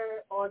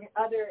other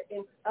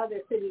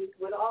cities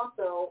would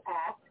also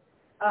act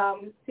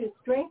to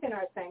strengthen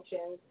our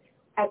sanctions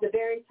at the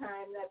very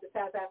time that the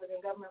South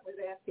African government was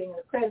asking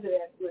the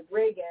president, with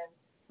Reagan,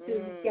 to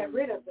get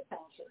rid of the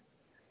sanctions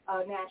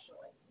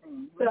nationally.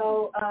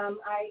 So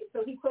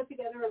he put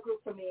together a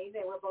group for me.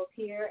 They were both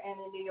here and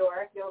in New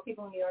York. There were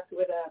people in New York who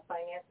were the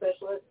finance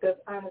specialists, because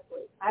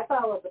honestly, I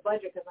followed the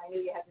budget because I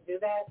knew you had to do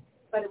that,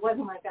 but it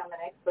wasn't like I'm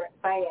an expert in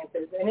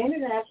finances. And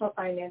international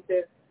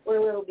finances were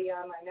a little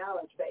beyond my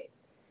knowledge base.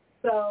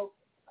 So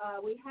I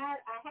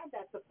had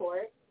that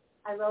support.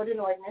 I wrote an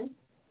ordinance.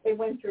 It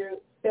went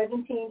through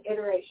 17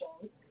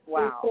 iterations.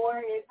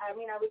 Before it, I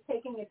was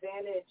taking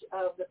advantage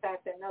of the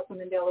fact that Nelson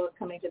Mandela was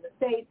coming to the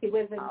States. He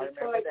was in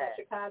Detroit, not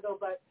Chicago,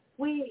 but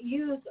we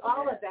used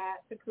all of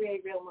that to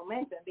create real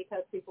momentum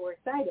because people were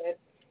excited.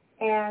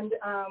 And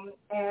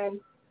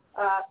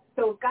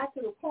so it got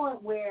to the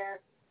point where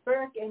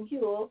Burke and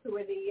Hewell, who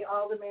were the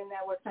aldermen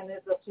that were kind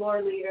of the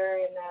floor leader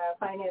and the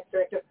finance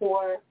director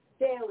for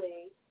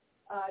Daly,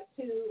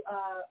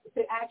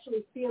 to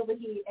actually feel the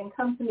heat and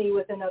come to me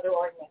with another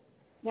ordinance.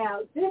 Now,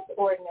 this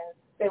ordinance,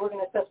 they were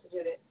going to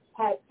substitute it,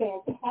 had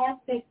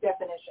fantastic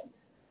definitions.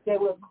 They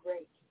were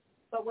great.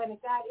 But when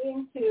it got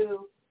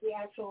into the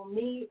actual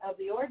meat of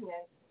the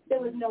ordinance,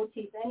 there was no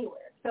teeth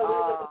anywhere. So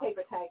there was a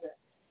paper tiger.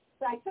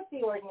 So I took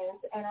the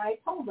ordinance and I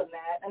told them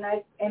that,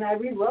 and I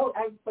rewrote.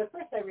 But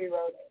first I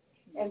rewrote it,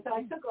 and so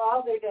I took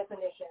all their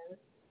definitions,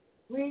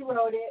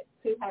 rewrote it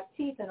to have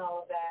teeth and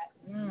all of that.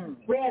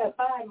 Ran it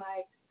by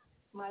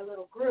my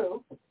little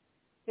group.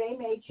 They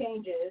made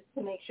changes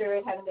to make sure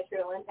it had a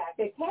material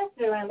impact. They passed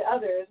it around to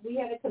others. We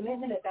had a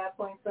commitment at that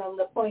point from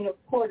the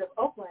Port of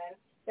Oakland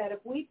that if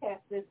we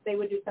passed this, they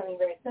would do something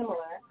very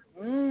similar.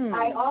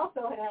 I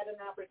also had an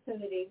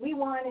opportunity. We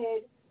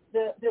wanted,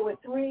 there were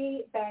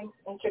 3 banks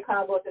in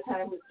Chicago at the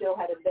time who still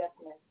had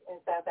investments in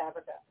South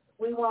Africa.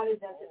 We wanted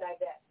them to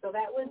divest. So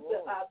that was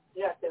the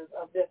objective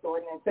of this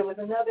ordinance. There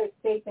was another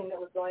state thing that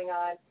was going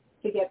on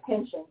to get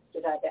pensions to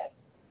divest.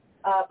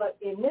 But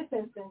in this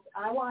instance,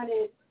 I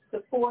wanted to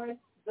force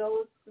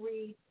those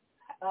 3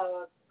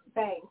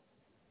 banks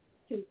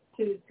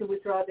to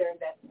withdraw their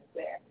investments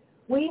there.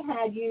 We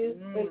had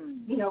used,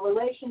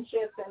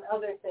 relationships and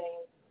other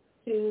things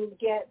to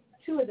get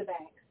 2 of the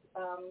banks,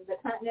 the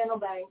Continental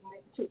Bank,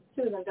 2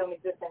 of them don't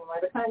exist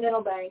anymore, the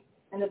Continental Bank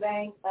and the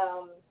bank,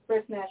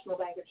 First National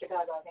Bank of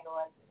Chicago, I think it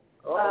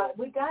was.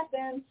 We got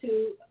them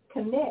to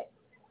commit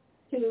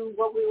to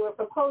what we were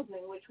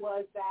proposing, which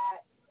was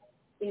that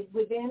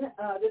within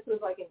this was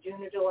like in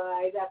June or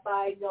July, that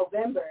by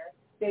November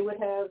they would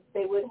have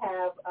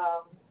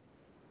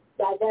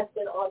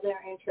divested all their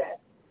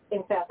interest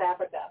in South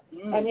Africa.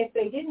 And if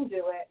they didn't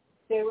do it,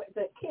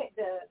 the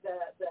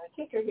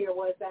kicker here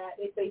was that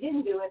if they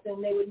didn't do it,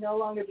 then they would no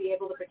longer be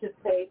able to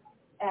participate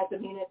as a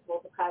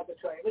municipal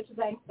depository, which is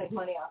banks make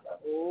money off of.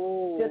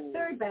 Ooh. The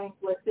third bank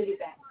was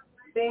Citibank.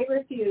 They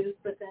refused,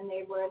 but then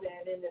they were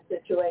then in this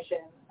situation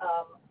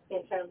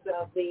in terms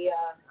of the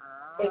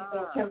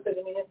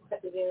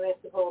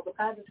municipal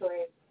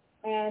depositories.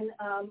 And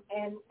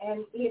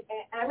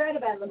I read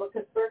about it in the book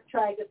because Burke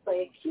tried to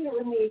play cute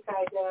with me,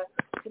 tried to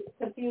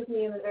confuse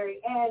me in the very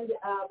end,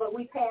 but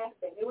we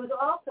passed it. It was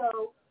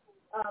also,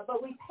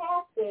 but we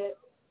passed it.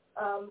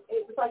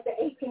 It was like the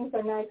 18th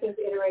or 19th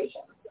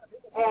iteration.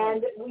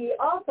 And we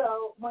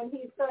also, when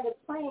he started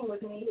playing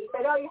with me, he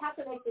said, "Oh, you have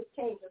to make this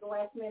change at the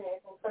last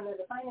minute in front of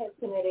the finance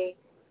committee."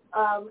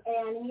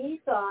 And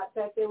he thought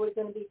that there was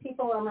going to be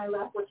people on my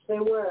left, which they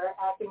were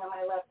acting on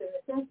my left in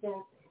this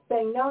instance,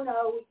 saying, no,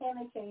 we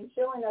can't make change.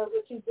 Schiller knows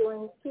what she's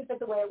doing. Keep it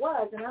the way it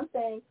was. And I'm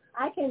saying,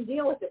 I can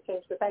deal with this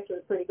change because actually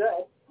it was pretty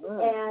good.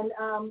 And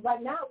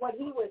but not what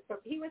he was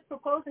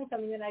proposing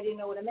something that I didn't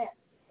know what it meant.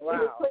 Wow. He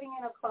was putting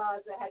in a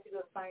clause that had to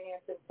do with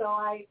finances. So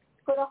I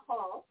put a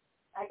halt.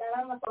 I got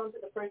on the phone to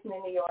the person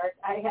in New York.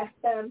 I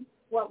asked them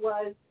what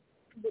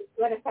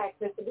effect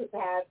this would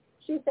have.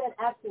 She said,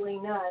 absolutely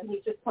none.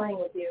 He's just playing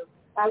with you.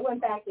 I went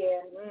back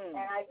in, and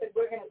I said,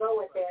 we're going to go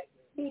with it.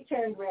 He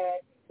turned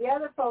red. The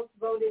other folks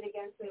voted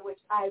against me,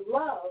 which I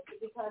loved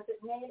because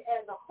it made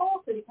the whole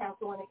city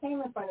council, when it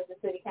came in front of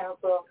the city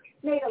council,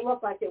 made it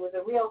look like there was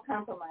a real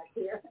compromise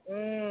here.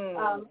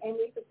 And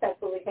we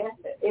successfully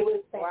passed it. It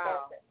was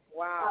fantastic.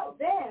 Wow.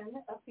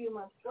 Then, a few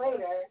months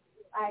later,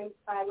 I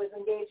was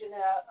engaged in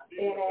a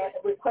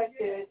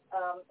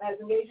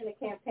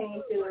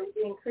campaign to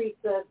increase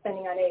the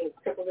spending on AIDS,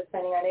 triple the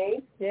spending on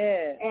AIDS.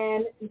 Yeah.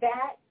 And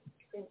that,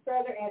 in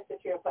further answer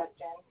to your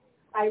question,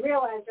 I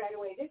realized right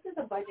away, this is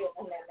a budget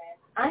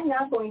amendment. I'm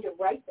not going to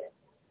write this.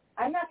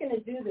 I'm not going to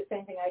do the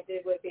same thing I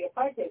did with the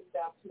apartheid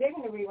stuff. They're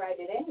going to rewrite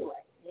it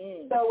anyway.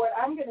 So what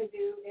I'm going to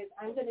do is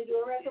I'm going to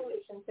do a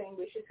resolution saying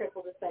we should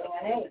triple the spending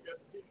on AIDS.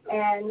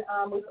 And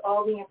with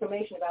all the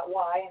information about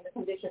why and the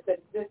conditions that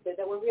existed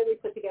that were really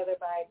put together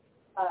by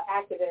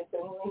activists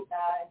and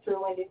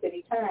through Windy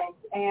City Times.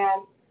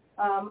 And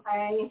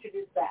I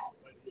introduced that.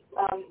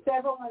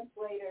 Several months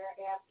later,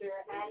 after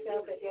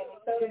ACT-UP and Jenny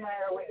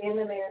Sotomayor were in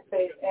the mayor's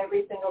face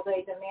every single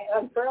day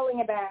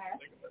unfurling a banner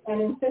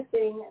and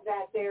insisting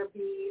that there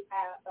be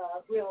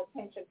real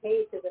attention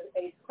paid to the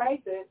AIDS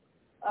crisis,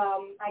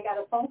 I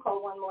got a phone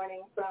call one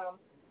morning from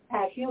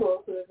Pat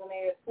Hewell, who is the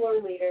mayor's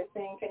floor leader,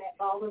 saying, can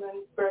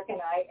Alderman Burke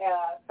and I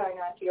sign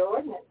on to your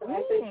ordinance? And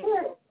I said,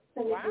 sure, as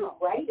soon as you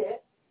write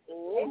it.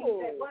 And he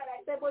said, what?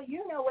 I said, well,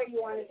 you know where you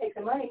want to take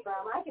the money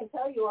from. I can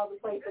tell you all the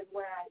places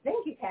where I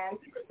think you can.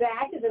 The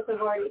activists have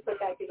already put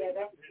that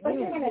together. But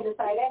you're going to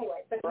decide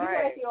anyway. So you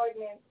write the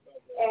ordinance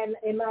and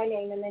in my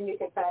name, and then you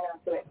can sign on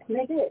to it. And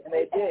they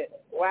did.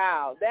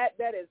 Wow. That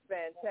is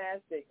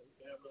fantastic.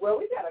 Well,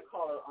 we got a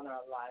caller on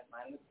our live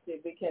line. Let's see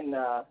if we can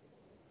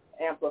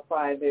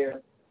amplify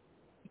their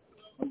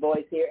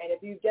voice here. And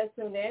if you just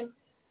tuned in,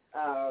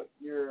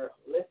 you're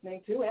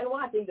listening to and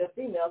watching the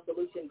Female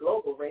Solution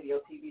Global Radio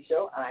TV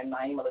show. I'm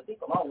Naima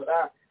Latif, along with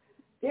our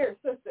dear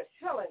sister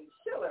Helen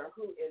Schiller,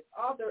 who is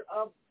author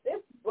of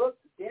this book,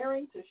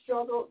 Daring to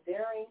Struggle,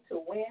 Daring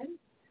to Win,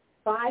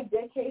 5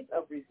 Decades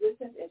of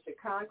Resistance in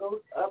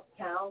Chicago's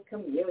Uptown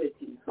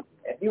Community.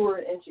 If you were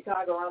in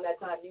Chicago around that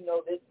time, you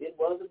know it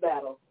was a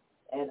battle.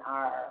 And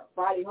our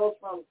Friday host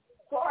from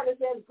Florida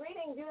says,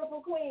 greetings,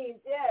 beautiful queens.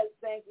 Yes,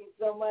 thank you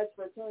so much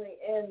for tuning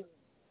in,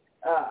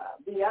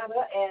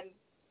 Bianca. And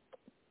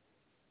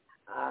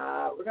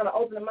we're going to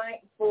open the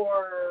mic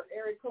for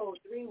area code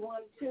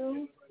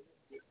 312-632.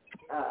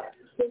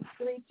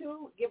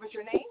 Give us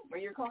your name, where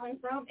you're calling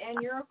from,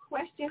 and your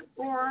question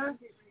for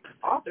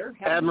author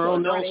Admiral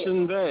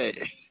Nelson Bay.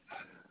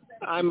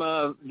 I'm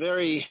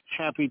very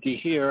happy to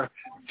hear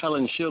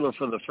Helen Schiller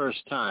for the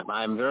first time.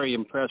 I'm very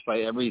impressed by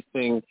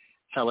everything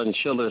Helen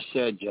Schiller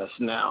said just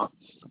now.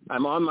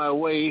 I'm on my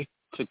way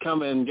to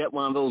come and get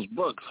one of those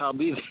books. I'll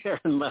be there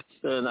in less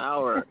than an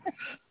hour.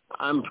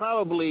 I'm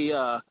probably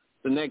the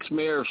next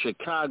mayor of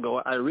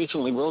Chicago. I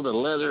recently wrote a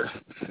letter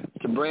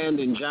to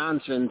Brandon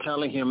Johnson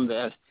telling him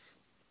that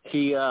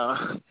he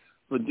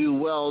would do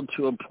well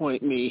to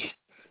appoint me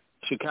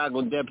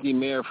Chicago Deputy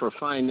Mayor for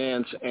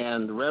Finance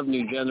and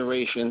Revenue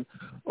Generation,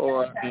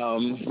 or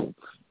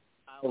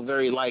I'll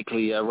very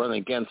likely run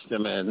against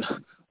him and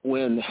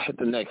win at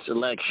the next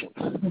election.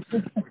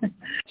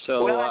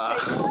 So, well, I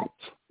tell you what,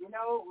 you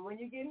know, when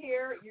you get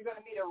here, you're going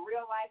to meet a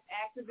real-life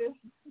activist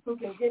who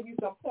can give you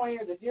some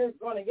pointers if you're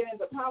going to get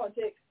into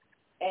politics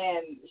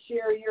and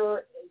share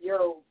your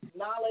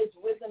knowledge,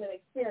 wisdom, and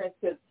experience,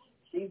 because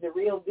she's the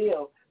real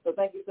deal. So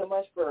thank you so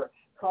much for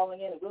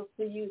calling in, and we'll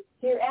see you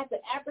here at the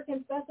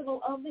African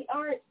Festival of the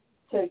Arts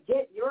to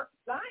get your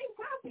signed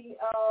copy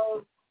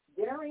of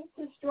Daring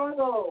to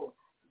Struggle,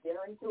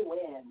 Daring to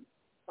Win,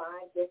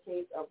 5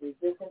 decades of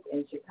resistance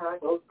in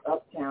Chicago's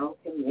uptown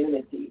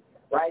community,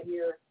 right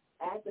here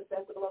at the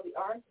Festival of the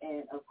Arts.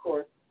 And, of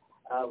course,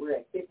 we're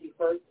at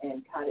 51st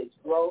and Cottage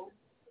Grove.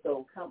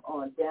 So come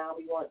on down.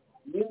 We want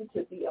you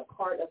to be a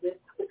part of this.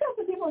 We've got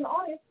some people in the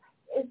audience.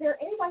 Is there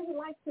anybody who'd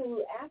like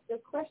to ask a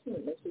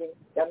question? Make sure we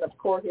got enough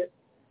cord here.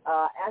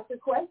 Ask a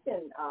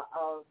question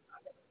of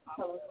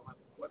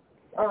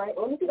all right.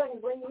 Well, let me see if I can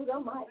bring you the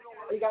mic.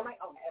 Oh, you got my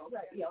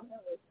okay. Yeah.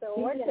 So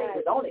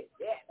organized, don't it?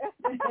 Yeah.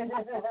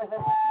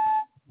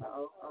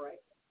 All right.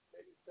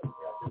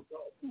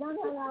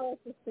 No,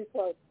 it's just too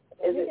close.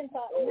 You can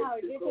talk. No,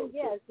 you can.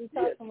 Yes, you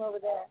talk from over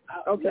there.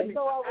 Okay.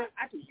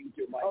 I can use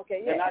your mic.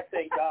 Okay. Yeah. And I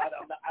thank God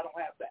I don't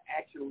have to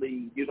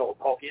actually,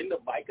 talk in the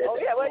mic.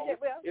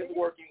 It's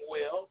working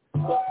well.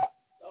 But,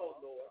 oh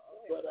Lord.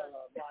 But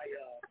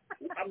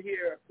I'm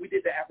here. We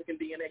did the African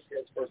DNA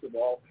test first of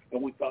all,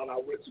 and we found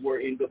our roots were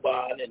in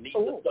Gabon, and these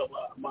are some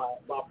of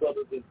my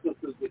brothers and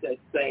sisters with that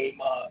same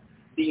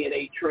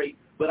DNA trait.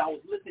 But I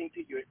was listening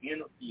to your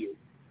interview,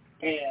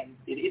 and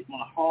it hit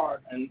my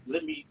heart. And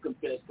let me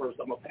confess first,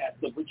 I'm a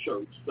pastor of a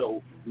church,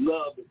 so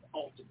love is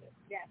ultimate.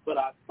 Yes. But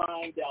I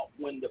find out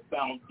when the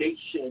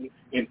foundation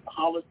in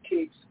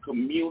politics,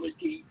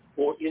 community,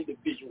 or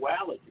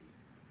individuality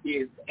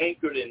is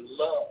anchored in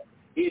love,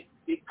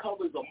 it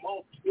covers them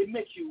all. It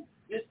makes you,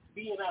 just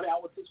being out, I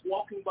was just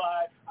walking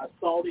by, I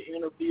saw the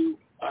interview.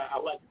 I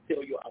like to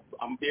tell you,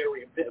 I'm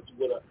very impressed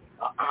with an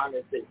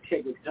honest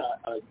integrity,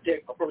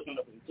 a person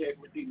of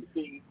integrity who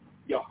sees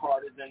your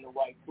heart is in the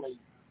right place.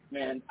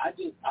 Man, I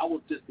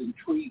was just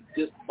intrigued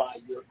just by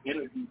your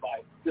interview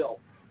by itself.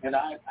 And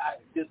I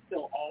just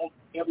tell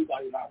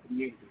everybody in our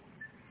community,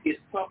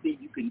 it's something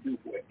you can do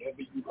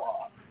wherever you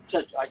are.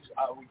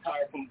 I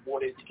retired from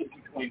board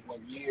education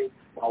 21 years.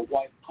 My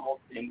wife taught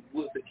in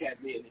Woods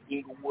Academy in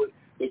Inglewood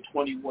for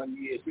 21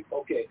 years.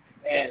 Okay,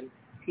 and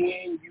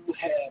when you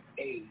have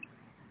a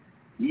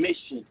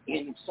mission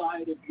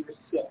inside of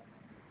yourself,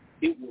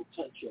 it will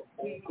touch your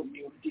whole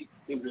community.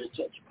 It will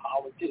touch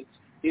politics.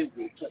 It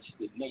will touch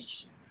the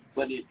nation.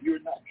 But if you're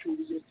not true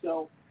to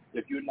yourself,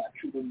 if you're not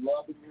true to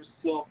loving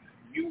yourself,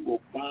 you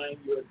will find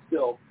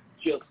yourself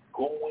just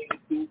going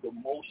through the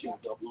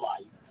motions of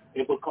life.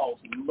 And because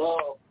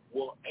love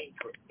will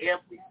anchor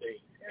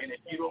everything. And if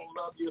you don't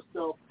love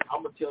yourself,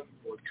 I'm going to tell you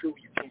for true,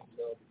 you can't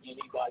love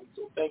anybody.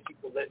 So thank you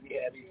for letting me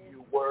have these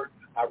few words.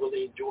 I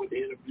really enjoyed the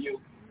interview.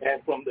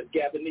 And from the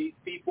Gabonese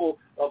people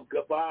of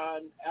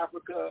Gabon,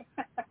 Africa,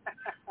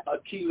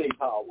 Akile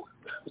power.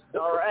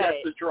 All right. That's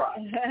the try.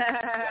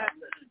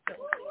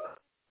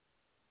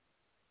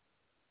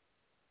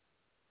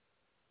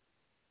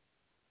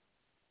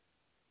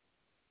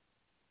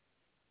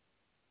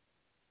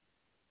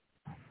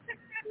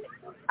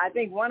 I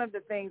think one of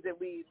the things that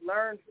we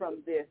learned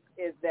from this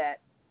is that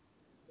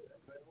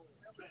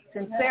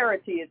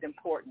sincerity is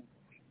important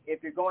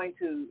if you're going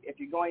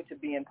to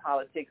be in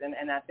politics.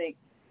 And I think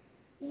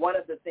one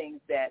of the things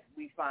that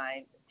we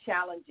find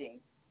challenging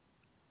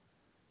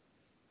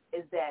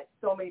is that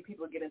so many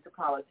people get into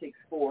politics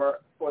for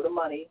the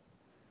money,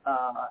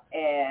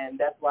 and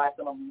that's why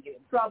some of them get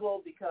in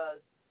trouble because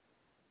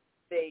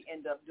they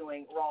end up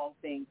doing wrong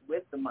things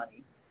with the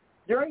money.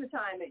 During the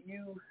time that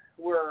you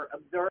were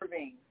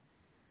observing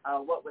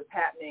what was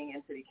happening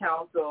in City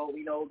Council,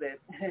 we know that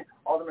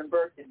Alderman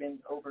Burke had been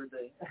over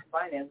the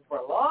finances for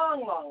a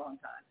long, long, long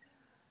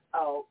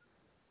time.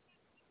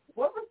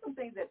 What were some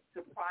things that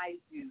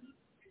surprised you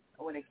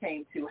when it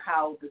came to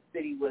how the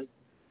city was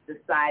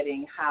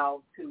deciding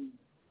how to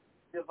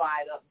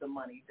divide up the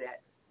money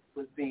that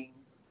was being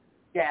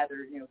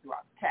gathered,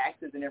 throughout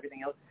taxes and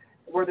everything else?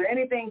 Were there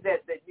any things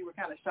that you were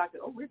kind of shocked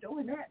that, we're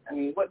doing that? I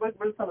mean, what were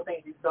some of the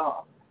things you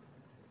saw?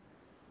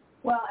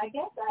 Well, I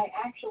guess I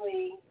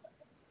actually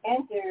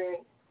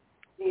entered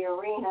the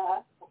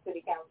arena of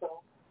City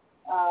Council.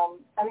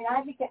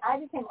 I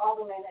became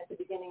alderman at the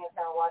beginning of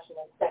Town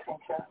Washington's second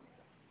term.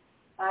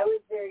 I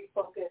was very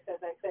focused, as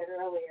I said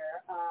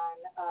earlier, on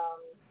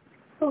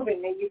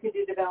proving that you could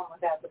do development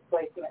without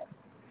displacement.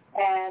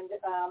 And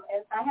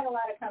I had a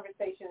lot of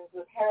conversations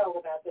with Harold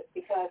about this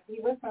because he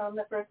was from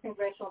the 1st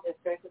Congressional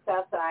District, the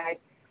South Side,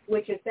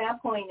 which at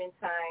that point in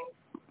time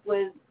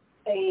was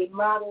a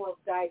model of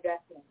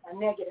divestment, a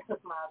negative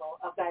model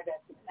of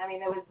divestment. I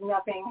mean, there was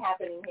nothing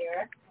happening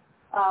here,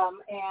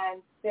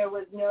 and there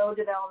was no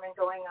development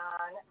going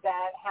on.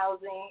 That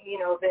housing,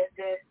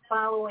 that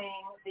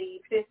following the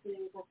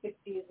 50s and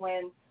 60s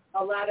when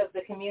a lot of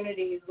the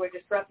communities were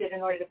disrupted in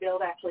order to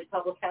build actually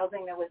public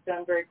housing that was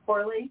done very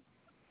poorly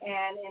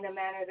and in a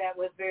manner that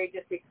was very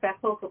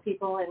disrespectful for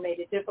people and made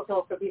it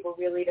difficult for people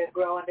really to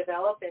grow and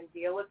develop and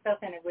deal with stuff,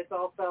 and it was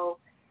also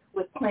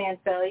with planned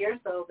failure,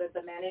 so that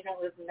the management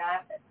was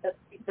not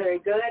very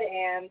good,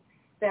 and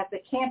that the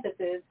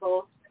campuses,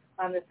 both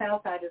on the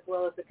south side as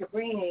well as the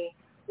Cabrini,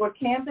 were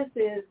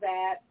campuses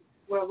that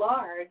were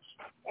large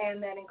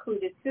and that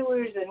included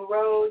sewers and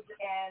roads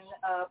and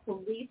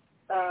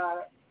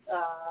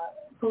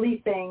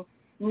policing,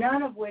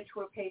 none of which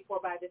were paid for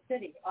by the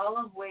city, all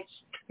of which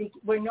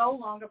were no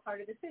longer part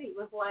of the city. It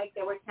was like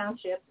there were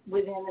townships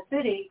within the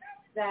city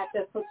that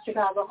the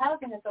Chicago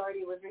Housing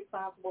Authority was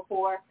responsible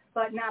for,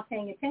 but not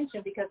paying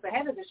attention because the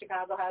head of the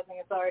Chicago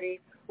Housing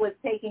Authority was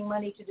taking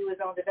money to do his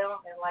own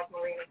development like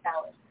Marina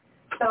Towers.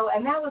 So,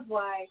 and that was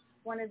why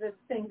one of the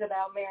things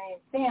about Marion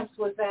Stamps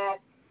was that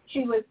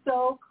she was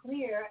so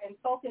clear and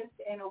focused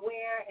and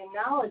aware and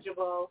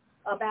knowledgeable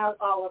about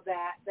all of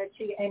that,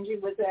 she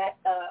was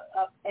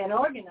an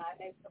organizer,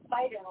 a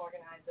fight-in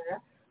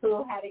organizer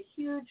who had a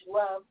huge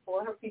love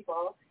for her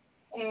people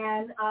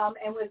and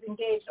was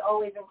engaged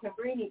always in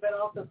Cabrini, but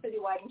also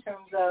citywide in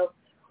terms of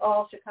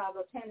all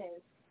Chicago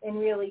tenants in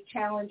really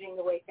challenging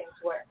the way things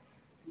were.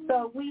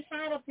 So we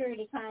had a period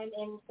of time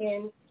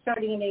in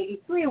starting in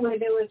 83 where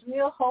there was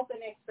real hope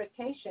and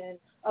expectation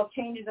of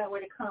changes that were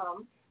to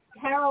come.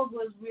 Harold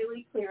was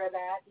really clear of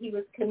that. He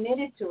was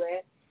committed to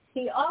it.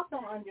 He also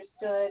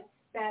understood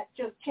that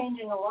just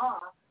changing a law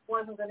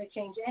wasn't going to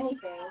change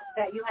anything,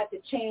 that you had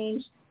to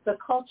change the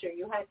culture.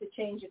 You had to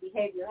change the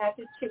behavior. You had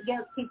to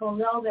get people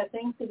know that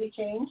things could be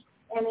changed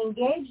and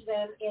engage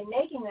them in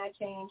making that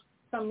change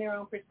from their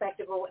own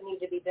perspective of what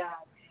needed to be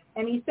done.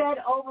 And he said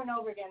over and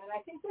over again, and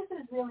I think this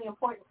is really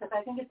important because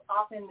I think it's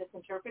often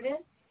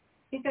misinterpreted.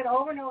 He said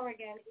over and over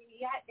again,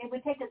 yeah, it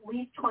would take at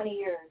least 20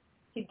 years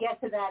to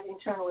get to that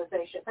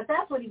internalization. But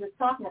that's what he was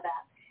talking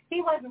about. He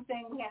wasn't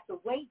saying we have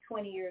to wait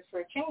 20 years for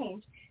a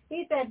change.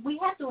 He said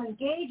we have to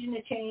engage in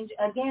a change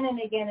again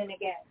and again and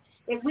again.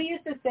 If we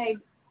used to say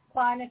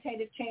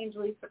quantitative change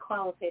leads to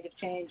qualitative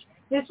change,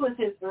 this was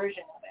his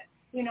version of it.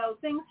 You know,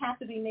 things have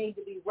to be made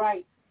to be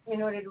right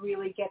in order to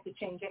really get the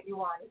change that you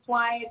want. It's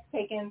why it's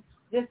taken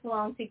this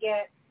long to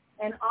get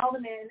an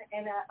alderman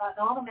and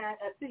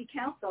a city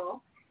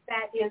council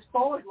that is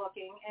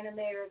forward-looking and a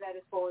mayor that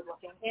is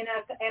forward-looking.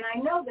 And I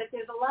know that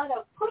there's a lot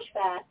of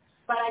pushback,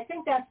 but I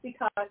think that's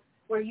because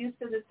we're used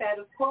to the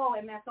status quo,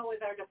 and that's always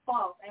our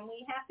default. And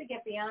we have to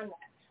get beyond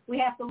that. We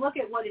have to look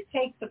at what it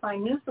takes to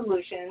find new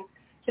solutions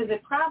to the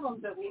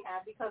problems that we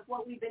have, because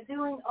what we've been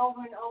doing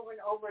over and over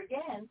and over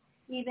again,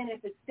 even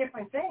if it's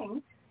different things,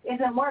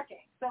 isn't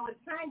working. So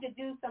it's time to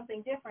do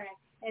something different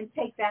and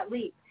take that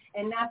leap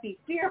and not be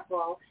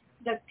fearful.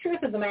 The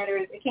truth of the matter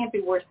is it can't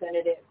be worse than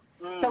it is.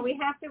 So we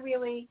have to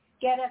really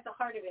get at the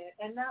heart of it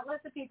and not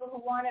let the people who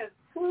want to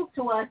prove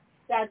to us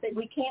that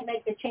we can't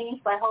make the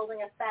change by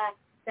holding us back,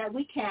 that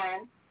we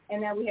can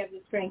and that we have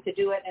the strength to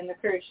do it and the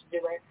courage to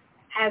do it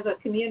as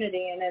a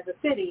community and as a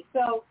city.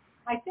 So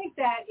I think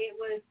that it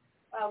was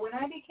when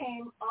I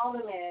became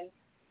alderman,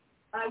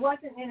 I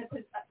wasn't in a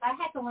position. I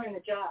had to learn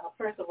the job,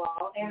 first of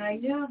all, and I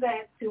knew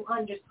that to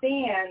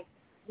understand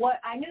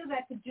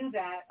to do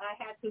that, I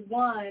had to,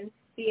 one,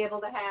 be able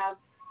to have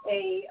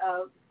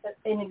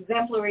an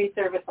exemplary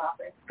service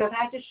office, because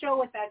I had to show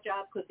what that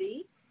job could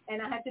be,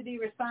 and I had to be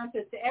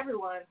responsive to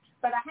everyone,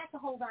 but I had to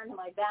hold on to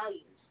my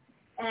values.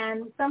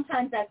 And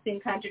sometimes that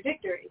seemed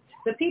contradictory.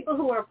 The people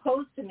who were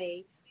opposed to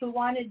me, who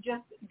wanted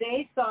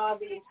they saw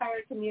the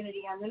entire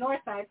community on the north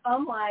side,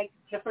 unlike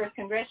the 1st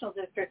Congressional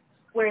District,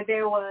 where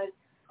there was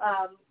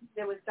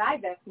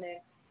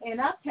divestment. In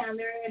Uptown,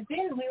 we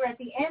were at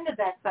the end of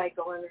that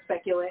cycle in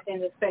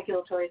the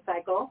speculatory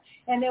cycle,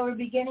 and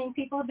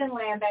people have been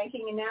land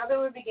banking, and now they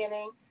were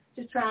beginning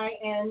to try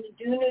and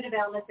do new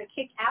developments to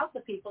kick out the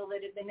people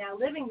that have been now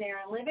living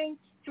there and living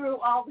through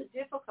all the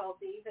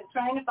difficulties and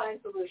trying to find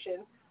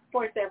solutions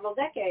for several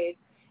decades.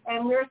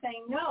 And we're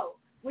saying, no,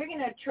 we're going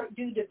to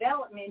do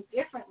development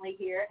differently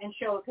here and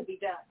show it could be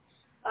done.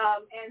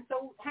 And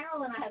so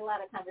Harold and I had a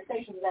lot of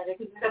conversations about it,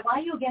 because he said, why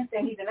are you against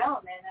any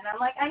development? And I'm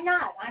like, I'm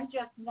not. I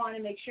just want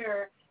to make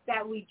sure that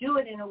we do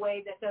it in a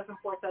way that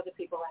doesn't force other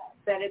people out,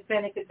 that it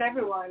benefits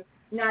everyone,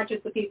 not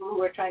just the people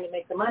who are trying to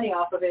make the money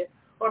off of it,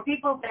 or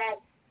people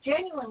that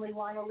genuinely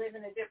want to live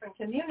in a different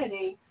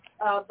community,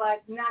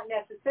 but not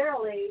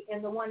necessarily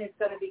in the one it's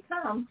going to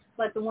become,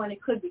 but the one it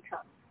could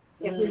become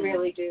if we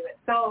really do it.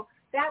 So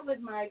that was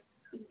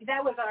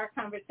our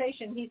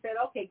conversation. He said,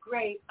 okay,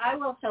 great, I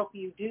will help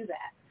you do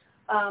that.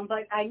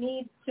 But I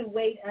need to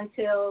wait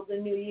until the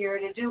new year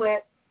to do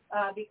it,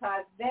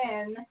 because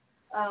then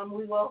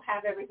we will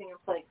have everything in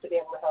place to be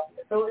able to help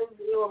you. So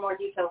there were more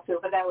details to it,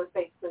 but that was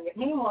basically it.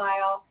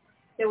 Meanwhile,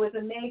 there was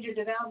a major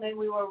development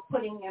we were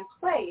putting in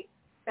place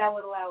that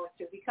would allow us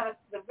to, because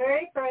the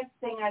very first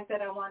thing I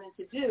said I wanted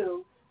to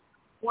do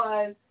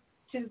was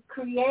to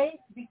create,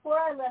 before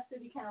I left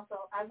City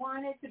Council, I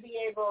wanted to be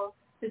able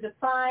to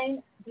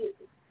define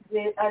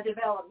a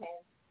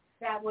development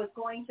that was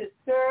going to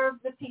serve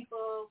the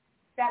people,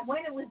 that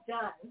when it was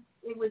done,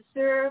 it would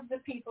serve the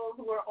people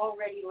who were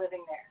already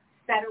living there,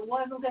 that it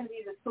wasn't going to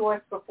be the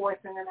source for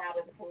forcing them out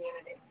of the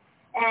community.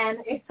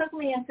 And it took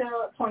me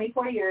until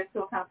 24 years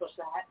to accomplish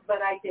that,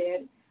 but I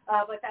did,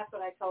 but that's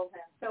what I told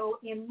him. So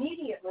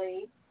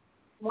immediately,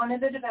 one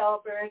of the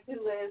developers who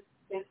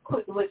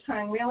was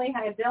trying really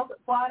hard,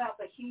 bought up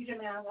a huge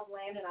amount of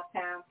land in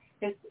Uptown.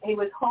 He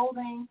was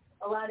holding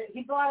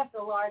he bought up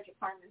the large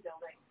apartment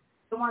buildings,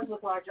 the ones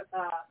with large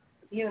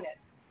units.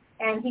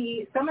 And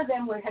some of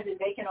them had been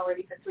vacant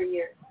already for 3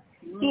 years.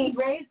 He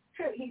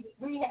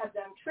rehabbed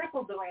them,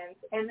 tripled the rents,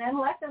 and then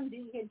let them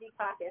be in deep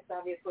pockets,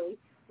 obviously,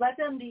 let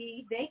them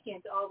be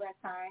vacant all that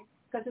time,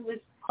 because it was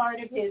part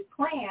of his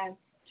plan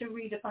to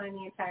redefine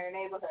the entire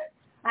neighborhood.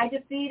 I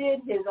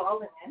defeated his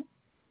alderman,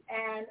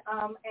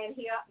 and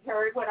he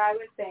heard what I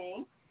was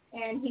saying,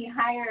 and he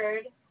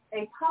hired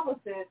a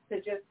publicist to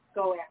just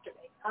go after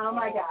me. Oh,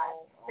 my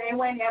God. They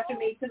went after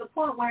me to the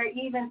point where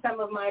even some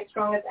of my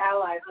strongest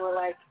allies were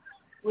like,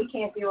 we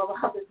can't deal with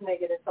all this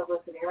negative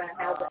publicity around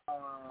housing.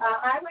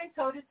 I went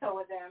toe-to-toe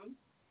with them,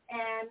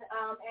 and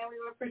we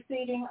were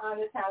proceeding on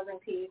this housing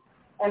piece,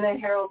 and then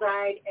Harold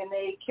died, and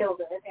they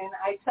killed it. And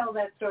I tell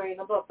that story in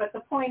the book. But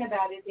the point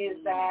about it is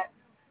that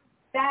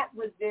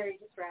was very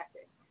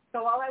distracting.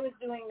 So while I was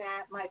doing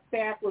that, my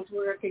staff was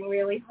working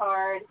really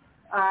hard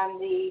on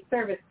the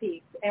service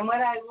piece. And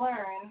what I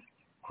learned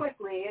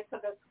quickly, it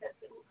took us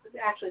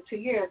actually 2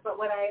 years, but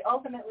what I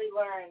ultimately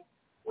learned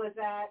was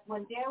that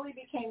when Daley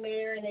became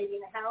mayor in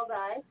 89, Hal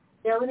died,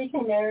 Daley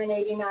became mayor in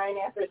 89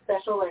 after a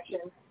special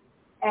election.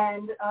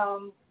 And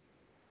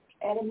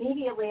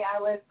immediately I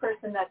was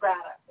person non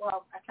grata.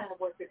 Well, I kind of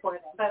worked before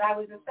then, but I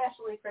was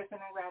especially person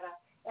non grata.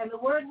 And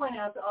the word went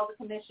out to all the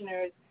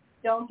commissioners,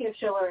 don't give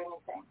Schiller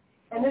anything.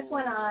 And this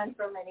went on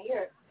for many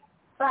years.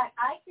 But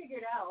I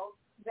figured out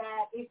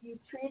that if you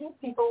treated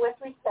people with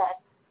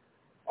respect,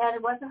 and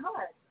it wasn't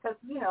hard, because,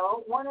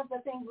 one of the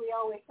things we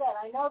always said,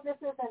 I know this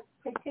isn't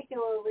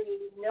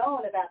particularly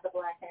known about the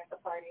Black Panther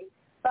Party,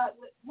 but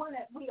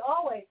we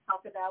always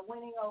talk about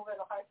winning over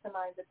the hearts and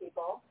minds of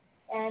people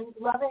and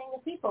loving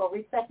the people,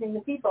 respecting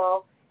the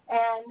people,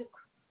 and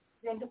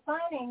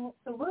defining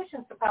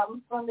solutions to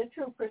problems from the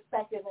true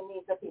perspective and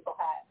needs that people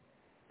have.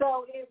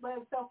 So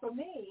for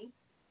me,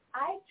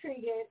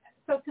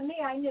 to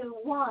me, I knew,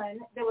 one,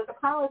 there was a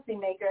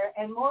policymaker,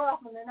 and more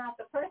often than not,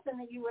 the person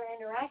that you were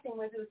interacting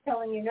with who was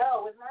telling you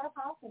no was not a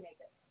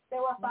policymaker. They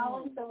were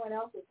following someone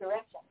else's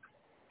direction.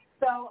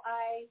 So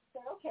I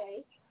said,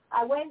 okay.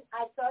 I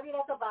started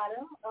at the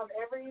bottom of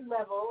every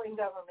level in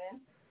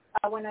government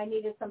when I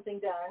needed something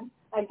done.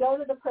 I'd go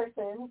to the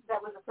person that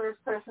was the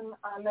first person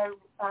on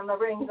the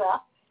rings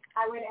up.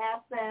 I would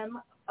ask them,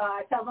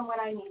 tell them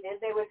what I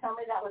needed. They would tell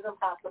me that was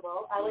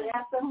impossible. I would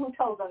ask them who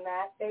told them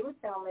that. They would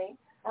tell me.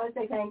 I would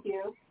say thank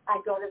you. I'd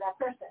go to that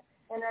person.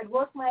 And I'd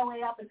work my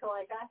way up until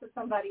I got to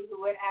somebody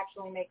who would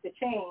actually make the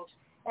change.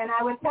 And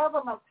I would tell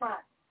them up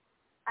front,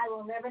 I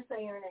will never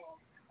say your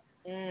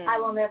name.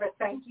 I will never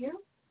thank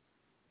you.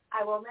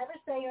 I will never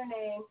say your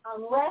name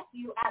unless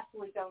you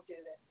absolutely don't do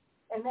this.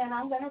 And then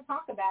I'm going to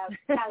talk about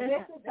how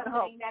this is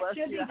something that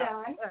should be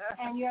done,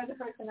 and you're the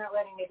person not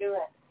letting me do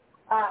it.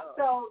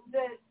 So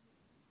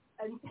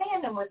in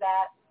tandem with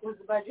that was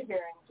the budget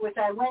hearings, which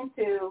I went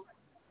to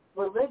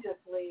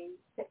religiously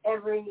to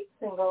every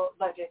single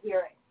budget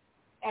hearing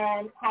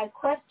and had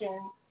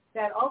questions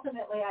that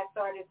ultimately I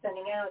started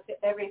sending out to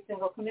every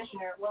single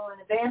commissioner well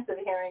in advance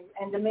of the hearing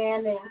and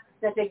demanding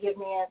that they give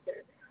me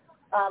answers.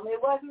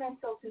 It wasn't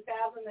until 2000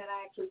 that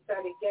I actually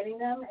started getting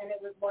them, and it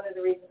was one of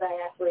the reasons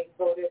I actually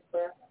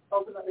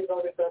ultimately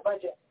voted for a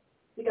budget,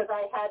 because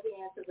I had the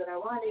answers that I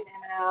wanted,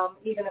 and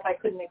even if I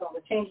couldn't make all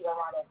the changes I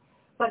wanted.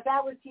 But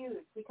that was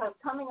huge, because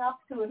coming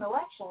up to an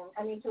election,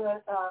 to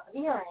a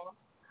hearing,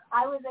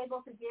 I was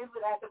able to give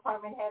that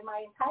department head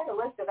my entire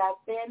list of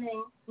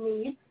outstanding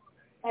needs,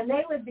 and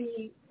they would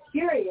be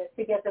curious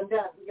to get them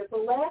done, because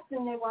the last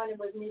thing they wanted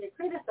was me to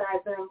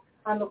criticize them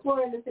on the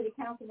floor of the city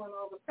council when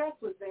all the press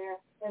was there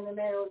and the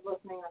mayor was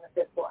listening on the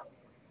fifth floor.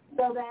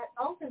 So that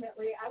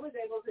ultimately I was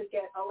able to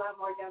get a lot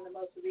more done than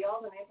most of the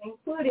aldermen,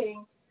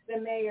 including the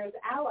mayor's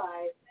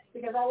allies,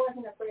 because I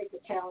wasn't afraid to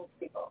challenge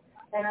people,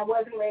 and I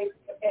wasn't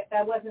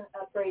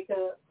afraid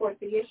to force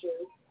the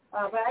issue.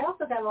 But I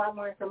also got a lot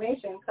more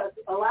information, because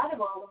a lot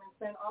of aldermen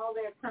spent all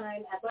their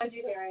time at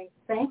budget hearings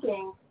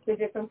thanking the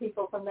different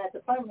people from that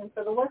department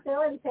for the work they're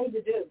already paid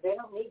to do. They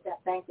don't need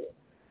that thank you.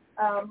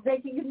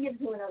 You can give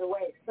it to in other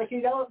ways, but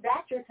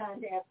that's your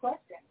time to ask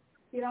questions.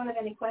 If you don't have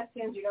any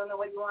questions, you don't know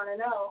what you want to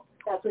know,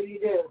 that's what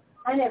you do.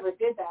 I never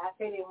did that.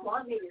 They didn't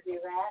want me to do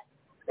that.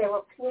 They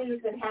were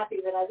pleased and happy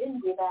that I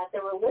didn't do that.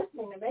 They were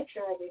listening to make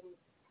sure I didn't.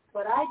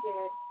 What I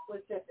did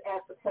was just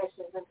ask the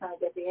questions and try to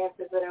get the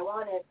answers that I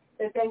wanted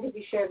that then could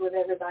be shared with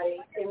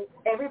everybody,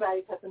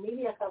 because the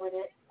media covered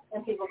it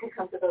and people could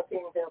come to those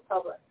hearings in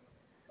public.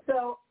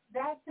 So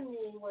that to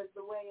me was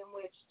the way in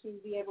which to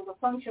be able to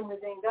function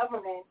within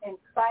government in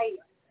spite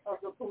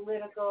of the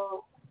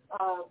political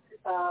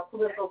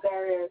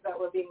barriers that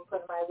were being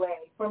put in my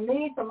way. For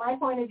me, from my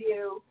point of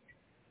view,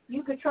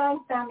 you could try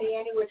and stop me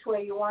any which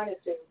way you wanted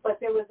to, but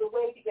there was a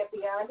way to get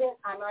beyond it.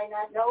 I might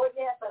not know it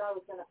yet, but I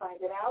was going to find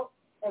it out,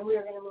 and we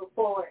were going to move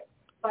forward.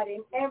 But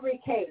in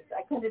every case,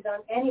 I couldn't have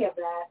done any of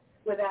that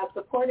without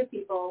support of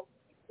people,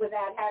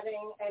 without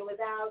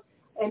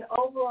an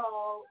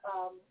overall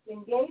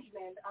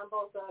engagement on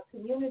both a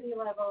community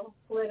level,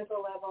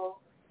 political level,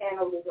 and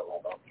a legal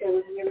level. It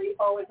was really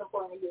always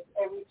important to use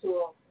every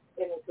tool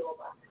in the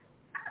toolbox.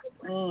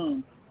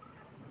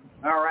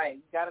 All right.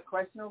 Got a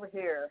question over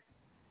here.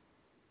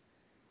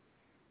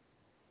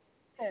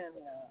 And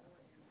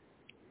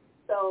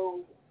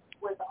so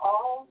with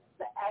all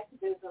the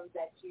activism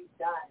that you've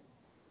done,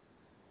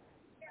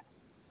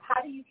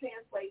 how do you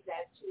translate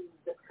that to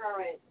the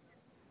current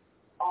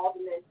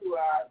aldermen who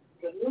are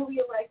the newly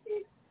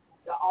elected,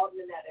 the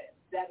aldermen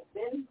that have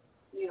been,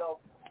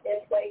 in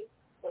place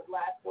for the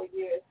last 4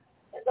 years,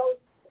 and those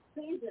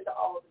seasoned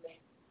aldermen.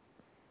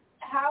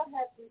 How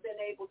have you been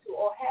able to,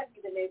 or have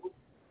you been able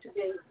to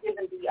be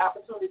given the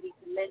opportunity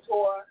to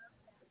mentor,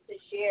 to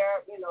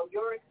share,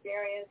 your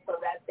experience so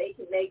that they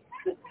can make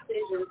the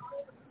decisions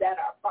that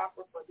are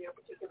proper for their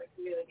particular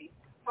community?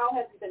 How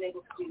have you been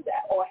able to do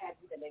that, or have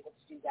you been able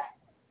to do that?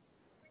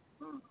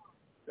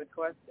 Good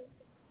question.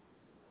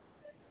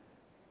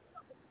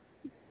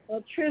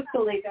 Well,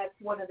 truthfully, that's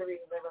one of the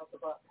reasons I wrote the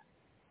book.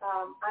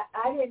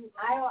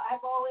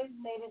 I've always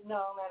made it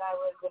known that I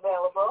was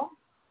available.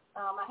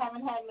 I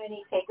haven't had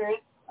many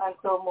takers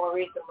until more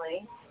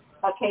recently,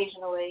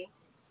 occasionally.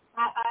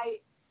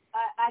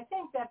 I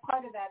think that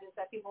part of that is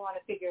that people want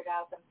to figure it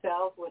out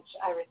themselves, which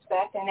I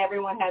respect, and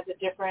everyone has a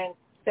different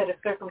set of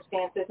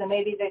circumstances, and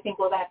maybe they think,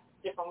 well, that's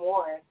different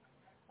wards.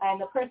 And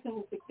the person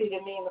who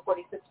succeeded me in the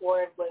 46th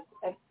ward was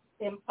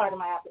part of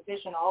my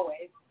opposition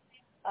always.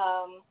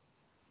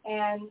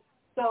 And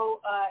so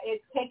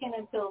it's taken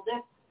until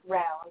this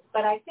round.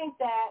 But I think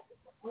that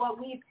what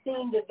we've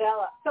seen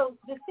develop, so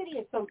the city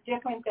is so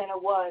different than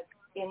it was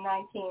in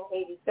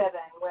 1987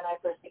 when I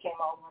first became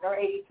alderman, or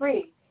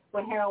 83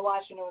 when Harold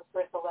Washington was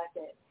first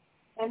elected.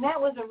 And that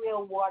was a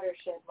real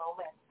watershed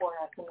moment for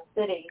us in the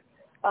city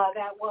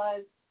that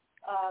was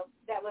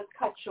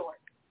cut short.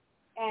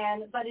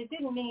 But it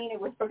didn't mean it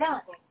was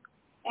forgotten.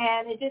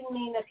 And it didn't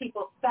mean that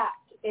people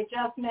stopped. It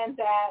just meant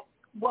that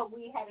what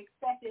we had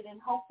expected and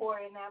hoped for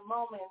in that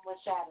moment was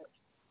shattered.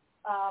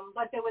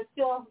 But there was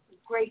still a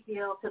great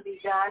deal to be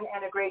done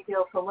and a great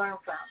deal to learn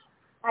from.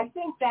 I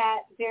think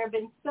that there have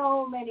been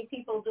so many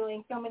people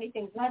doing so many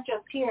things, not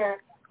just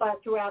here,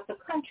 but throughout the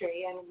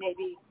country, and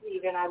maybe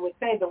even I would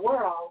say the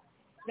world,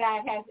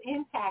 that has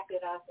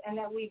impacted us and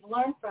that we've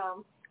learned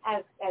from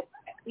as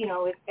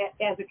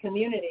a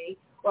community,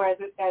 or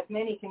as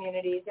many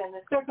communities, and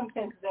the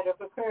circumstances that have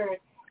occurred,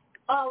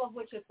 all of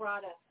which have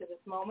brought us to this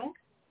moment.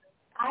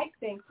 I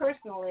think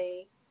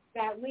personally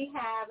that we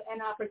have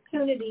an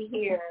opportunity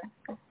here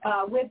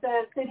with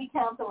the city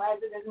council as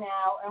it is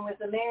now and with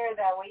the mayor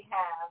that we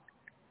have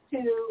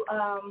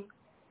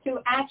to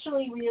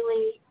actually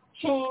really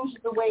change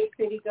the way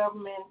city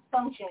government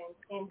functions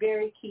in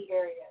very key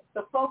areas.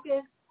 The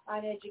focus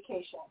on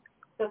education,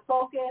 the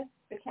focus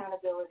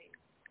accountability,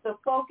 the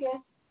focus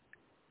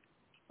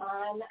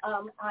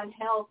on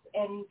health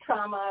and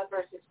trauma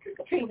versus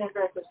treatment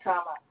versus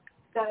trauma,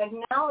 the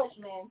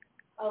acknowledgement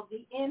of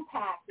the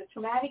impact, the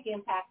traumatic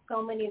impact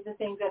so many of the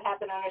things that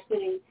happen on our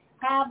city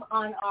have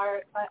on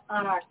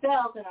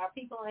ourselves and our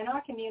people and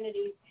our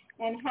communities,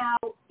 and how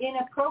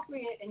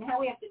inappropriate and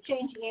how we have to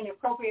change the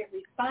inappropriate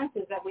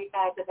responses that we've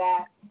had to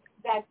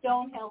that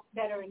don't help,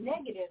 that are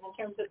negative in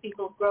terms of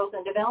people's growth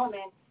and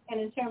development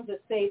and in terms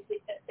of safety,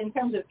 in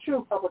terms of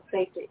true public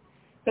safety.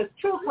 Because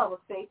true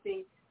public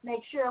safety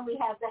makes sure we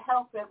have the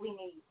health that we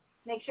need,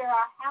 make sure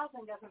our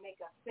housing doesn't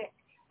make us sick,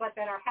 but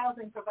that our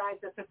housing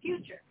provides us a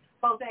future,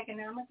 both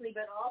economically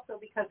but also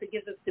because it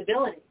gives us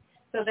stability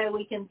so that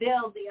we can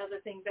build the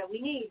other things that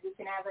we need. We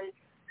can have a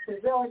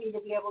stability to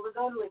be able to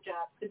go to a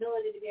job,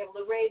 stability to be able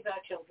to raise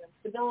our children,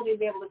 stability to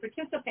be able to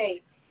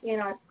participate in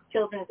our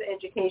children's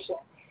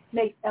education,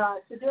 make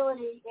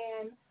stability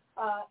in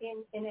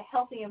a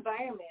healthy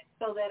environment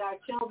so that our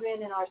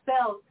children and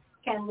ourselves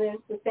can live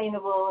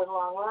sustainable and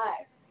long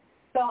lives.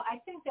 So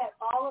I think that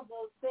all of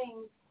those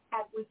things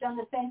we've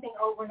done the same thing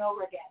over and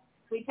over again.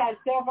 We've had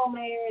several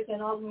mayors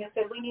and aldermen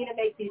said we need to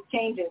make these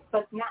changes,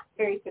 but not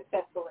very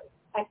successfully.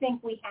 I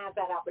think we have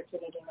that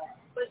opportunity now.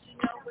 But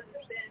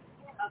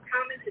a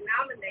common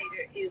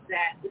denominator is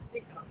that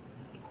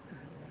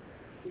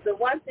the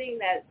one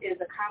thing that is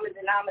a common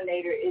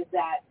denominator is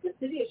that the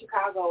city of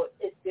Chicago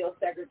is still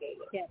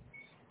segregated. Yes.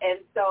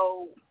 And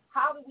so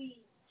how do we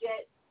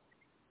get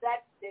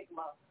that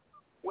stigma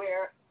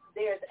where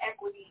there's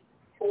equity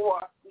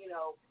for,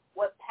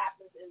 what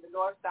happens in the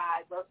north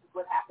side versus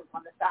what happens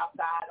on the south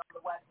side, on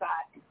the west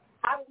side?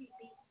 How do we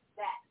beat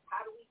that? How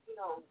do we,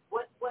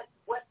 what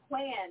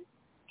plan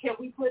can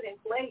we put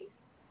in place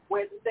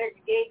where the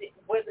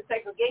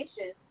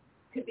segregation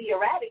could be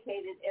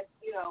eradicated,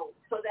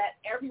 so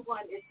that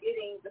everyone is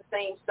getting the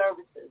same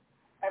services,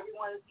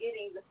 everyone is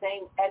getting the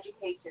same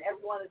education,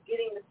 everyone is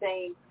getting the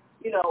same,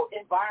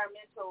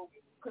 environmental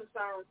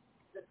concerns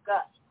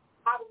discussed.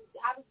 How do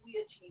we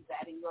achieve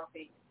that, in your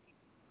opinion?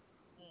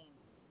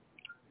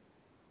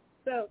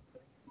 So,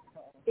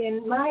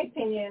 in my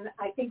opinion,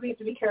 I think we have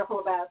to be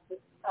careful about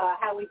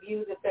how we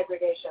view the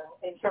segregation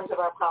in terms of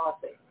our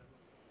policy.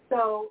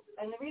 So,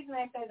 and the reason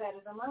I say that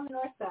is I'm on the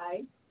north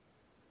side.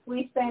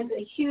 I spent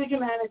a huge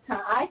amount of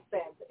time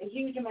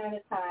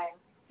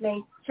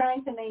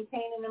trying to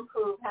maintain and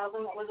improve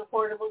housing that was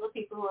affordable to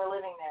people who are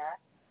living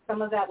there.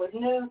 Some of that was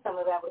new, some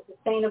of that was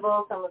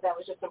sustainable, some of that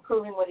was just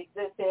improving what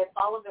existed.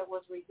 All of it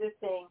was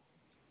resisting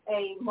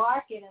a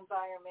market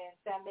environment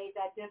that made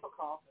that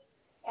difficult.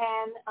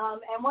 And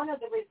one of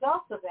the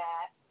results of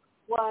that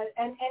was,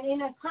 and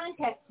in a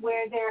context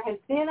where there has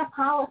been a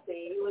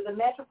policy, it was a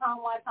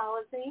metropolitan-wide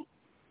policy,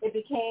 It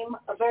became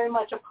very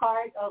much a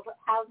part of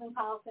housing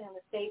policy on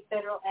the state,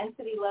 federal, and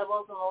city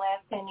levels in the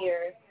last 10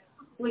 years,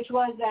 which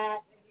was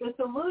that the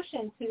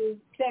solution to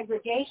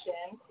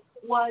segregation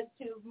was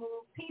to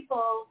move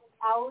people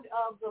out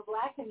of the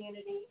black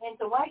community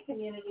into white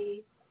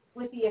communities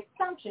with the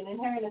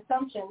inherent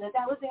assumption that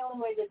that was the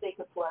only way that they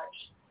could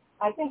flourish.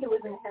 I think it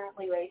was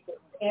inherently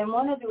racist. And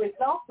one of the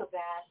results of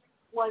that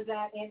was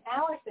that in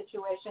our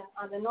situation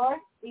on the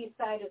northeast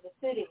side of the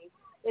city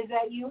is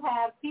that you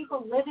have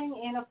people living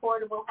in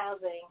affordable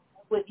housing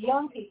with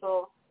young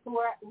people who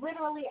are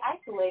literally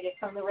isolated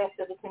from the rest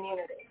of the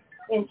community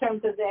in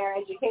terms of their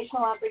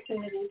educational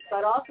opportunities,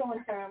 but also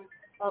in terms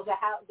of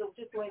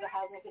just the way the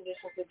housing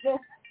conditions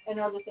exist and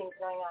other things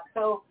going on.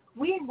 So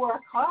we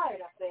work hard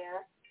up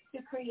there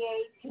to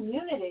create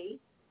community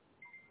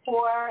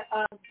for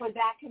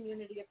that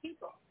community of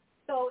people.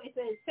 So it's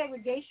a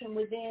segregation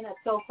within a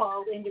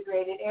so-called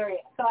integrated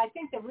area. So I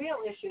think the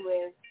real issue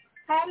is,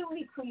 how do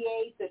we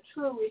create the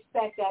true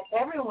respect that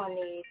everyone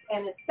needs,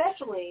 and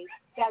especially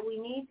that we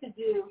need to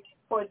do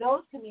for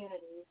those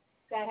communities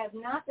that have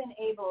not been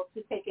able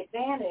to take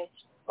advantage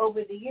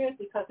over the years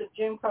because of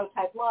Jim Crow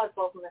type laws,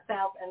 both in the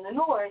South and the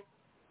North,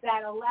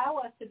 that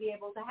allow us to be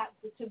able to have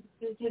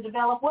to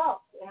develop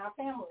wealth in our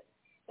families,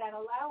 that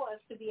allow us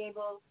to be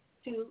able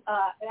to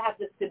have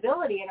the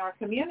stability in our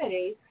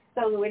communities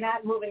so that we're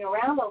not moving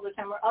around all the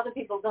time where other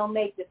people don't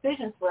make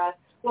decisions for us.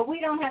 Well, we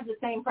don't have the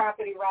same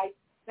property rights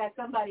that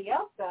somebody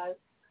else does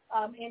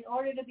in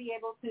order to be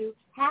able to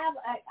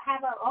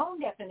have our own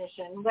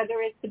definition,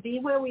 whether it's to be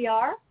where we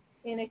are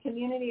in a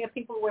community of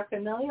people we're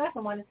familiar with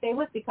and want to stay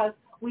with because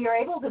we are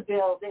able to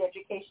build the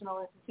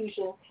educational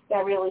institutions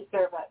that really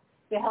serve us,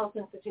 the health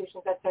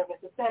institutions that serve us,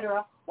 et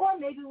cetera, or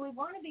maybe we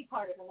want to be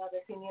part of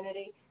another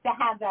community to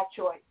have that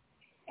choice.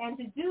 And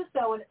to do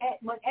so,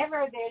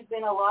 whenever there's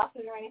been a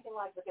lawsuit or anything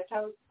like the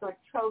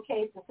Gautreaux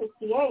case in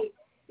 1968,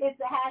 it's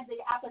had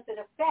the opposite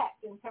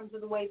effect in terms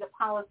of the way the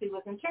policy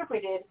was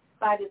interpreted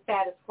by the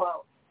status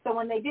quo. So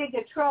when they did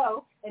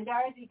Gautreaux, and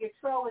Dorothy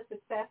Gautreaux was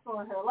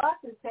successful in her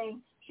lawsuit saying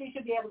she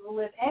should be able to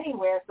live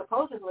anywhere,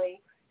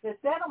 supposedly, the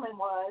settlement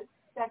was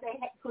that they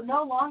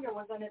no longer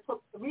were going to put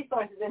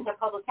resources into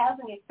public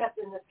housing except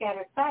in the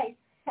scattered sites,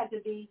 had to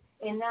be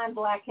in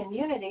non-black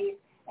communities,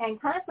 and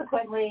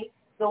consequently,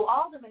 the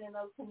aldermen in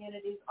those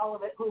communities, all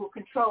of it who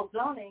controlled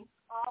zoning,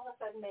 all of a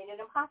sudden made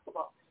it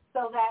impossible.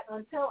 So that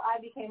until I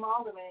became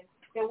alderman,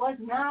 there was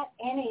not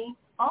any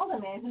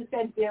alderman who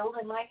said build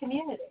in my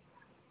community.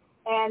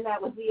 And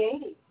that was the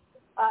 80s.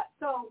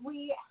 So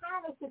we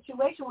have a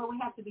situation where we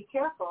have to be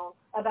careful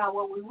about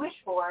what we wish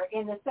for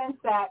in the sense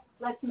that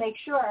let's make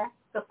sure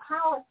the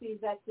policies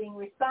that's being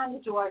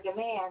responded to our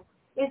demand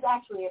is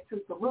actually a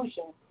true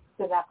solution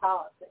to that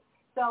policy.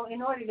 So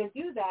in order to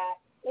do that,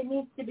 it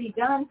needs to be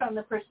done from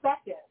the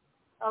perspective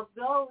of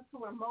those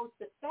who are most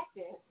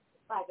affected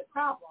by the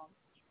problem.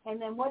 And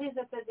then what is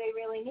it that they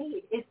really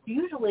need? It's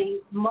usually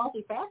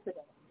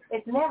multifaceted.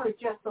 It's never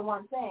just the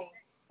one thing.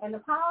 And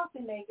the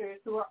policymakers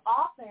who are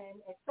often,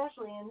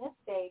 especially in this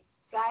state,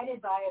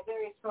 guided by a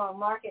very strong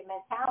market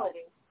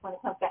mentality when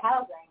it comes to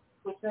housing,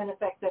 which then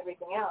affects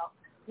everything else,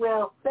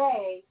 will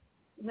say,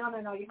 no,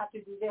 you have to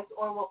do this,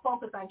 or we'll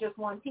focus on just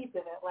one piece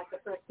of it, like the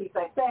first piece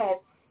I said,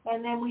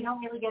 and then we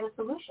don't really get a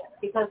solution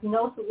because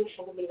no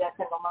solution can be that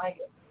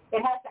single-minded. It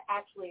has to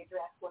actually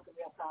address what the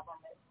real problem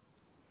is.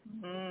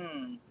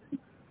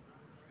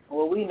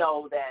 Well, we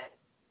know that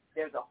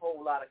there's a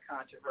whole lot of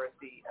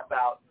controversy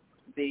about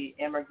the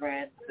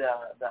immigrants, the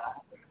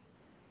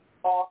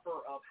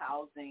offer of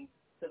housing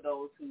to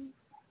those who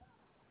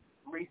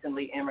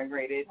recently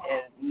immigrated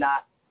and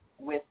not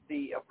with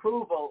the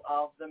approval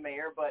of the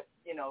mayor, but,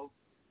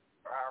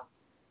 our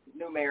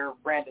new mayor,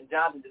 Brandon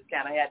Johnson, just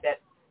kind of had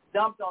that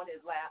dumped on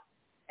his lap,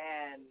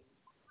 and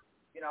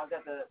I was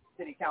at the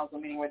city council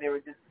meeting where there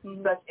was just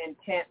such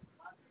intense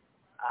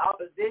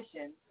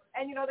opposition,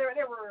 and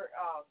there were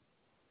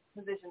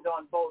positions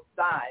on both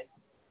sides.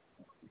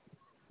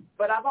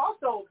 But I've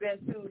also been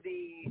to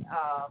the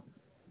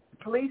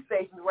police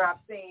stations where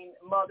I've seen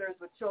mothers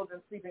with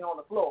children sleeping on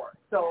the floor.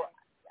 So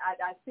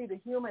I see the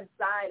human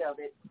side of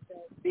it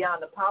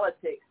beyond the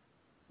politics.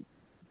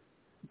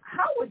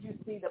 How would you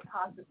see the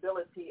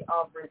possibility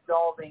of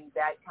resolving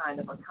that kind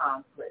of a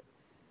conflict?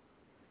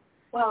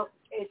 Well,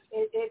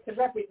 it's a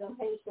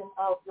representation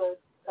of the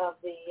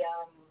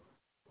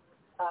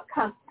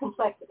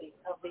complexity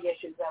of the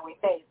issues that we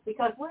face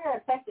because we're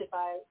affected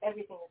by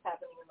everything that's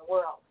happening in the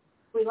world.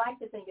 We like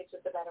to think it's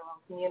just about our own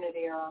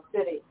community or our own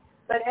city,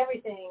 but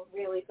everything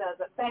really does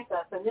affect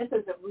us, and this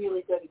is a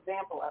really good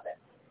example of it.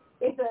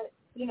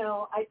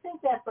 I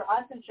think that for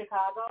us in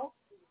Chicago,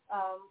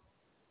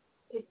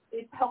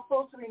 it's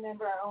helpful to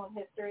remember our own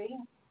history.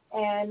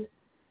 And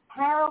when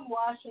Harold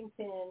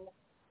Washington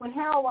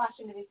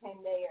became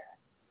mayor,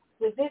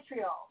 the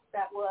vitriol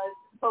that was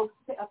both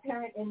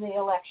apparent in the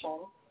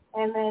election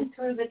and then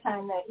through the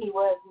time that he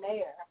was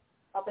mayor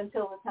up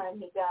until the time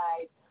he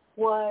died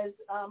was,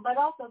 but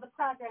also the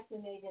progress he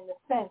made in the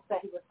sense that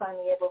he was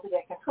finally able to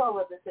get control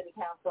of the city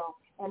council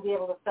and be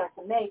able to start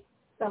to make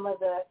some of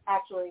the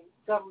actually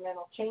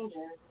governmental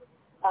changes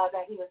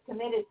that he was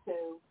committed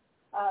to.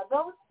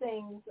 Those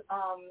things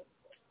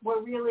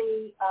were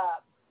really,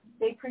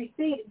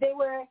 they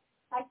were,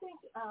 I think,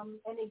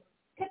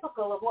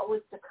 typical of what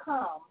was to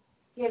come,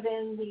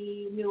 given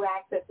the new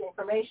access to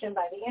information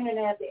by the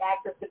internet, the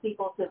access to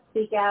people to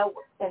speak out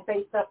and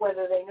face up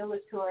whether they knew it was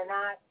true or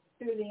not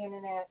through the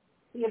internet,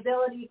 the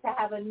ability to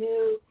have a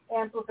new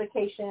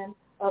amplification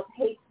of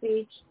hate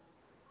speech,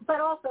 but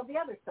also the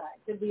other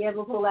side, to be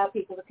able to allow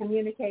people to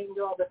communicate and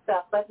do all this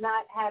stuff, but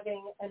not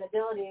having an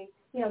ability,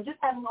 just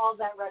having all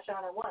that rush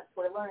on at once.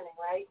 We're learning,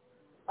 right?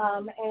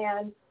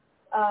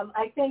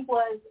 I think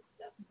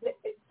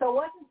it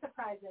wasn't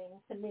surprising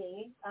to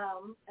me,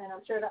 and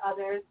I'm sure to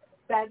others,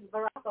 that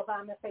Barack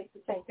Obama faced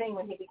the same thing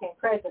when he became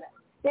president.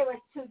 There were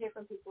two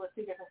different people with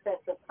two different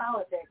sets of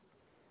politics,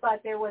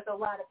 but there was a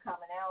lot of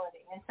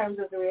commonality in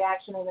terms of the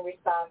reaction and the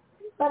response,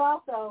 but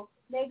also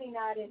maybe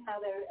not in how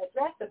they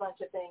addressed a bunch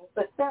of things,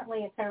 but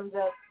certainly in terms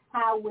of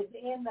how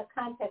within the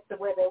context of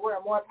where they were,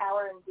 more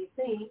power in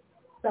D.C.,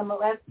 some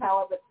less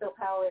power, but still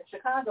power in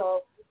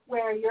Chicago,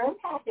 where you're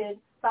impacted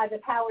by the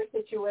power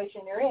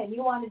situation you're in.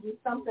 You want to do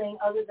something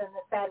other than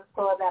the status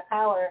quo of that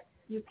power.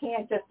 You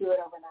can't just do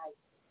it overnight.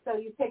 So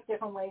you pick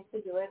different ways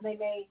to do it, and they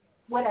may,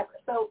 whatever.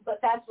 So, but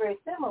that's very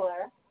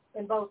similar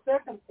in both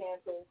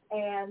circumstances.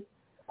 And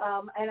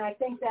I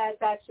think that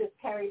that's just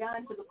carried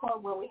on to the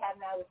point where we have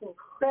now this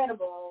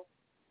incredible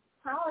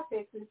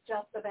politics is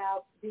just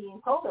about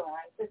being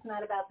polarized. It's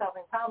not about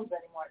solving problems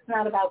anymore. It's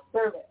not about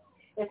service.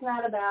 It's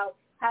not about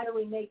how do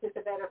we make this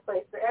a better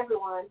place for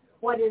everyone.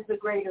 What is the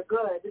greater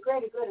good? The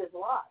greater good is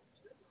lost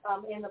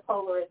in the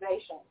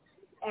polarization,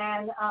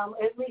 and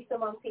at least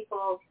among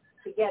people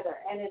together.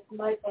 And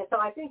so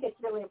I think it's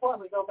really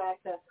important we go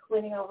back to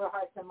winning over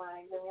hearts and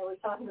minds and really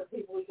talking to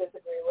people we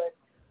disagree with,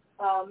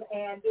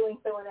 and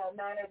doing so in a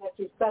manner that's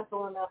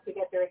respectful enough to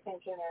get their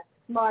attention or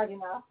smart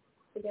enough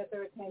to get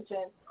their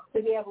attention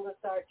to be able to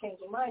start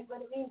changing minds.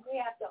 But it means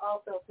we have to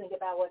also think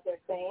about what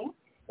they're saying.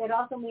 It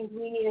also means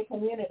we need a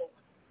community.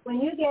 When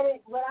you get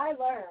it, what I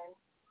learned,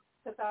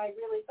 because I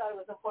really thought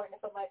it was important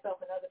to put myself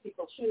in other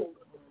people's shoes,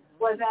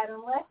 was that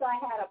unless I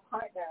had a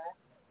partner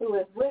who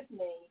was with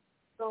me,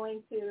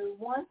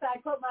 once I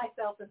put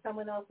myself in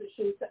someone else's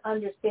shoes to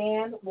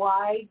understand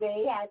why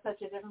they had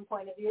such a different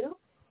point of view,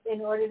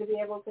 in order to be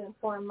able to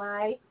inform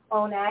my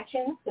own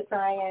actions, to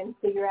try and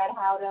figure out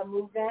how to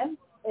move them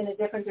in a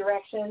different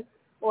direction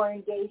or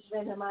engage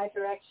them in my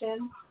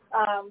direction,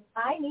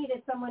 I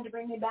needed someone to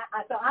bring me back.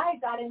 So I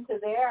got into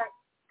their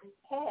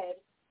head,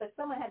 but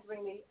someone had to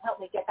help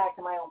me get back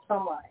to my own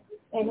plumb line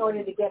in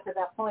order to get to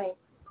that point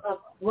of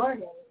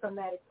learning from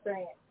that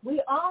experience.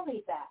 We all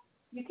need that.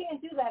 You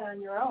can't do that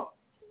on your own.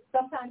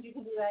 Sometimes you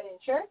can do that in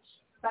church,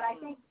 but I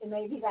think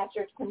maybe that's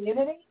your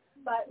community.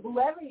 But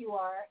whoever you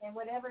are and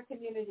whatever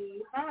community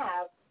you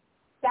have,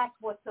 that's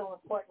what's so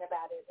important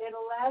about it. It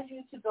allows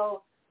you to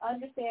go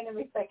understand and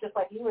respect, just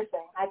like you were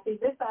saying. I see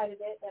this side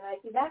of it and I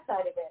see that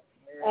side of it.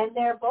 Yeah.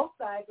 And both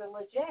sides are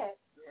legit.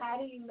 Yeah.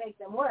 How do you make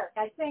them work?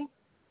 I think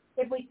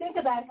if we think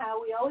about how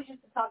we always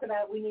used to talk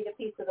about we need a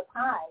piece of the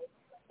pie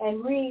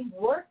and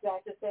rework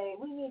that to say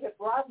we need to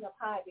broaden the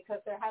pie because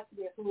there has to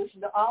be a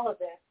solution to all of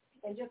this.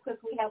 And just because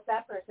we help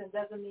that person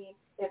doesn't mean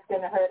it's going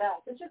to hurt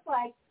us. It's just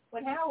like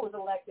when Howard was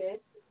elected,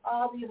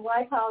 all these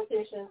white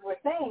politicians were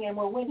saying, and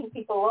were winning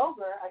people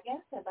over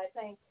against him by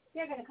saying,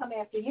 they're going to come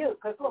after you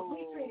because, look,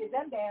 we treated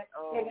them bad,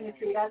 they're going to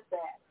treat us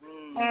bad.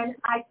 And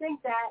I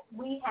think that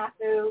we have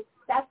to,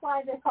 that's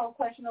why this whole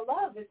question of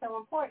love is so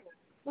important.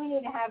 We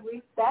need to have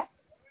respect.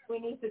 We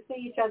need to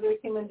see each other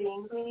as human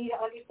beings. We need to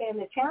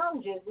understand the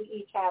challenges we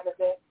each have of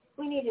it.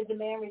 We need to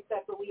demand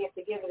respect, but we have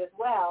to give it as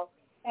well.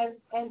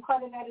 And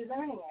part of that is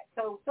earning it.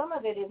 So some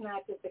of it is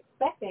not just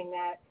expecting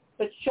that,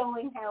 but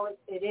showing how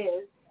it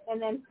is,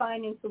 and then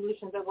finding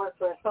solutions that work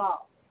for us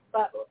all.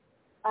 But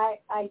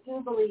I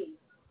do believe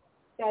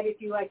that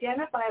if you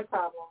identify a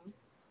problem,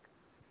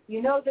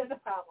 you know there's a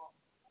problem.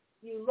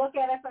 You look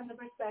at it from the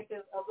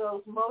perspective of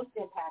those most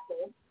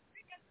impacted.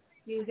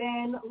 You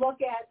then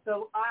look at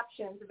the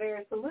options, the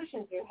various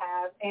solutions you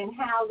have, and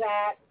how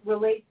that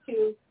relates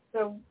to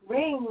the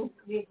rings,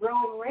 the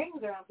growing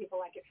rings around people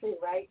like a tree,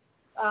 right?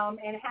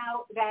 And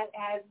how that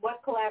has,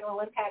 what collateral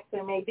impacts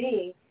there may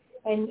be,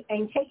 and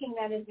taking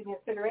that into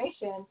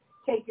consideration,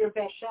 take your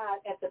best shot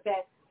at the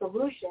best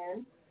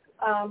solution,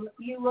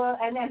 you will,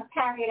 and then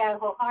carry it out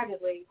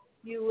wholeheartedly,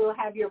 you will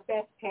have your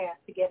best path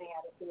to getting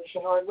at a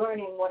solution or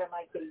learning what it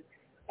might be.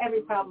 Every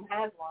problem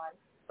has one,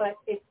 but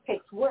it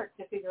takes work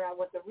to figure out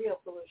what the real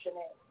solution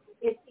is.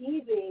 It's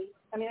easy,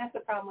 that's the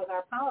problem with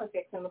our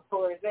politics and the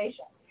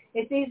polarization.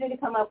 It's easy to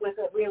come up with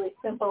a really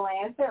simple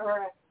answer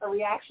or a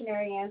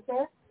reactionary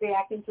answer,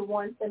 reacting to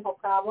one simple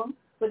problem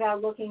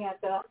without looking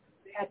at the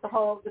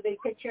big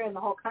picture and the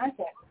whole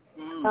context.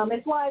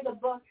 It's why the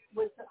book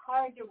was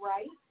hard to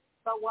write,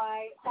 but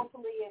why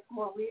hopefully it's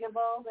more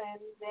readable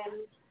than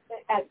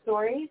as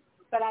stories.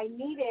 But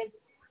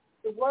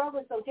the world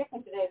is so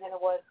different today than it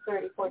was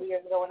 30, 40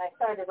 years ago when I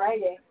started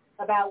writing,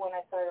 not when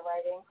I started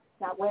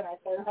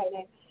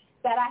writing.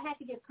 that I had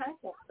to give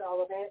context to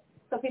all of it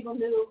so people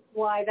knew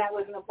why that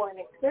was an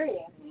important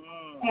experience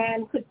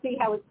and could see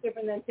how it's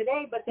different than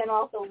today, but then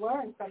also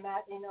learn from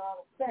that in their own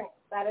experience.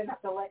 I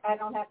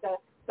don't have to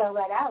spell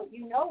that out.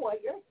 You know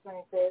what your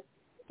experience is.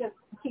 Just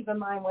keep in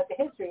mind what the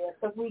history is,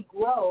 because we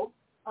grow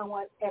on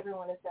what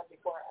everyone has done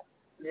before us.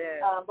 Yeah.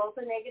 Both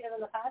the negative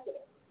and the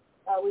positive.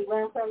 We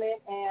learn from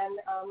it and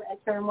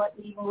turn what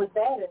even was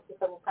bad into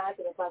something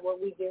positive, like what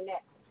we do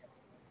next.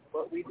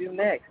 What we do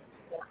next.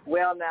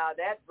 Well, now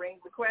that brings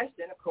the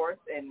question, of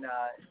course, and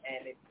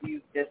if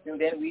you just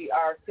tuned in, we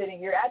are sitting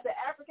here at the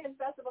African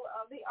Festival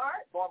of the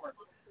Arts, former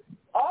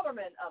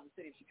Alderman of the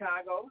City of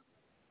Chicago,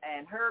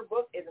 and her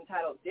book is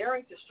entitled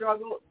Daring to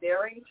Struggle,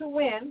 Daring to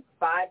Win,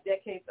 5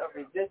 Decades of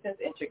Resistance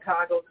in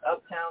Chicago's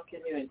Uptown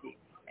Community.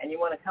 And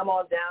you want to come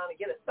on down and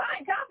get a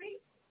signed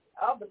copy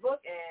of the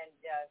book, and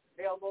it's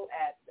available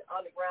at the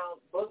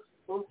Underground Books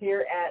booth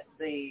here at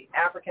the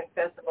African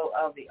Festival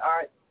of the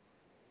Arts.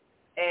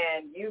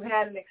 And you've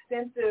had an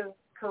extensive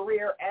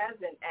career as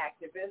an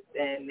activist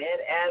and then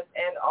as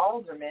an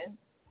alderman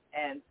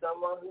and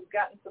someone who's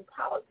gotten some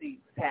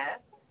policies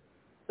passed.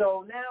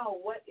 So now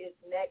what is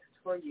next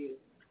for you?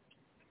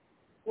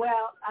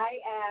 Well,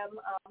 I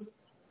am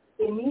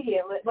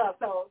immediately,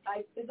 so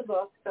I did the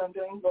book, so I'm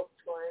doing book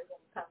tours and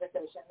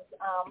conversations,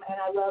 and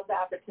I love the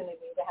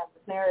opportunity to have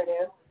this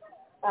narrative.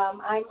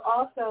 I'm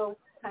also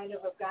kind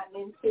of have gotten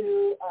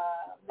into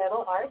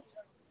metal art,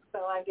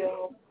 so I'm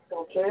doing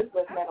sculptures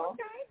with metal,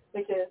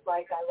 which is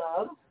like I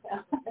love,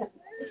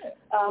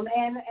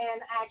 and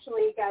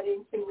actually got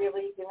into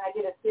I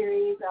did a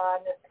series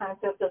on this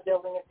concept of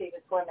building a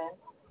fetus women.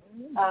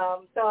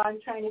 So I'm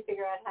trying to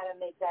figure out how to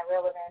make that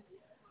relevant.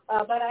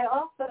 But I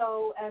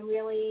also am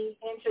really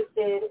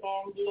interested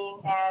in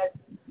being as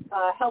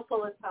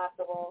helpful as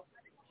possible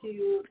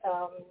to,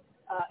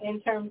 in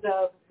terms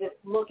of just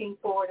looking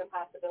forward and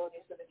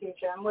possibilities for the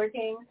future. I'm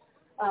working.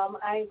 I'm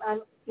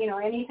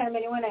anytime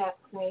anyone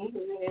asks me,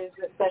 who is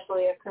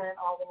especially a current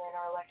alderman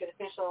or elected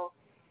official,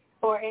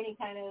 for any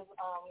kind of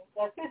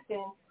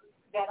assistance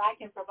that I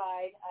can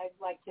provide, I'd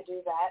like to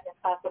do that if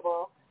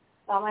possible.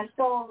 I'm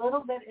still a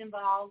little bit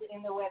involved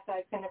in the West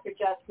Side Center for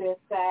Justice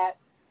that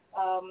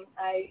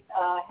I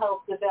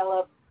helped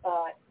develop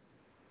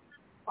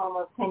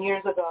almost 10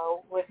 years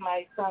ago with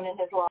my son and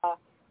his law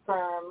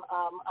firm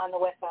on the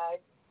West Side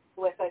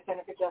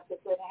Center for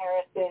Justice in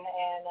Harrison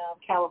and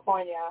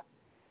California,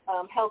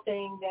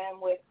 helping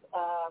them with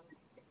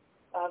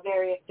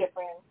various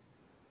different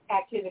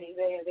activities.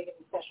 They give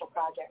them special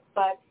projects.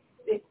 But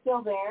it's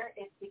still there.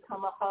 It's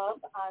become a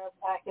hub of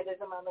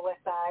activism on the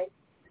West Side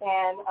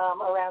and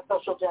around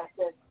social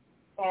justice.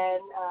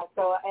 And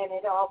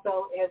it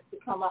also has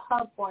become a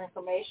hub for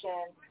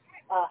information,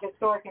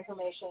 historic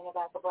information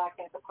about the Black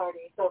Panther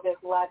Party. So there's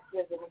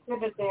an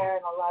exhibit there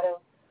and a lot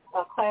of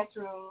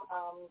classroom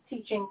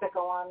teachings that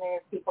go on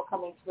there, people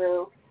coming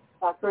through,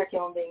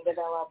 curriculum being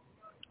developed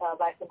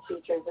by some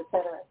teachers, et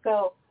cetera.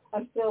 So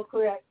I'm still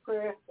peripherally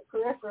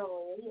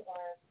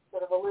or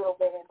sort of a little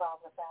bit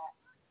involved with that.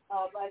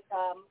 But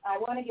I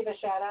want to give a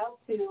shout-out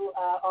to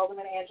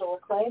Alderman Angela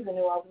Clay, the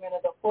new alderman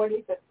of the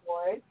 45th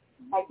Ward.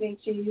 I think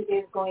she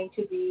is going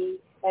to be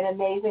an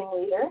amazing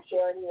leader. She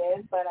already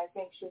is, but I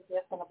think she's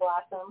just going to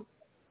blossom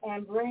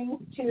and bring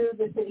to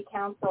the city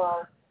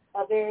council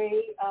a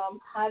very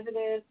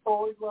positive,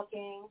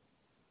 forward-looking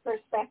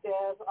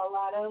perspective, a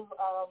lot of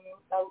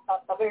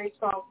a very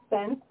strong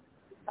sense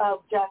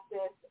of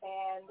justice,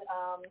 and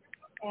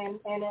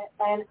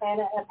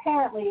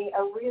apparently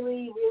a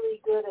really, really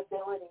good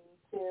ability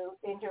to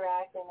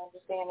interact and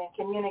understand and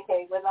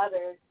communicate with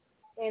others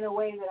in a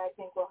way that I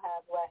think will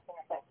have lasting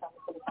effects on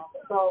the city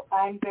council. So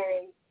I'm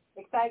very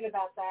excited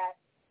about that,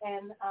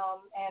 and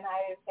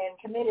I am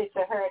committed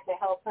to her to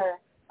help her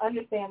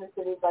understand the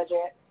city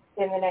budget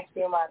in the next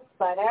few months.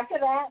 But after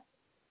that,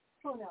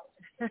 who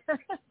knows?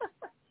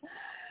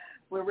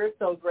 Well, we're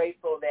so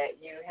grateful that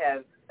you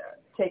have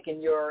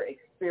taken your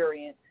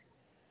experience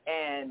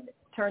and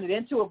turned it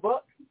into a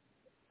book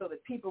so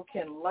that people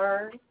can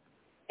learn.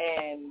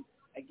 And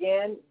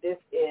again, this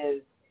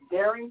is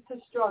Daring to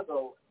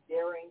Struggle,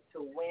 Daring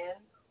to Win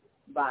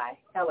by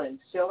Helen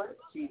Schiller.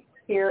 She's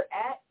here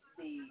at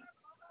the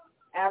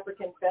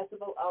African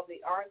Festival of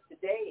the Arts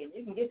today, and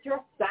you can get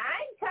your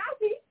signed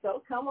copy.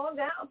 So come on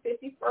down,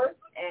 51st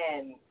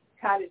and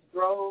Cottage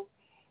Grove.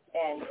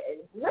 And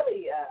it's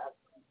really a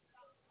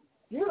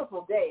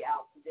beautiful day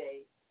out today.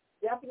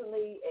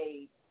 Definitely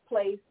a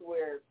place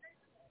where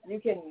you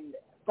can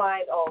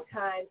find all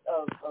kinds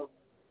of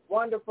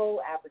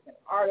wonderful African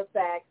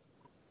artifacts,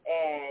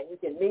 and you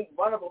can meet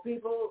wonderful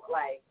people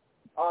like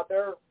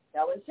author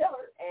Helen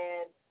Schiller,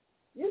 and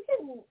you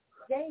can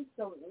gain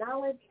some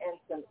knowledge and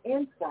some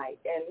insight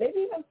and maybe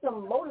even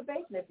some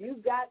motivation if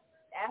you've got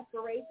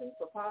aspirations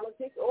for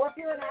politics, or if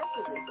you're an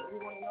activist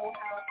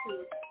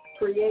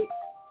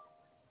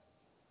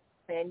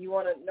and you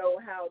want to know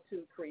how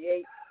to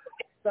create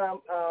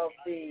some of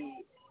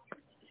the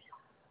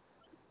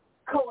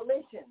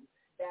coalitions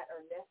that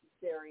are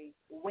necessary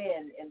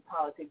when in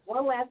politics.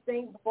 One last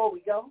thing before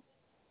we go.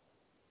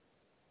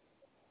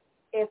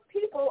 if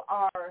people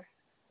are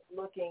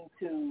looking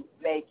to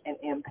make an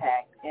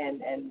impact,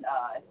 and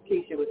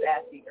Keisha was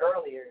asking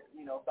earlier,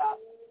 about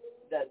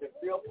the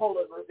real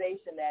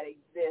polarization that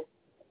exists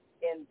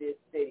in this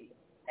city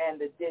and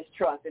the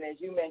distrust. And as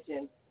you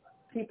mentioned,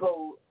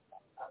 people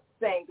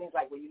saying things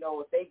like,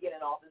 well, if they get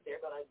in office, they're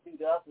going to do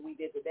to us what we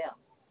did to them.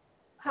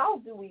 How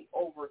do we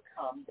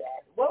overcome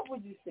that? What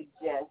would you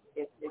suggest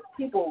if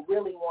people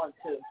really want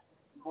to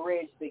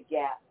bridge the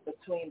gap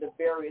between the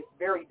various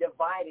very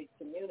divided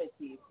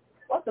communities?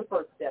 What's the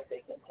first step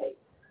they can take?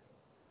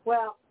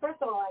 Well,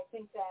 first of all, I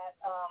think that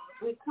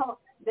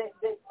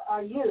that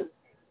our youth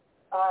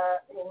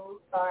are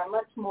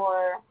much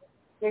more.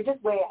 They're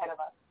just way ahead of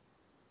us.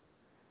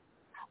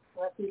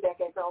 We're a few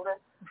decades older.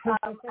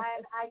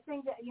 And I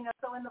think that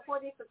so in the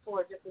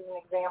 46-4, just as an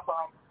example,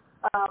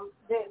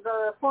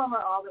 the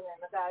former alderman,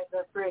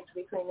 the bridge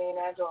between me and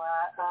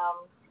Angela,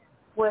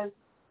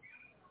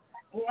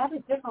 he had a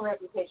different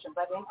reputation,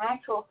 but in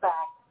actual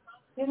fact,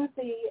 didn't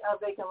see a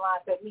vacant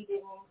lot that he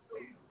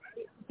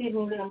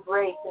didn't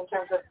embrace in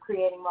terms of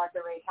creating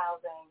market rate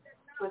housing,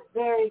 with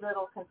very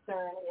little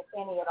concern, if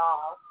any at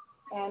all,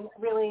 and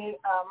really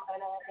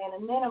in a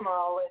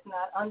minimal, if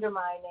not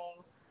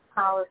undermining,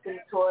 policy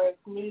towards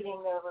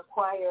meeting the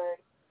required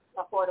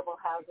affordable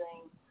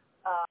housing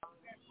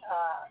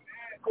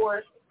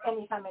for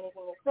anytime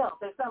anything is built.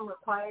 There's some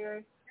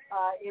required.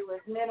 It was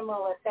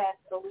minimal at best,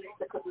 the least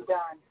that could be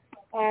done.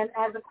 And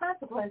as a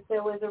consequence,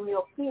 there was a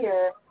real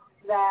fear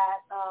that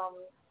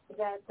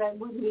that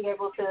wouldn't be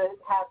able to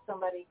have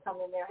somebody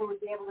come in there who would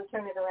be able to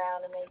turn it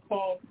around and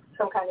maintain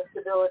some kind of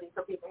stability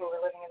for people who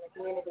are living in the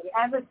community.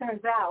 As it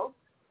turns out,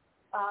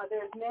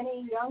 there's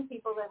many young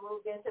people that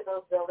moved into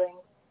those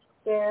buildings.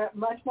 They're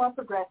much more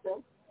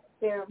progressive.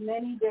 There are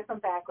many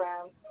different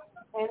backgrounds.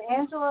 And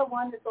Angela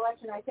won this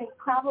election, I think,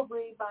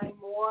 probably by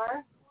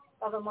more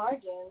of a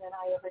margin than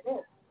I ever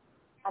did.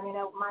 I mean,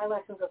 my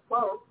elections were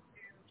close.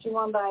 She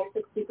won by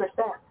 60%.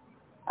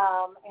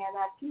 And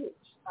that's huge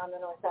on the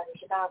north side of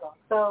Chicago.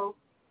 So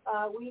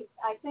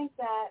I think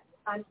that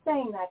I'm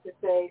saying that to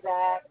say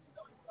that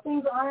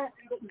things aren't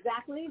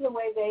exactly the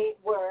way they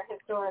were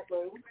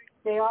historically.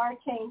 They are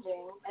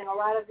changing, and a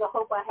lot of the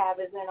hope I have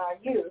is in our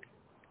youth.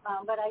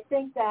 But I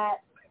think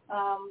that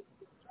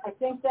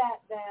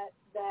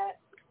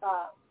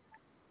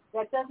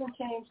that doesn't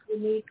change the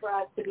need for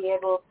us to be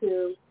able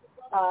to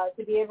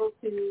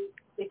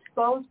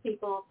expose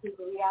people to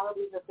the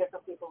realities of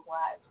different people's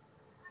lives,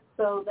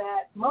 so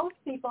that most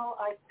people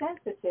are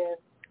sensitive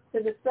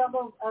to the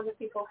struggles other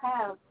people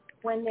have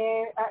when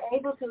they are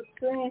able to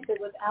experience it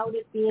without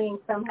it being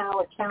somehow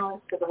a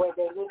challenge to the way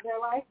they live their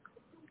life.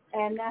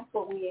 And that's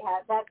what we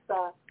have. That's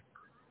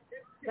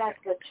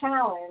the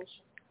challenge.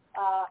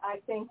 I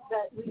think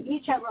that we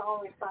each have our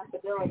own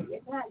responsibility.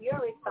 It's not your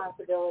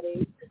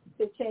responsibility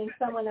to change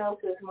someone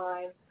else's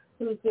mind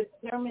who's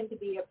determined to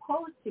be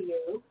opposed to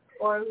you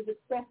or who's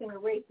expressing a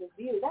racist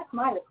view. That's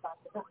my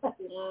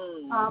responsibility.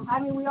 I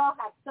mean, we all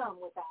have some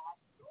with that,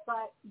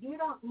 but you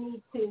don't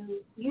need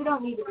to be, I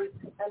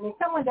mean,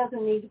 someone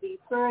doesn't need to be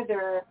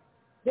further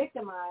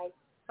victimized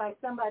by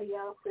somebody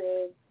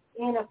else's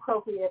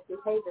inappropriate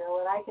behavior,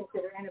 what I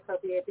consider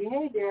inappropriate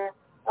behavior,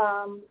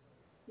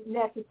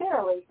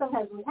 necessarily.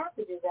 Sometimes we have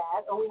to do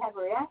that or we have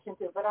a reaction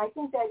to it, but I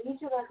think that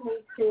each of us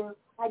needs to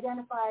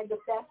identify the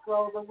best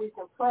role that we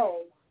can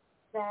play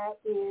that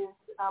is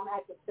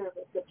at the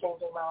service of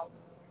changing minds.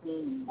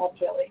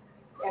 Actually.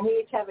 And we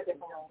each have a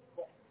different role.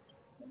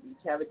 We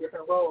each have a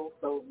different role,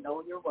 so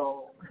know your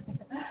role.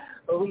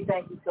 Well, we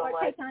thank you so much.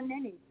 Or take on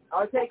many.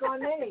 Or take on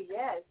many,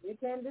 yes. You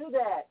can do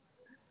that.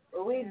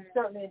 Well, we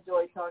certainly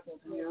enjoyed talking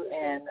to you,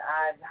 and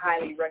I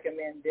highly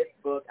recommend this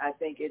book. I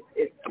think it's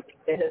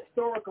a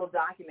historical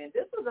document.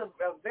 This was a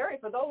very,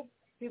 for those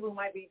people who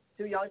might be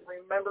too young to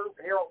remember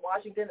Harold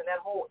Washington and that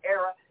whole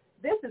era,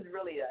 this is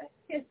really a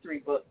history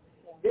book.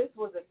 This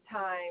was a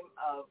time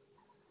of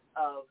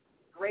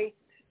great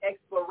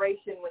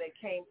exploration when it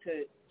came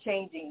to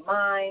changing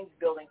minds,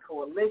 building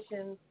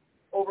coalitions,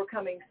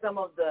 overcoming some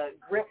of the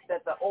grip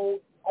that the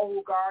old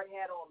guard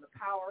had on the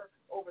power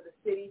over the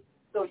city.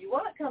 So you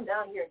want to come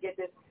down here and get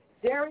this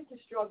Daring to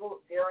Struggle,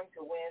 Daring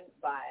to Win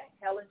by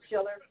Helen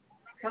Schiller.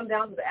 Come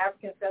down to the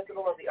African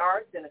Festival of the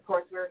Arts. And, of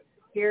course, we're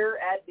here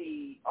at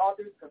the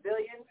Authors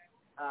Pavilion,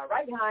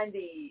 right behind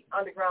the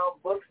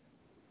Underground Books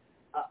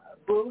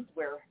booth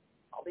where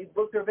all these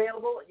books are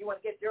available. You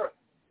want to get your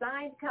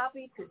signed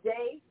copy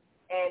today.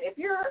 And if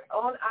you're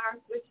on our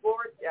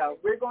switchboard,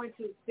 we're going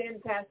to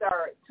send past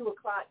our 2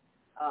 o'clock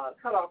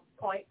cutoff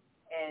point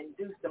and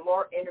do some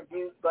more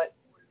interviews. But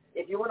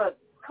if you want to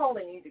call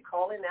in, you need to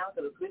call in now,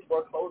 so the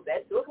switchboard closed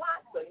at 2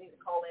 o'clock. So you need to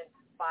call in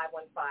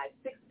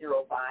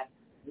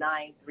 515-605-9325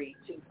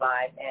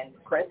 and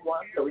press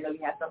 1 so we know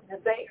you have something to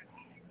say.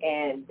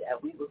 And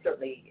we will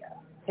certainly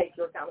take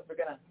your comments.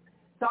 We're going to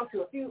talk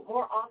to a few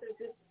more authors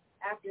this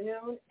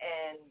afternoon.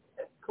 And,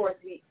 of course,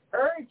 we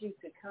urge you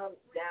to come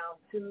down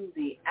to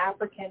the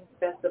African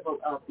Festival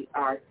of the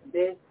Arts.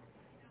 This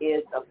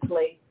is a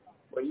place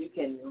where you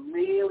can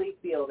really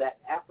feel that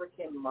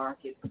African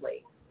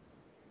marketplace.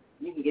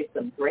 You can get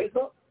some great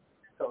books,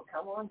 so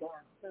come on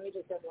down. Let me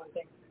just add one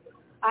thing.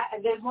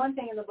 There's one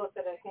thing in the book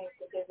that I think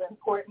is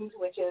important,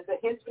 which is the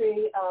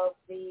history of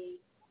the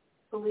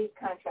police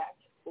contract.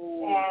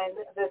 Ooh. And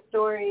the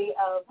story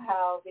of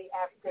how the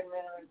African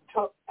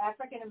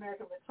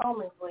American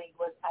Patrolmen's League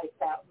was iced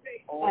out.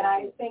 Oh. And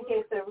I think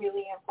it's a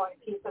really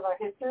important piece of our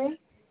history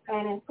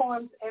and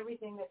informs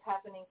everything that's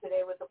happening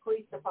today with the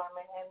police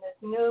department and this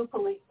new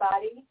police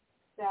body,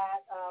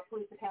 that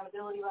police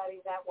accountability body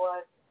that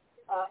was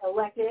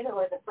elected,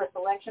 or the first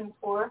elections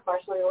for,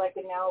 partially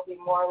elected now, will be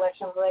more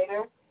elections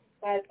later.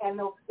 And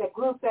the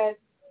group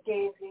that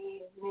gave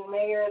the new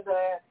mayor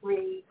the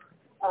 3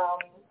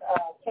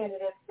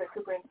 candidates for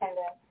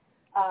superintendent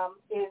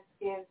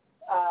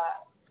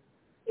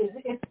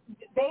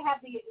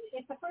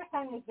it's the first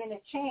time there's been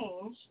a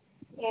change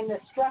in the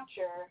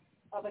structure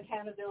of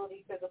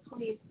accountability for the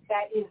police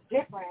that is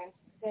different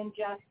than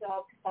just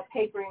a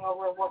papering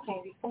over what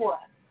came before.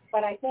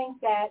 But I think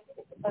that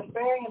it's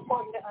very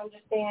important to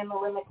understand the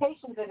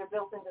limitations that are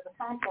built into the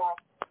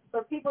contract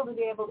for people to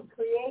be able to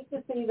create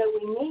the city that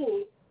we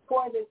need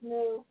for this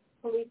new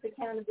police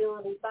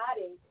accountability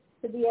body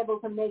to be able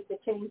to make the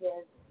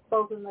changes,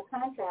 both in the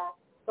contract,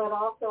 but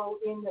also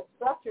in the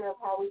structure of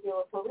how we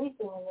deal with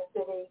policing in the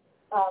city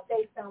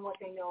based on what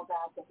they know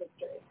about the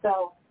history.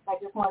 So I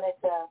just wanted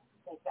to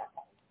make that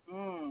point.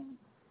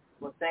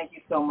 Well, thank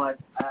you so much.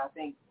 I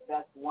think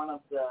that's one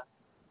of the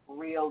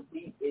real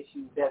deep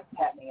issues that's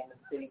happening in the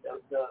city,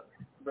 the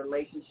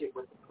relationship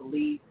with the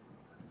police,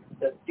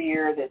 the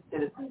fear that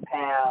citizens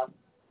have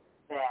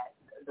that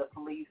the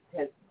police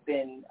have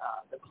been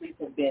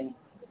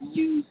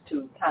used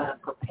to kind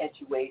of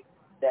perpetuate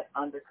that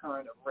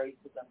undercurrent of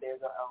racism.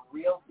 There's a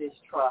real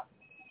distrust.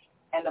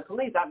 And the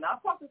police, I've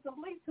talked to some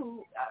police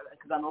who,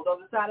 because I know the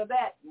other side of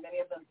that, many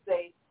of them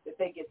say that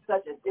they get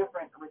such a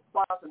different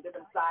response from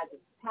different sides of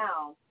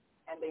town,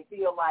 and they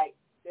feel like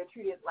they're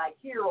treated like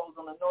heroes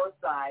on the north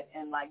side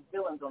and like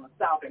villains on the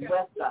south and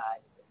west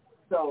side.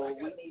 So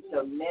we need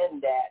to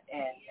mend that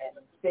and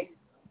fix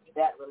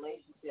that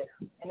relationship.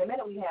 In the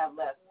minute we have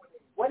left,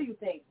 what do you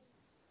think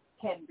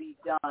can be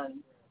done?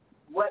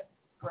 What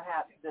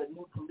perhaps the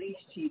new police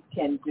chief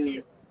can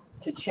do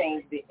to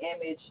change the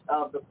image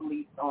of the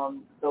police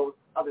on those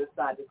other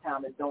sides of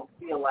town that don't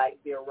feel like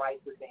their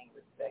rights are being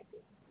respected?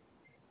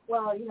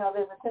 Well,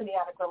 there's a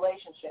symbiotic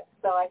relationship.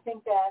 So I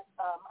think that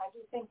I do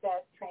think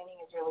that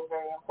training is really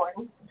very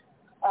important,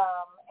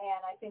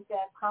 and I think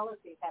that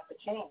policies have to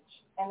change,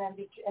 and then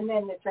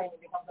the training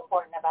becomes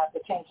important about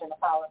the change in the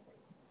policies.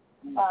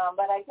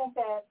 But I think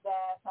that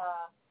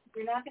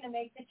you're not going to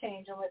make the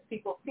change unless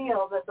people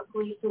feel that the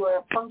police who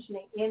are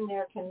functioning in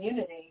their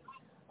community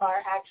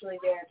are actually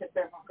there to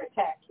serve and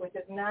protect, which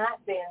has not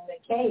been the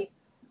case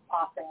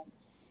often.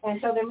 And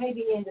so there may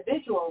be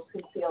individuals who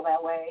feel that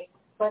way,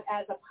 but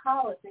as a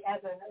policy,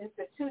 as an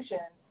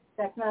institution,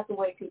 that's not the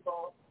way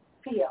people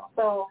feel.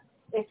 So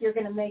if you're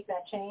going to make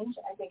that change,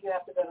 I think you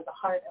have to go to the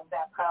heart of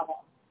that problem.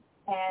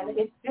 And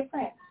it's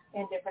different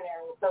in different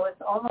areas. So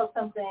it's almost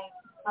something,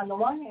 on the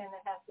one hand,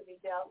 that has to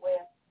be dealt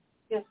with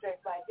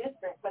district by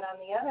district, but on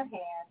the other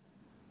hand,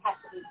 has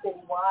to be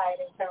citywide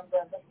in terms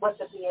of what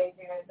the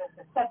behavior is that's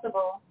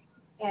acceptable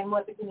and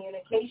what the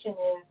communication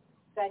is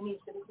that needs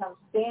to become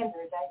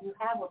standard that you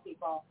have with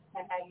people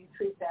and how you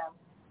treat them,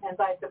 and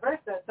vice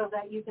versa, so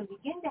that you can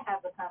begin to have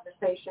the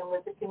conversation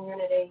with the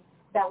community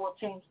that will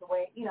change the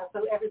way,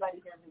 so everybody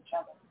hears each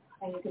other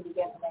and you can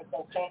begin to make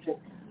those changes.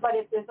 But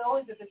if there's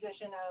always a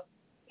position of,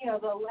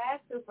 the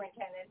last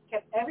superintendent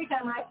kept, every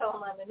time I saw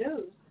him on the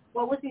news,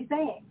 what was he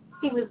saying?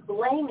 He was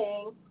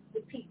blaming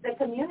the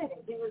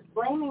community. He was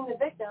blaming the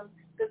victims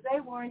because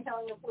they weren't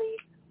telling the police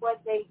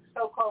what they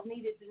so-called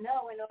needed to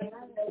know in order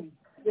to make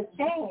the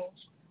change.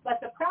 But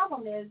the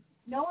problem is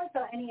no one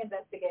saw any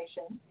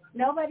investigation.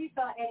 Nobody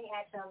saw any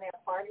action on their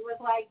part. It was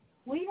like,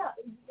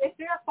 it's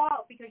their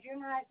fault because you're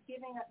not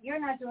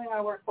doing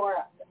our work for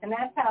us. And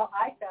that's how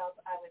I felt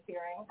I was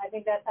hearing. I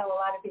think that's how a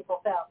lot of people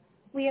felt.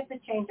 We have to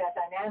change that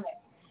dynamic.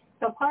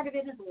 So part of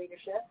it is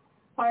leadership.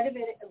 Part of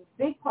it, a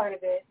big part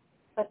of it,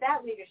 but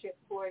that leadership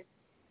towards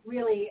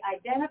really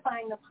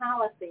identifying the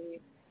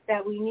policies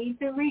that we need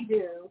to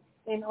redo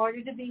in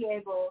order to be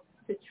able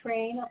to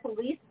train a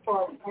police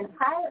force and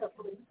hire a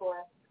police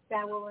force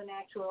that will in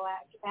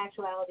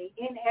actuality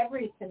in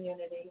every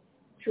community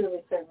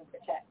truly serve and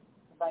protect.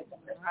 Right.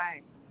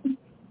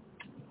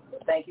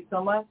 Thank you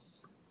so much,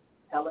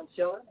 Helen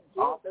Schiller,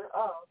 author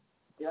of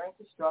Daring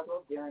to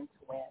Struggle, Daring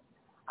to Win.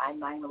 I'm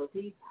Naima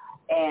Latif,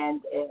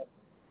 and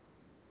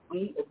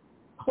we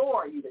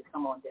implore you to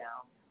come on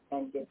down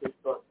and get this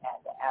book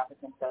at the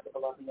African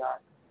Festival of the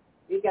Arts.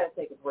 We've got to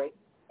take a break,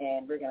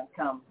 and we're going to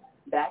come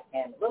back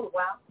in a little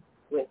while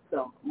with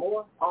some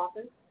more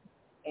authors,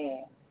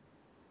 and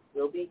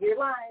we'll be here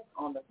live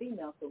on the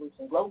Female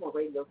Solution Global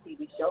Radio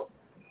TV show,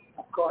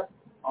 of course,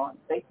 on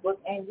Facebook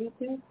and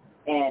YouTube,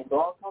 and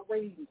Blog Talk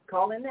Radio. You can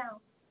call in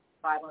now,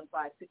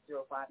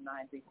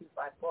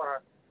 515-605-9325 for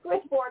our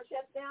switchboard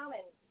shuts down,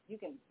 and you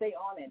can stay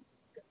on and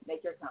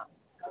make your comments.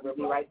 We'll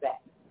be right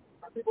back.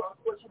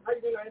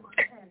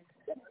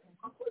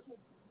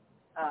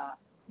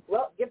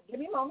 Well, give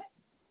me a moment.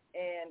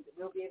 and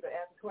we'll be able to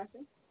ask a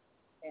question.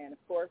 And,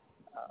 of course,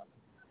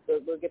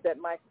 we'll get that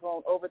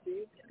microphone over to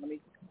you. Let me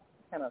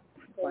kind of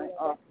sign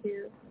off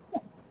here.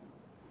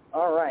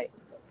 All right.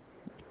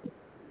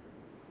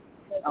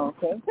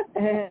 Okay.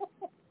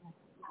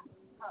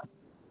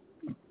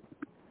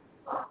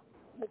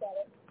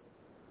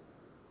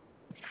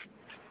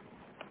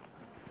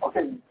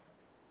 Okay.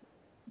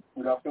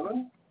 Good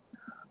afternoon.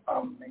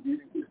 My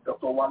name is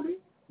Dr. Wale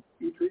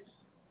Idris,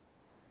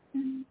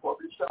 the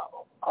publisher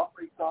of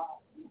Africa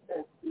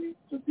USA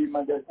Today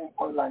magazine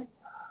online.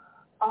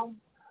 Well,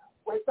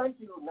 thank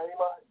you,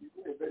 Naima. You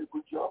did a very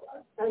good job,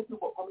 and thank you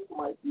for coming to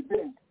my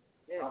event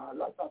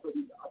last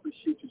Saturday. I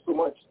appreciate you so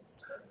much.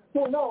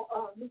 So now,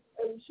 Ms.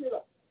 Helen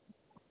Schiller,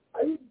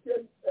 are you the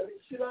same Helen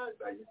Schiller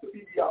that used to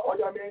be the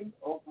alderman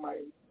of my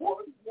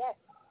ward? Yes.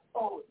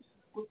 Oh, it's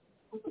good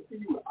to see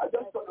you. I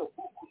just saw the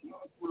book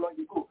not too long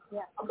ago.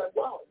 Yeah. I'm like,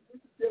 wow,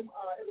 this is the same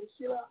Helen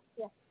Schiller.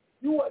 Yeah.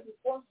 You were the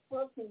first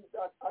person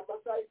that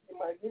advertised in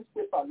my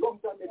newspaper a long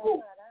time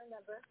ago. I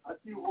remember. I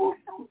still owe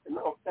you a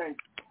lot of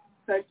thanks.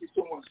 Thank you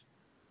so much.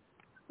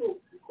 So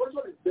the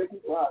question is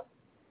begging to ask.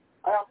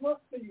 I have not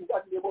seen you in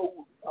that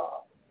neighborhood,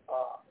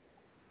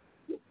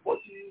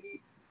 46,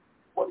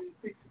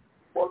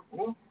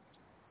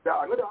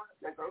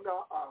 there's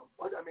another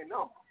what I mean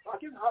now. So I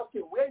keep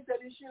asking, where is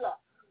Helen Schiller?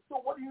 So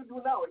what do you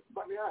do now, if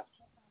I may ask?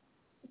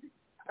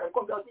 And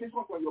congratulations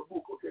on your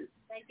book, okay?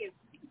 Thank you.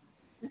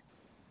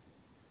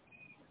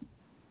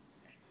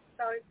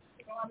 So,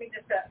 you want me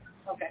just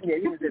okay. Yeah,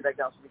 you can say that,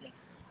 Councilman.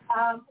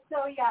 So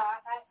yeah,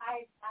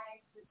 I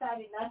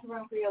decided not to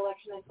run for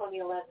re-election in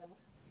 2011,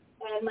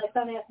 and my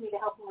son asked me to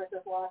help him with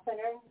his law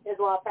center, his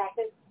law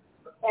practice,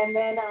 and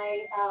then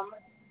I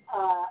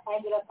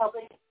ended up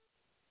helping,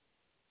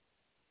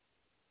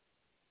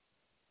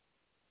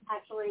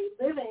 actually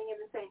living in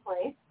the same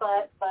place,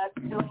 but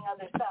doing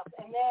other stuff.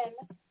 And then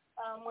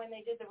when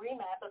they did the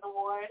remap of the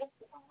ward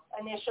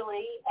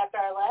initially after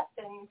I left,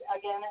 and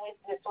again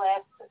this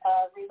last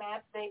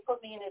remap, they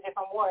put me in a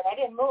different ward. I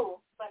didn't move,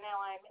 but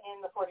now I'm in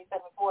the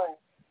 47th ward.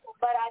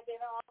 But I've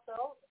been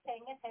also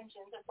paying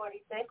attention to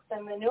 46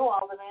 and the new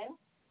alderman,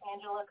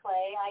 Angela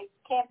Clay. I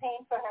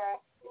campaigned for her.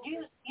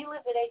 You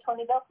live at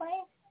 820 Belle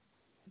Plaine?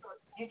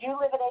 Did you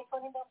live at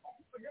 820 Belle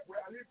Plaine?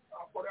 Well, I live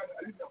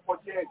in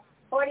 48.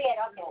 48,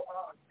 okay.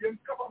 James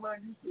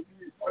Kapperman used to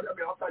be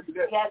alderman after you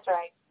left. That's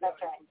right.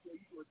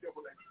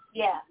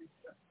 Yeah.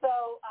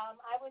 So I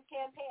was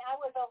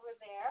over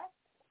there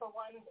for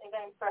one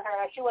event for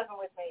her. She wasn't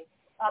with me.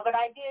 But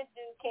I did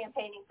do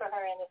campaigning for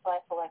her in this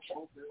last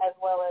election, as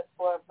well as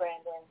for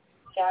Brandon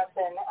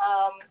Johnson.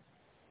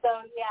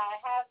 So, yeah, I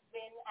have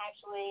been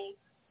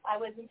actually, I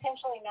was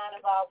intentionally not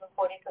involved in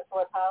 46th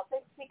Ward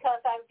politics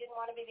because I didn't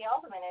want to be the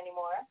alderman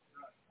anymore.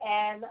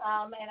 And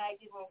I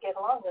didn't get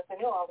along with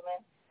the new alderman.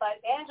 But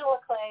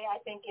Angela Clay,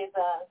 I think, is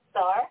a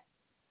star,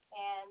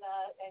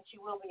 and she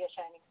will be a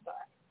shining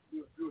star.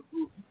 Good.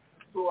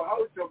 So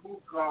how is your book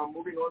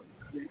moving on?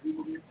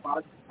 Moving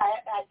fast?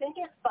 I think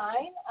it's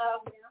fine.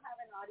 We don't have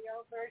an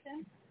audio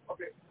version.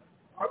 Okay.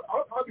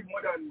 I'll be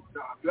more than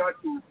glad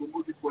to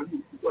promote it for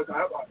you because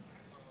I have a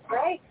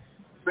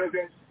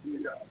presence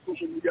in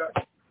social media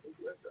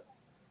influencer.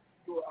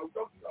 So I'll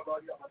talk to you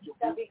about it.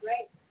 That'd be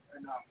great.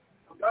 And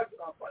I'm glad to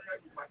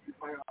partner with my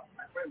friend,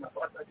 my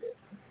partner there.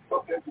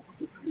 Okay, to put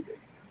it together.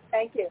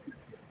 Thank you.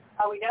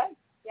 Are we done?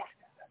 Yeah.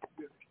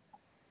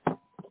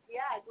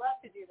 Yeah, I'd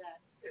love to do that.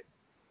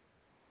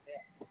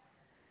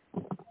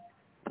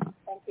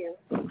 Thank you.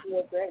 You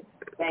were great.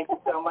 Thank you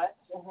so much.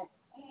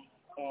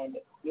 And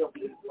you'll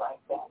be right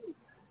back. And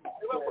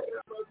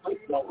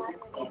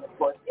of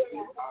course,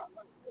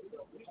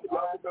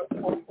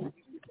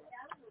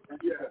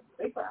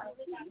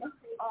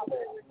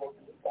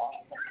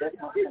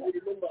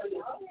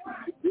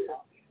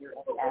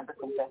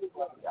 African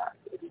festival.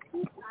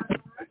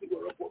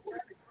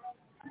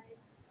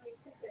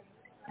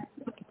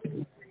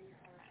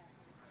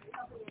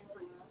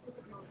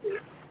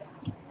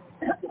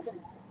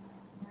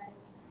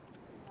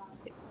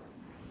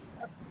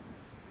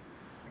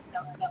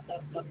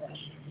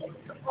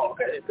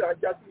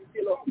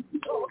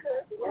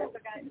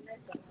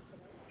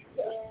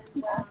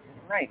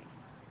 Right.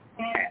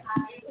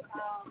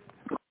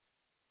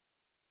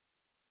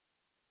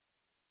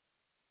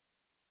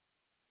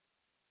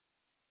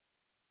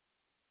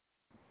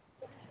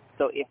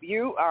 So if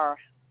you are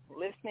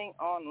listening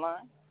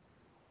online,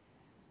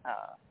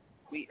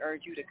 we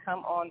urge you to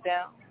come on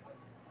down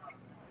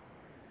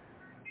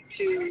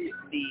to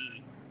the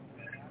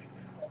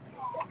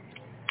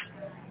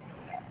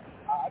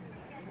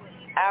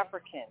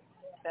African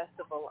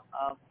Festival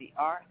of the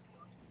Arts,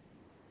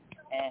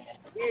 and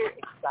we're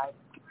excited.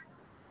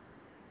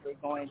 We're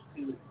going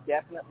to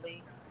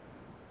definitely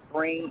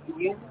bring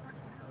you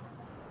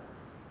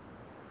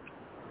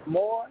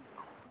more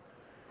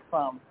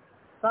from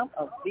some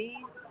of these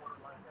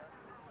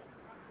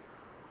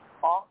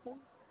authors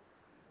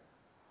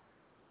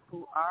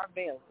who are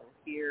available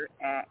here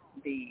at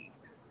the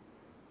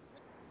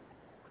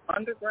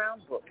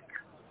Underground Book.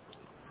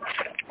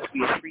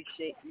 We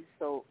appreciate you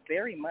so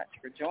very much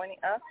for joining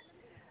us.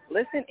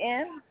 listen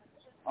in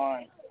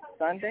on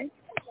Sunday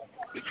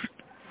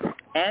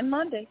and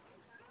Monday.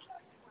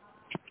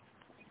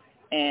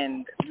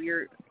 And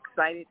we're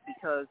excited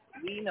because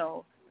we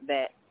know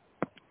that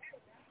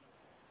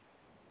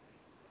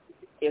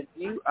if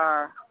you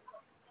are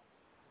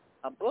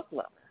a book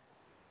lover,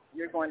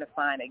 you're going to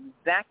find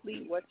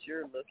exactly what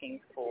you're looking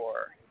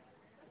for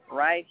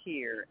right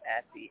here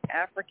at the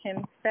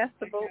African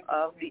Festival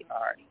of the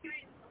Arts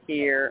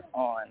here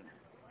on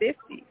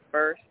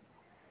 51st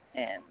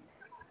and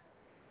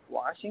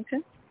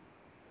Washington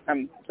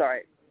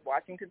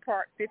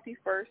Park,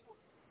 51st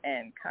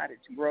and Cottage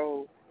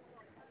Grove.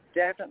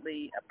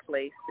 Definitely a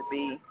place to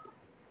be,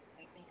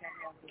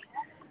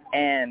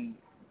 and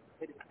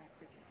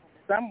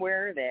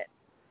somewhere that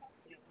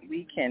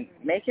we can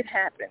make it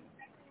happen,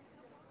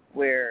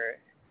 where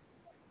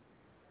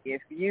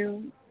if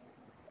you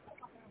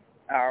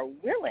are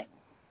willing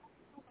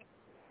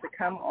to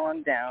come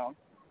on down,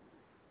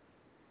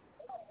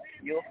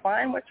 you'll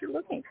find what you're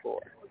looking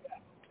for.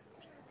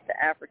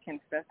 The African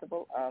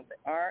Festival of the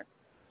Arts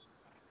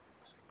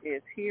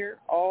is here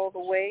all the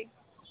way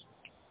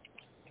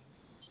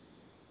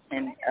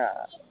and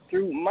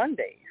through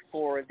Monday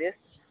for this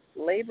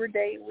Labor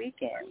Day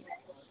weekend.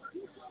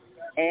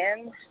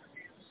 And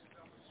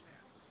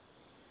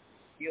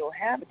you'll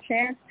have a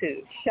chance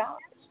to shop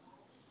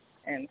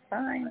and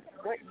find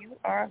what you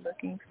are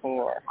looking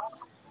for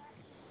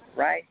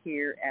right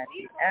here at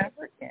the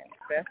African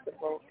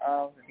Festival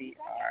of the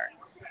Arts.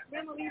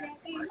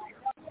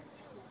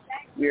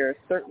 We are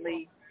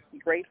certainly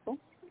grateful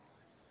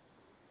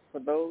for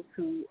those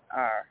who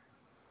are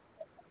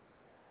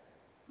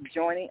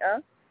joining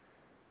us,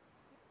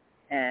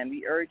 and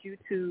we urge you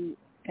to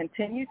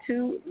continue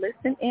to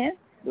listen in.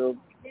 We'll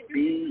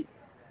be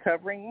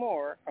covering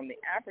more from the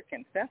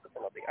African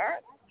Festival of the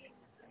Arts.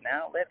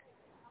 Now let's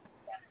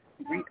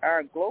greet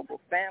our global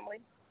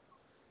family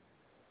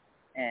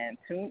and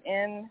tune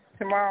in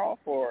tomorrow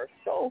for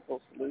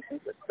Soulful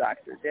Solutions with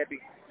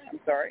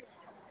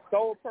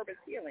Soul Purpose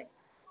Healing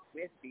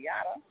with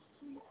Beata,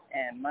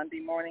 and Monday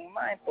Morning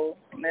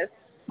Mindfulness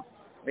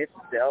with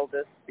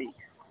Zelda Speaks.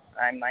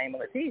 I'm Naima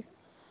Latif,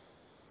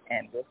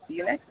 and we'll see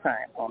you next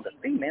time on the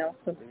Female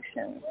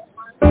Solution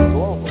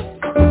Global.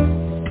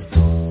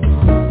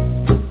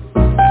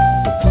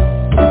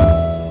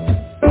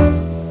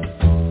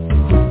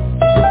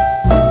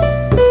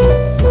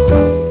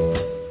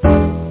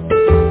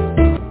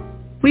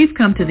 We've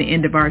come to the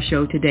end of our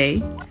show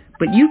today,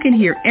 but you can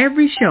hear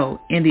every show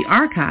in the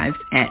archives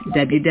at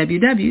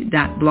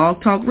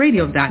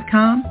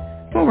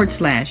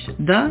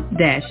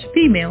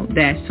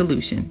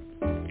www.blogtalkradio.com/the-female-solution.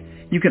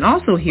 You can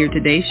also hear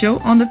today's show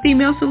on the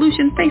Female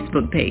Solution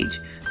Facebook page.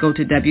 Go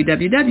to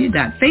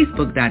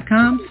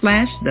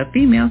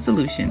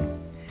www.facebook.com/thefemalesolution.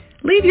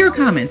 Leave your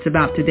comments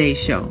about today's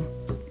show.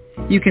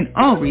 You can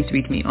always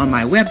reach me on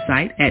my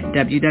website at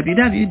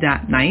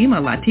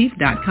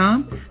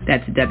www.naimalatif.com.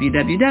 That's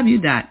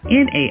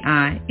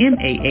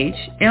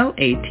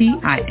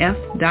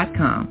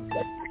www.naimalatif.com.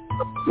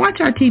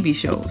 Watch our TV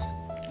shows,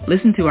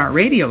 listen to our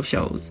radio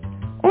shows,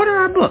 order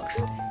our books,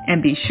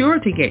 and be sure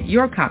to get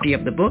your copy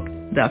of the book,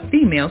 The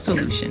Female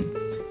Solution.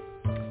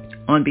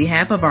 On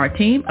behalf of our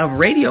team of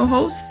radio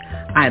hosts,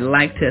 I'd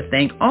like to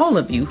thank all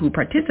of you who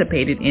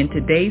participated in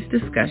today's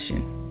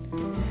discussion.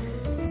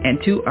 And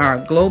to our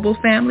global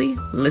family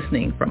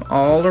listening from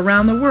all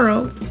around the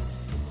world,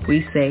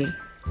 we say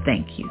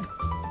thank you.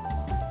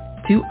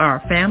 To our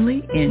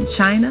family in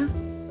China,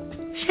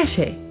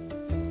 Sheshe,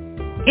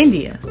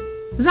 India,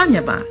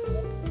 Zanyaba,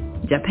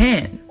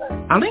 Japan,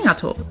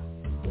 Arigato,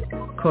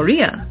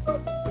 Korea,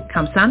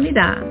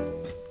 Kamsahamnida,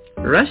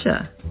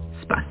 Russia,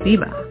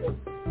 Spasiba,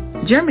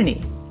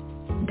 Germany,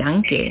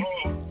 Danke,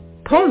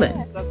 Poland,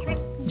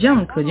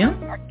 Dziękuję,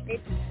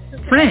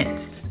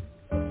 France,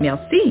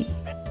 Merci,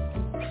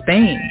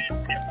 Spain,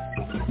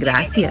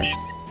 Gracias,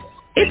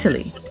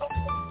 Italy,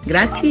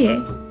 Grazie,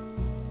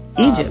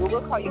 Egypt,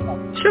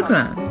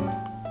 Shukran,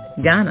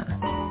 Ghana,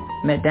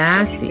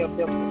 Medasi,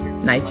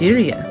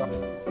 Nigeria,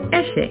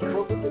 Eshe,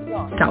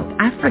 South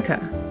Africa,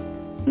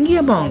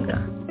 Ngiyabonga,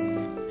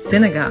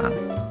 Senegal,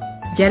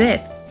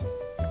 Geret,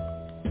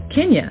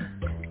 Kenya,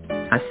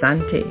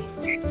 Asante,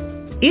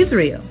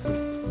 Israel,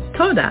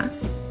 Toda,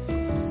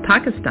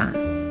 Pakistan,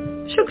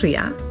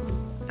 Shukriya,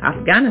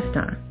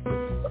 Afghanistan,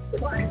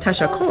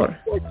 Tashakkur,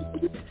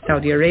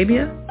 Saudi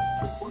Arabia,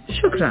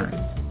 Shukran.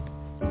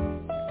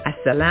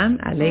 Assalamu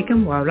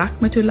alaikum wa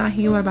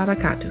rahmatullahi wa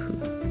barakatuhu.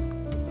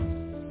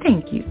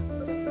 Thank you,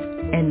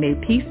 and may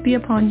peace be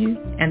upon you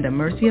and the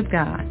mercy of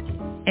God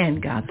and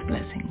God's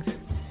blessings.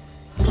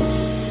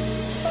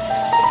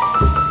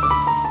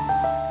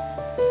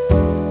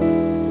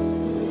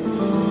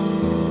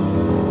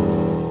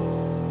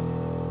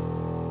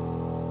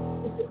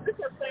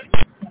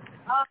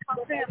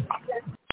 Okay.